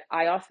 but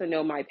I also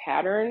know my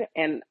pattern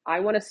and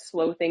I want to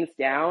slow things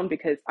down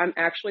because I'm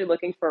actually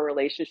looking for a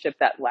relationship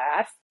that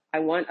lasts. I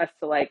want us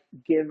to like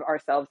give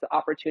ourselves the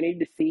opportunity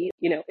to see,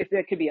 if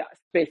it could be us,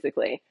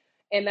 basically.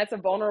 And that's a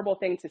vulnerable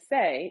thing to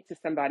say to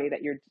somebody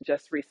that you're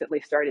just recently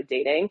started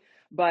dating.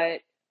 But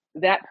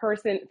that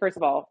person, first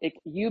of all,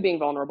 you being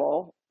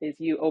vulnerable is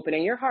you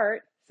opening your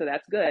heart. So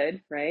that's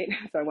good, right?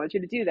 So I want you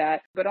to do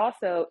that. But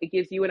also it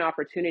gives you an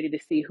opportunity to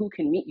see who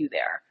can meet you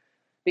there.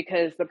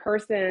 Because the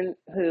person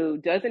who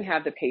doesn't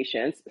have the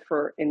patience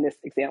for, in this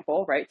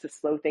example, right, to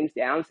slow things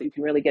down so you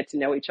can really get to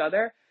know each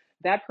other,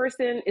 that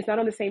person is not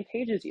on the same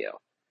page as you.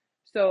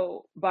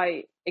 So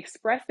by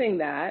expressing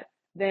that,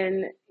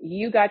 then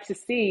you got to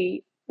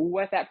see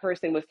what that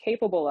person was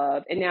capable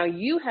of. And now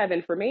you have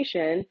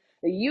information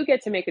that you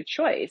get to make a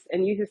choice.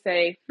 And you can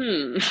say,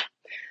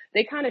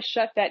 they kind of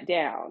shut that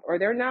down or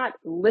they're not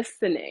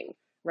listening,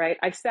 right?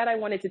 I said I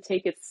wanted to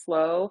take it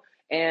slow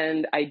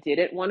and I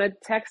didn't want to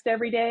text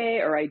every day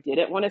or I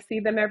didn't want to see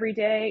them every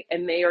day.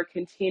 And they are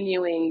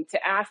continuing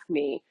to ask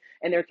me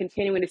and they're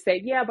continuing to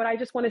say, yeah, but I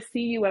just want to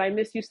see you and I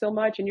miss you so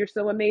much and you're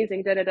so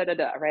amazing, da da da da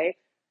da, right?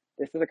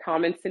 This is a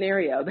common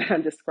scenario that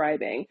I'm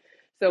describing.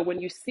 So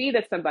when you see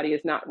that somebody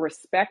is not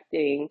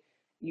respecting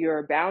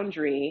your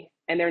boundary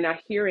and they're not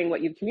hearing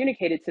what you've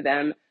communicated to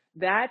them,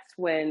 that's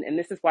when, and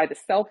this is why the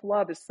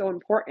self-love is so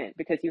important,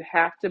 because you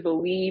have to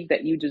believe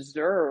that you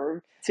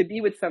deserve to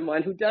be with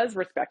someone who does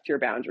respect your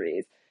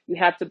boundaries. You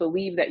have to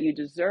believe that you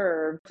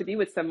deserve to be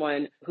with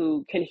someone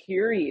who can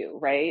hear you,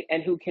 right?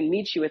 And who can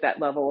meet you at that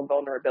level of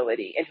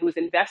vulnerability and who's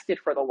invested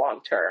for the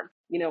long term.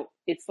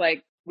 It's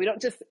like, we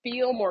don't just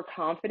feel more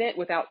confident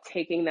without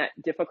taking that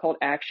difficult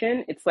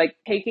action. It's like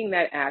taking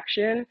that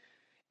action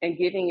and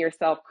giving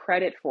yourself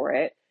credit for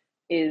it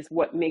is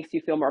what makes you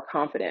feel more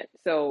confident.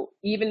 So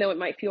even though it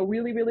might feel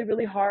really, really,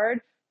 really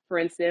hard, for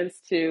instance,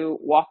 to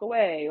walk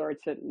away or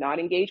to not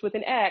engage with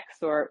an ex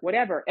or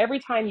whatever, every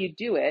time you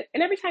do it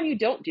and every time you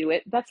don't do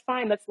it, that's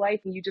fine. That's life.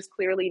 And you just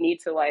clearly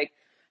need to like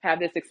have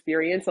this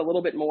experience a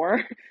little bit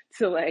more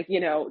to like,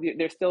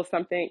 there's still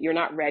something you're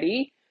not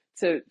ready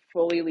to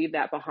fully leave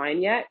that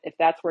behind yet. If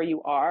that's where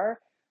you are,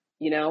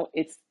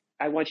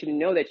 I want you to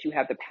know that you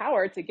have the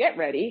power to get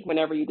ready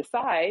whenever you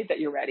decide that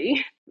you're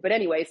ready. But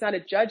anyway, it's not a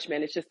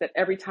judgment. It's just that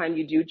every time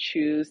you do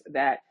choose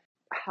that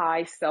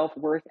high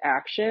self-worth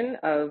action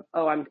of,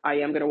 I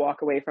am going to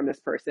walk away from this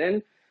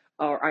person,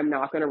 or I'm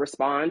not going to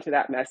respond to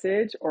that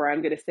message, or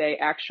I'm going to say,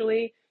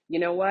 actually, you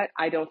know what?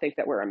 I don't think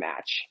that we're a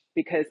match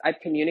because I've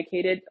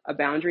communicated a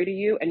boundary to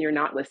you and you're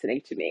not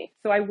listening to me.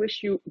 So I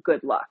wish you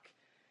good luck.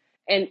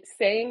 And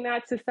saying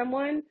that to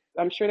someone,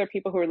 I'm sure there are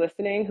people who are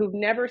listening who've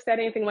never said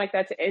anything like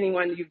that to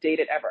anyone you've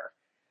dated ever.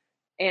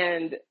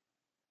 And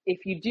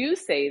if you do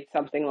say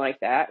something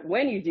like that,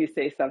 when you do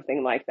say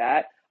something like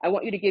that, I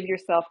want you to give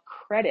yourself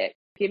credit.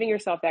 Giving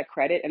yourself that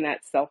credit and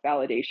that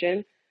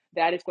self-validation,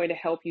 that is going to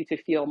help you to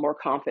feel more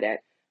confident.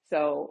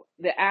 So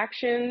the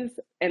actions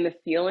and the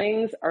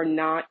feelings are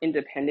not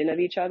independent of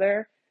each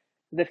other.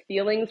 The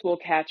feelings will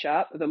catch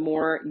up the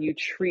more you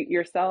treat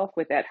yourself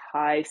with that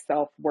high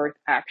self-worth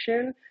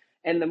action.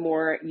 And the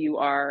more you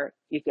are,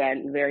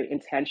 again, very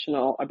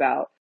intentional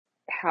about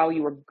how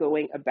you are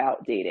going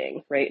about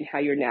dating, right? And how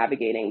you're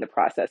navigating the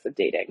process of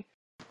dating.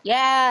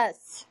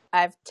 Yes,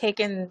 I've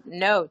taken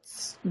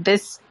notes.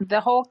 The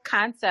whole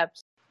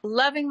concept,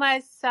 loving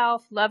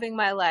myself, loving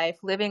my life,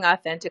 living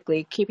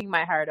authentically, keeping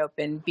my heart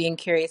open, being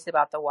curious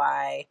about the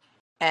why.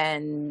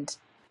 And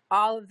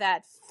all of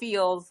that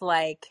feels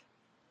like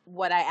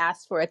what I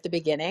asked for at the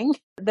beginning,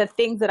 the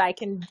things that I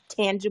can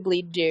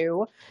tangibly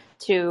do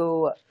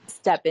to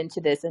step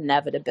into this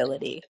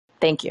inevitability.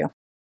 Thank you.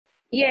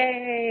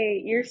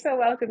 Yay! You're so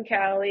welcome,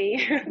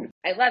 Callie.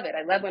 I love it.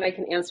 I love when I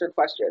can answer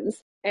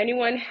questions.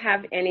 Anyone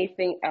have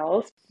anything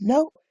else?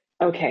 No.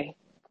 Okay,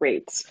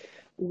 great.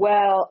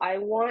 Well, I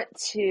want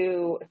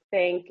to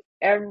thank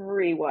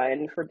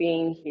everyone for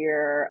being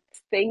here.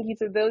 Thank you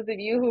to those of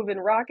you who've been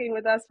rocking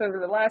with us for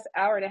the last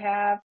hour and a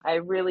half. I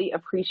really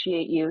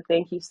appreciate you.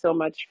 Thank you so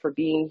much for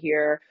being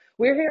here.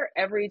 We're here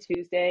every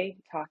Tuesday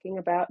talking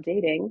about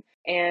dating,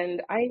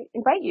 and I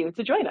invite you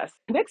to join us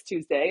next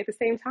Tuesday at the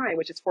same time,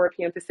 which is 4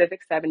 p.m.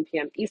 Pacific, 7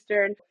 p.m.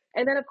 Eastern.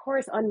 And then, of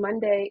course, on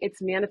Monday,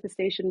 it's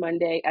Manifestation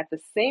Monday at the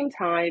same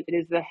time. It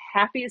is the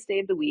happiest day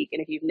of the week.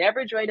 And if you've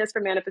never joined us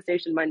for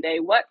Manifestation Monday,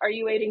 what are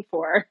you waiting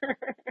for?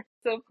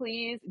 So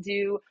please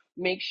do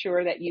make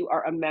sure that you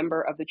are a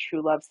member of the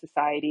True Love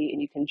Society.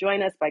 And you can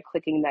join us by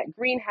clicking that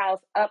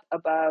greenhouse up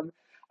above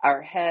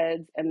our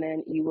heads. And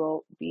then you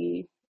will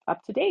be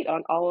up to date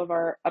on all of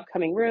our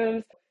upcoming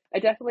rooms. I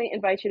definitely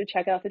invite you to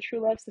check out the True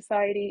Love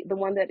Society, the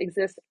one that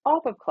exists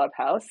off of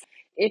Clubhouse,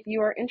 if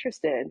you are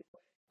interested.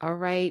 All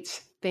right.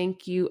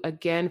 Thank you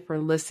again for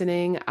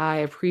listening. I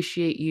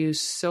appreciate you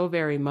so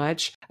very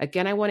much.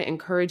 Again, I want to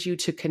encourage you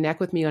to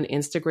connect with me on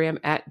Instagram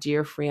at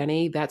Dear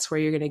Franny. That's where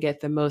you're going to get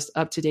the most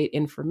up-to-date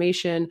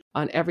information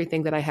on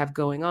everything that I have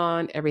going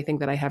on, everything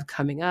that I have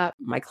coming up,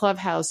 my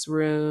Clubhouse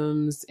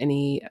rooms,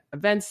 any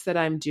events that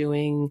I'm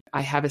doing.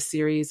 I have a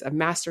series of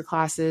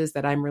masterclasses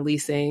that I'm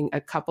releasing. A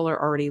couple are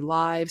already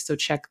live, so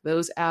check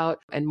those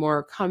out, and more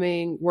are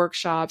coming,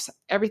 workshops,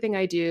 everything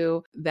I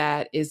do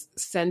that is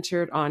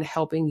centered on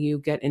helping you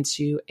get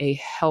into a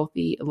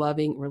healthy,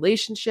 loving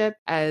relationship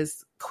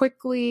as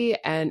quickly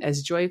and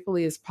as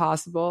joyfully as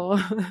possible.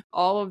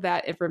 All of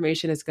that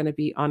information is going to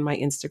be on my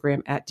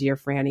Instagram at Dear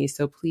Franny.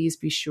 So please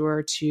be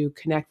sure to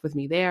connect with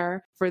me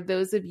there. For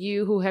those of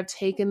you who have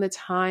taken the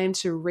time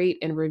to rate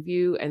and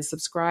review and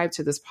subscribe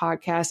to this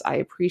podcast, I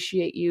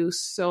appreciate you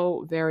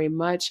so very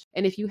much.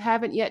 And if you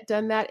haven't yet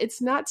done that,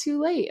 it's not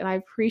too late. And I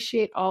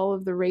appreciate all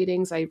of the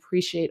ratings. I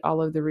appreciate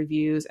all of the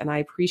reviews, and I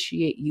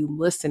appreciate you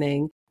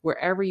listening.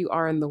 Wherever you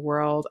are in the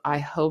world, I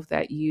hope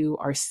that you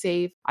are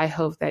safe. I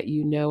hope that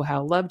you know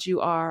how loved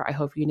you are. I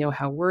hope you know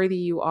how worthy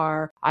you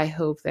are. I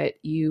hope that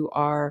you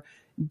are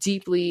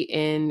deeply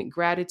in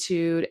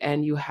gratitude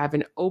and you have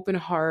an open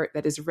heart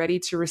that is ready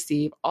to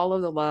receive all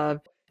of the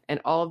love and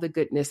all of the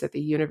goodness that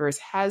the universe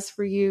has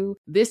for you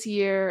this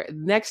year,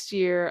 next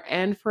year,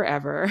 and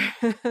forever.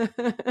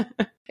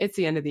 It's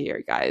the end of the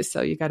year, guys.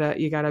 So you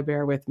gotta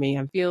bear with me.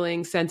 I'm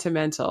feeling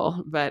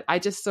sentimental, but I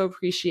just so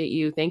appreciate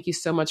you. Thank you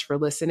so much for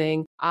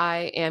listening.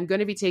 I am going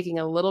to be taking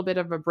a little bit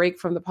of a break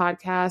from the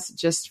podcast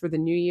just for the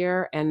new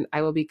year, and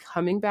I will be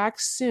coming back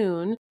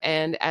soon.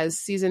 And as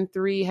season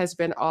 3 has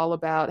been all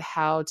about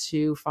how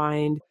to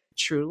find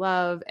true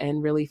love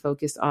and really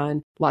focus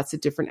on lots of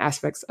different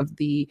aspects of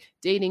the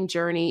dating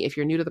journey. If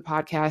you're new to the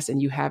podcast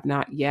and you have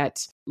not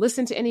yet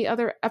listened to any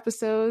other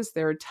episodes,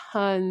 there are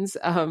tons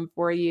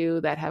for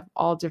you that have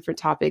all different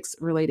topics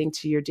relating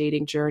to your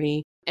dating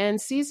journey.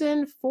 And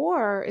season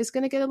 4 is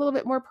going to get a little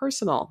bit more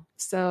personal.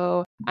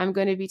 So I'm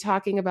going to be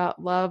talking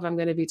about love. I'm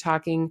going to be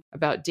talking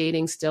about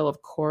dating still,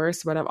 of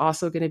course, but I'm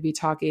also going to be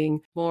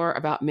talking more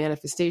about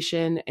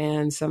manifestation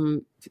and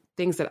some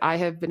things that I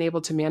have been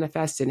able to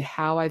manifest and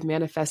how I've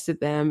manifested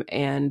them,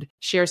 and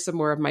share some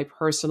more of my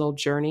personal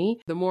journey.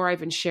 The more I've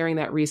been sharing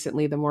that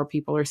recently, the more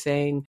people are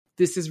saying,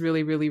 this is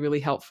really, really,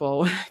 really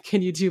helpful.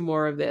 Can you do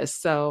more of this?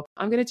 So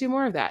I'm going to do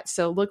more of that.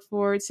 So look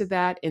forward to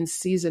that in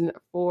season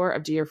 4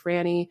 of Dear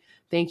Franny.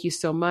 Thank you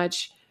so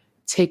much.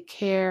 Take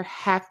care.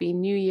 Happy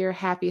New Year.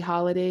 Happy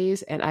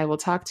holidays. And I will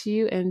talk to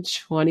you in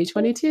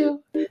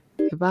 2022.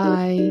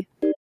 Goodbye.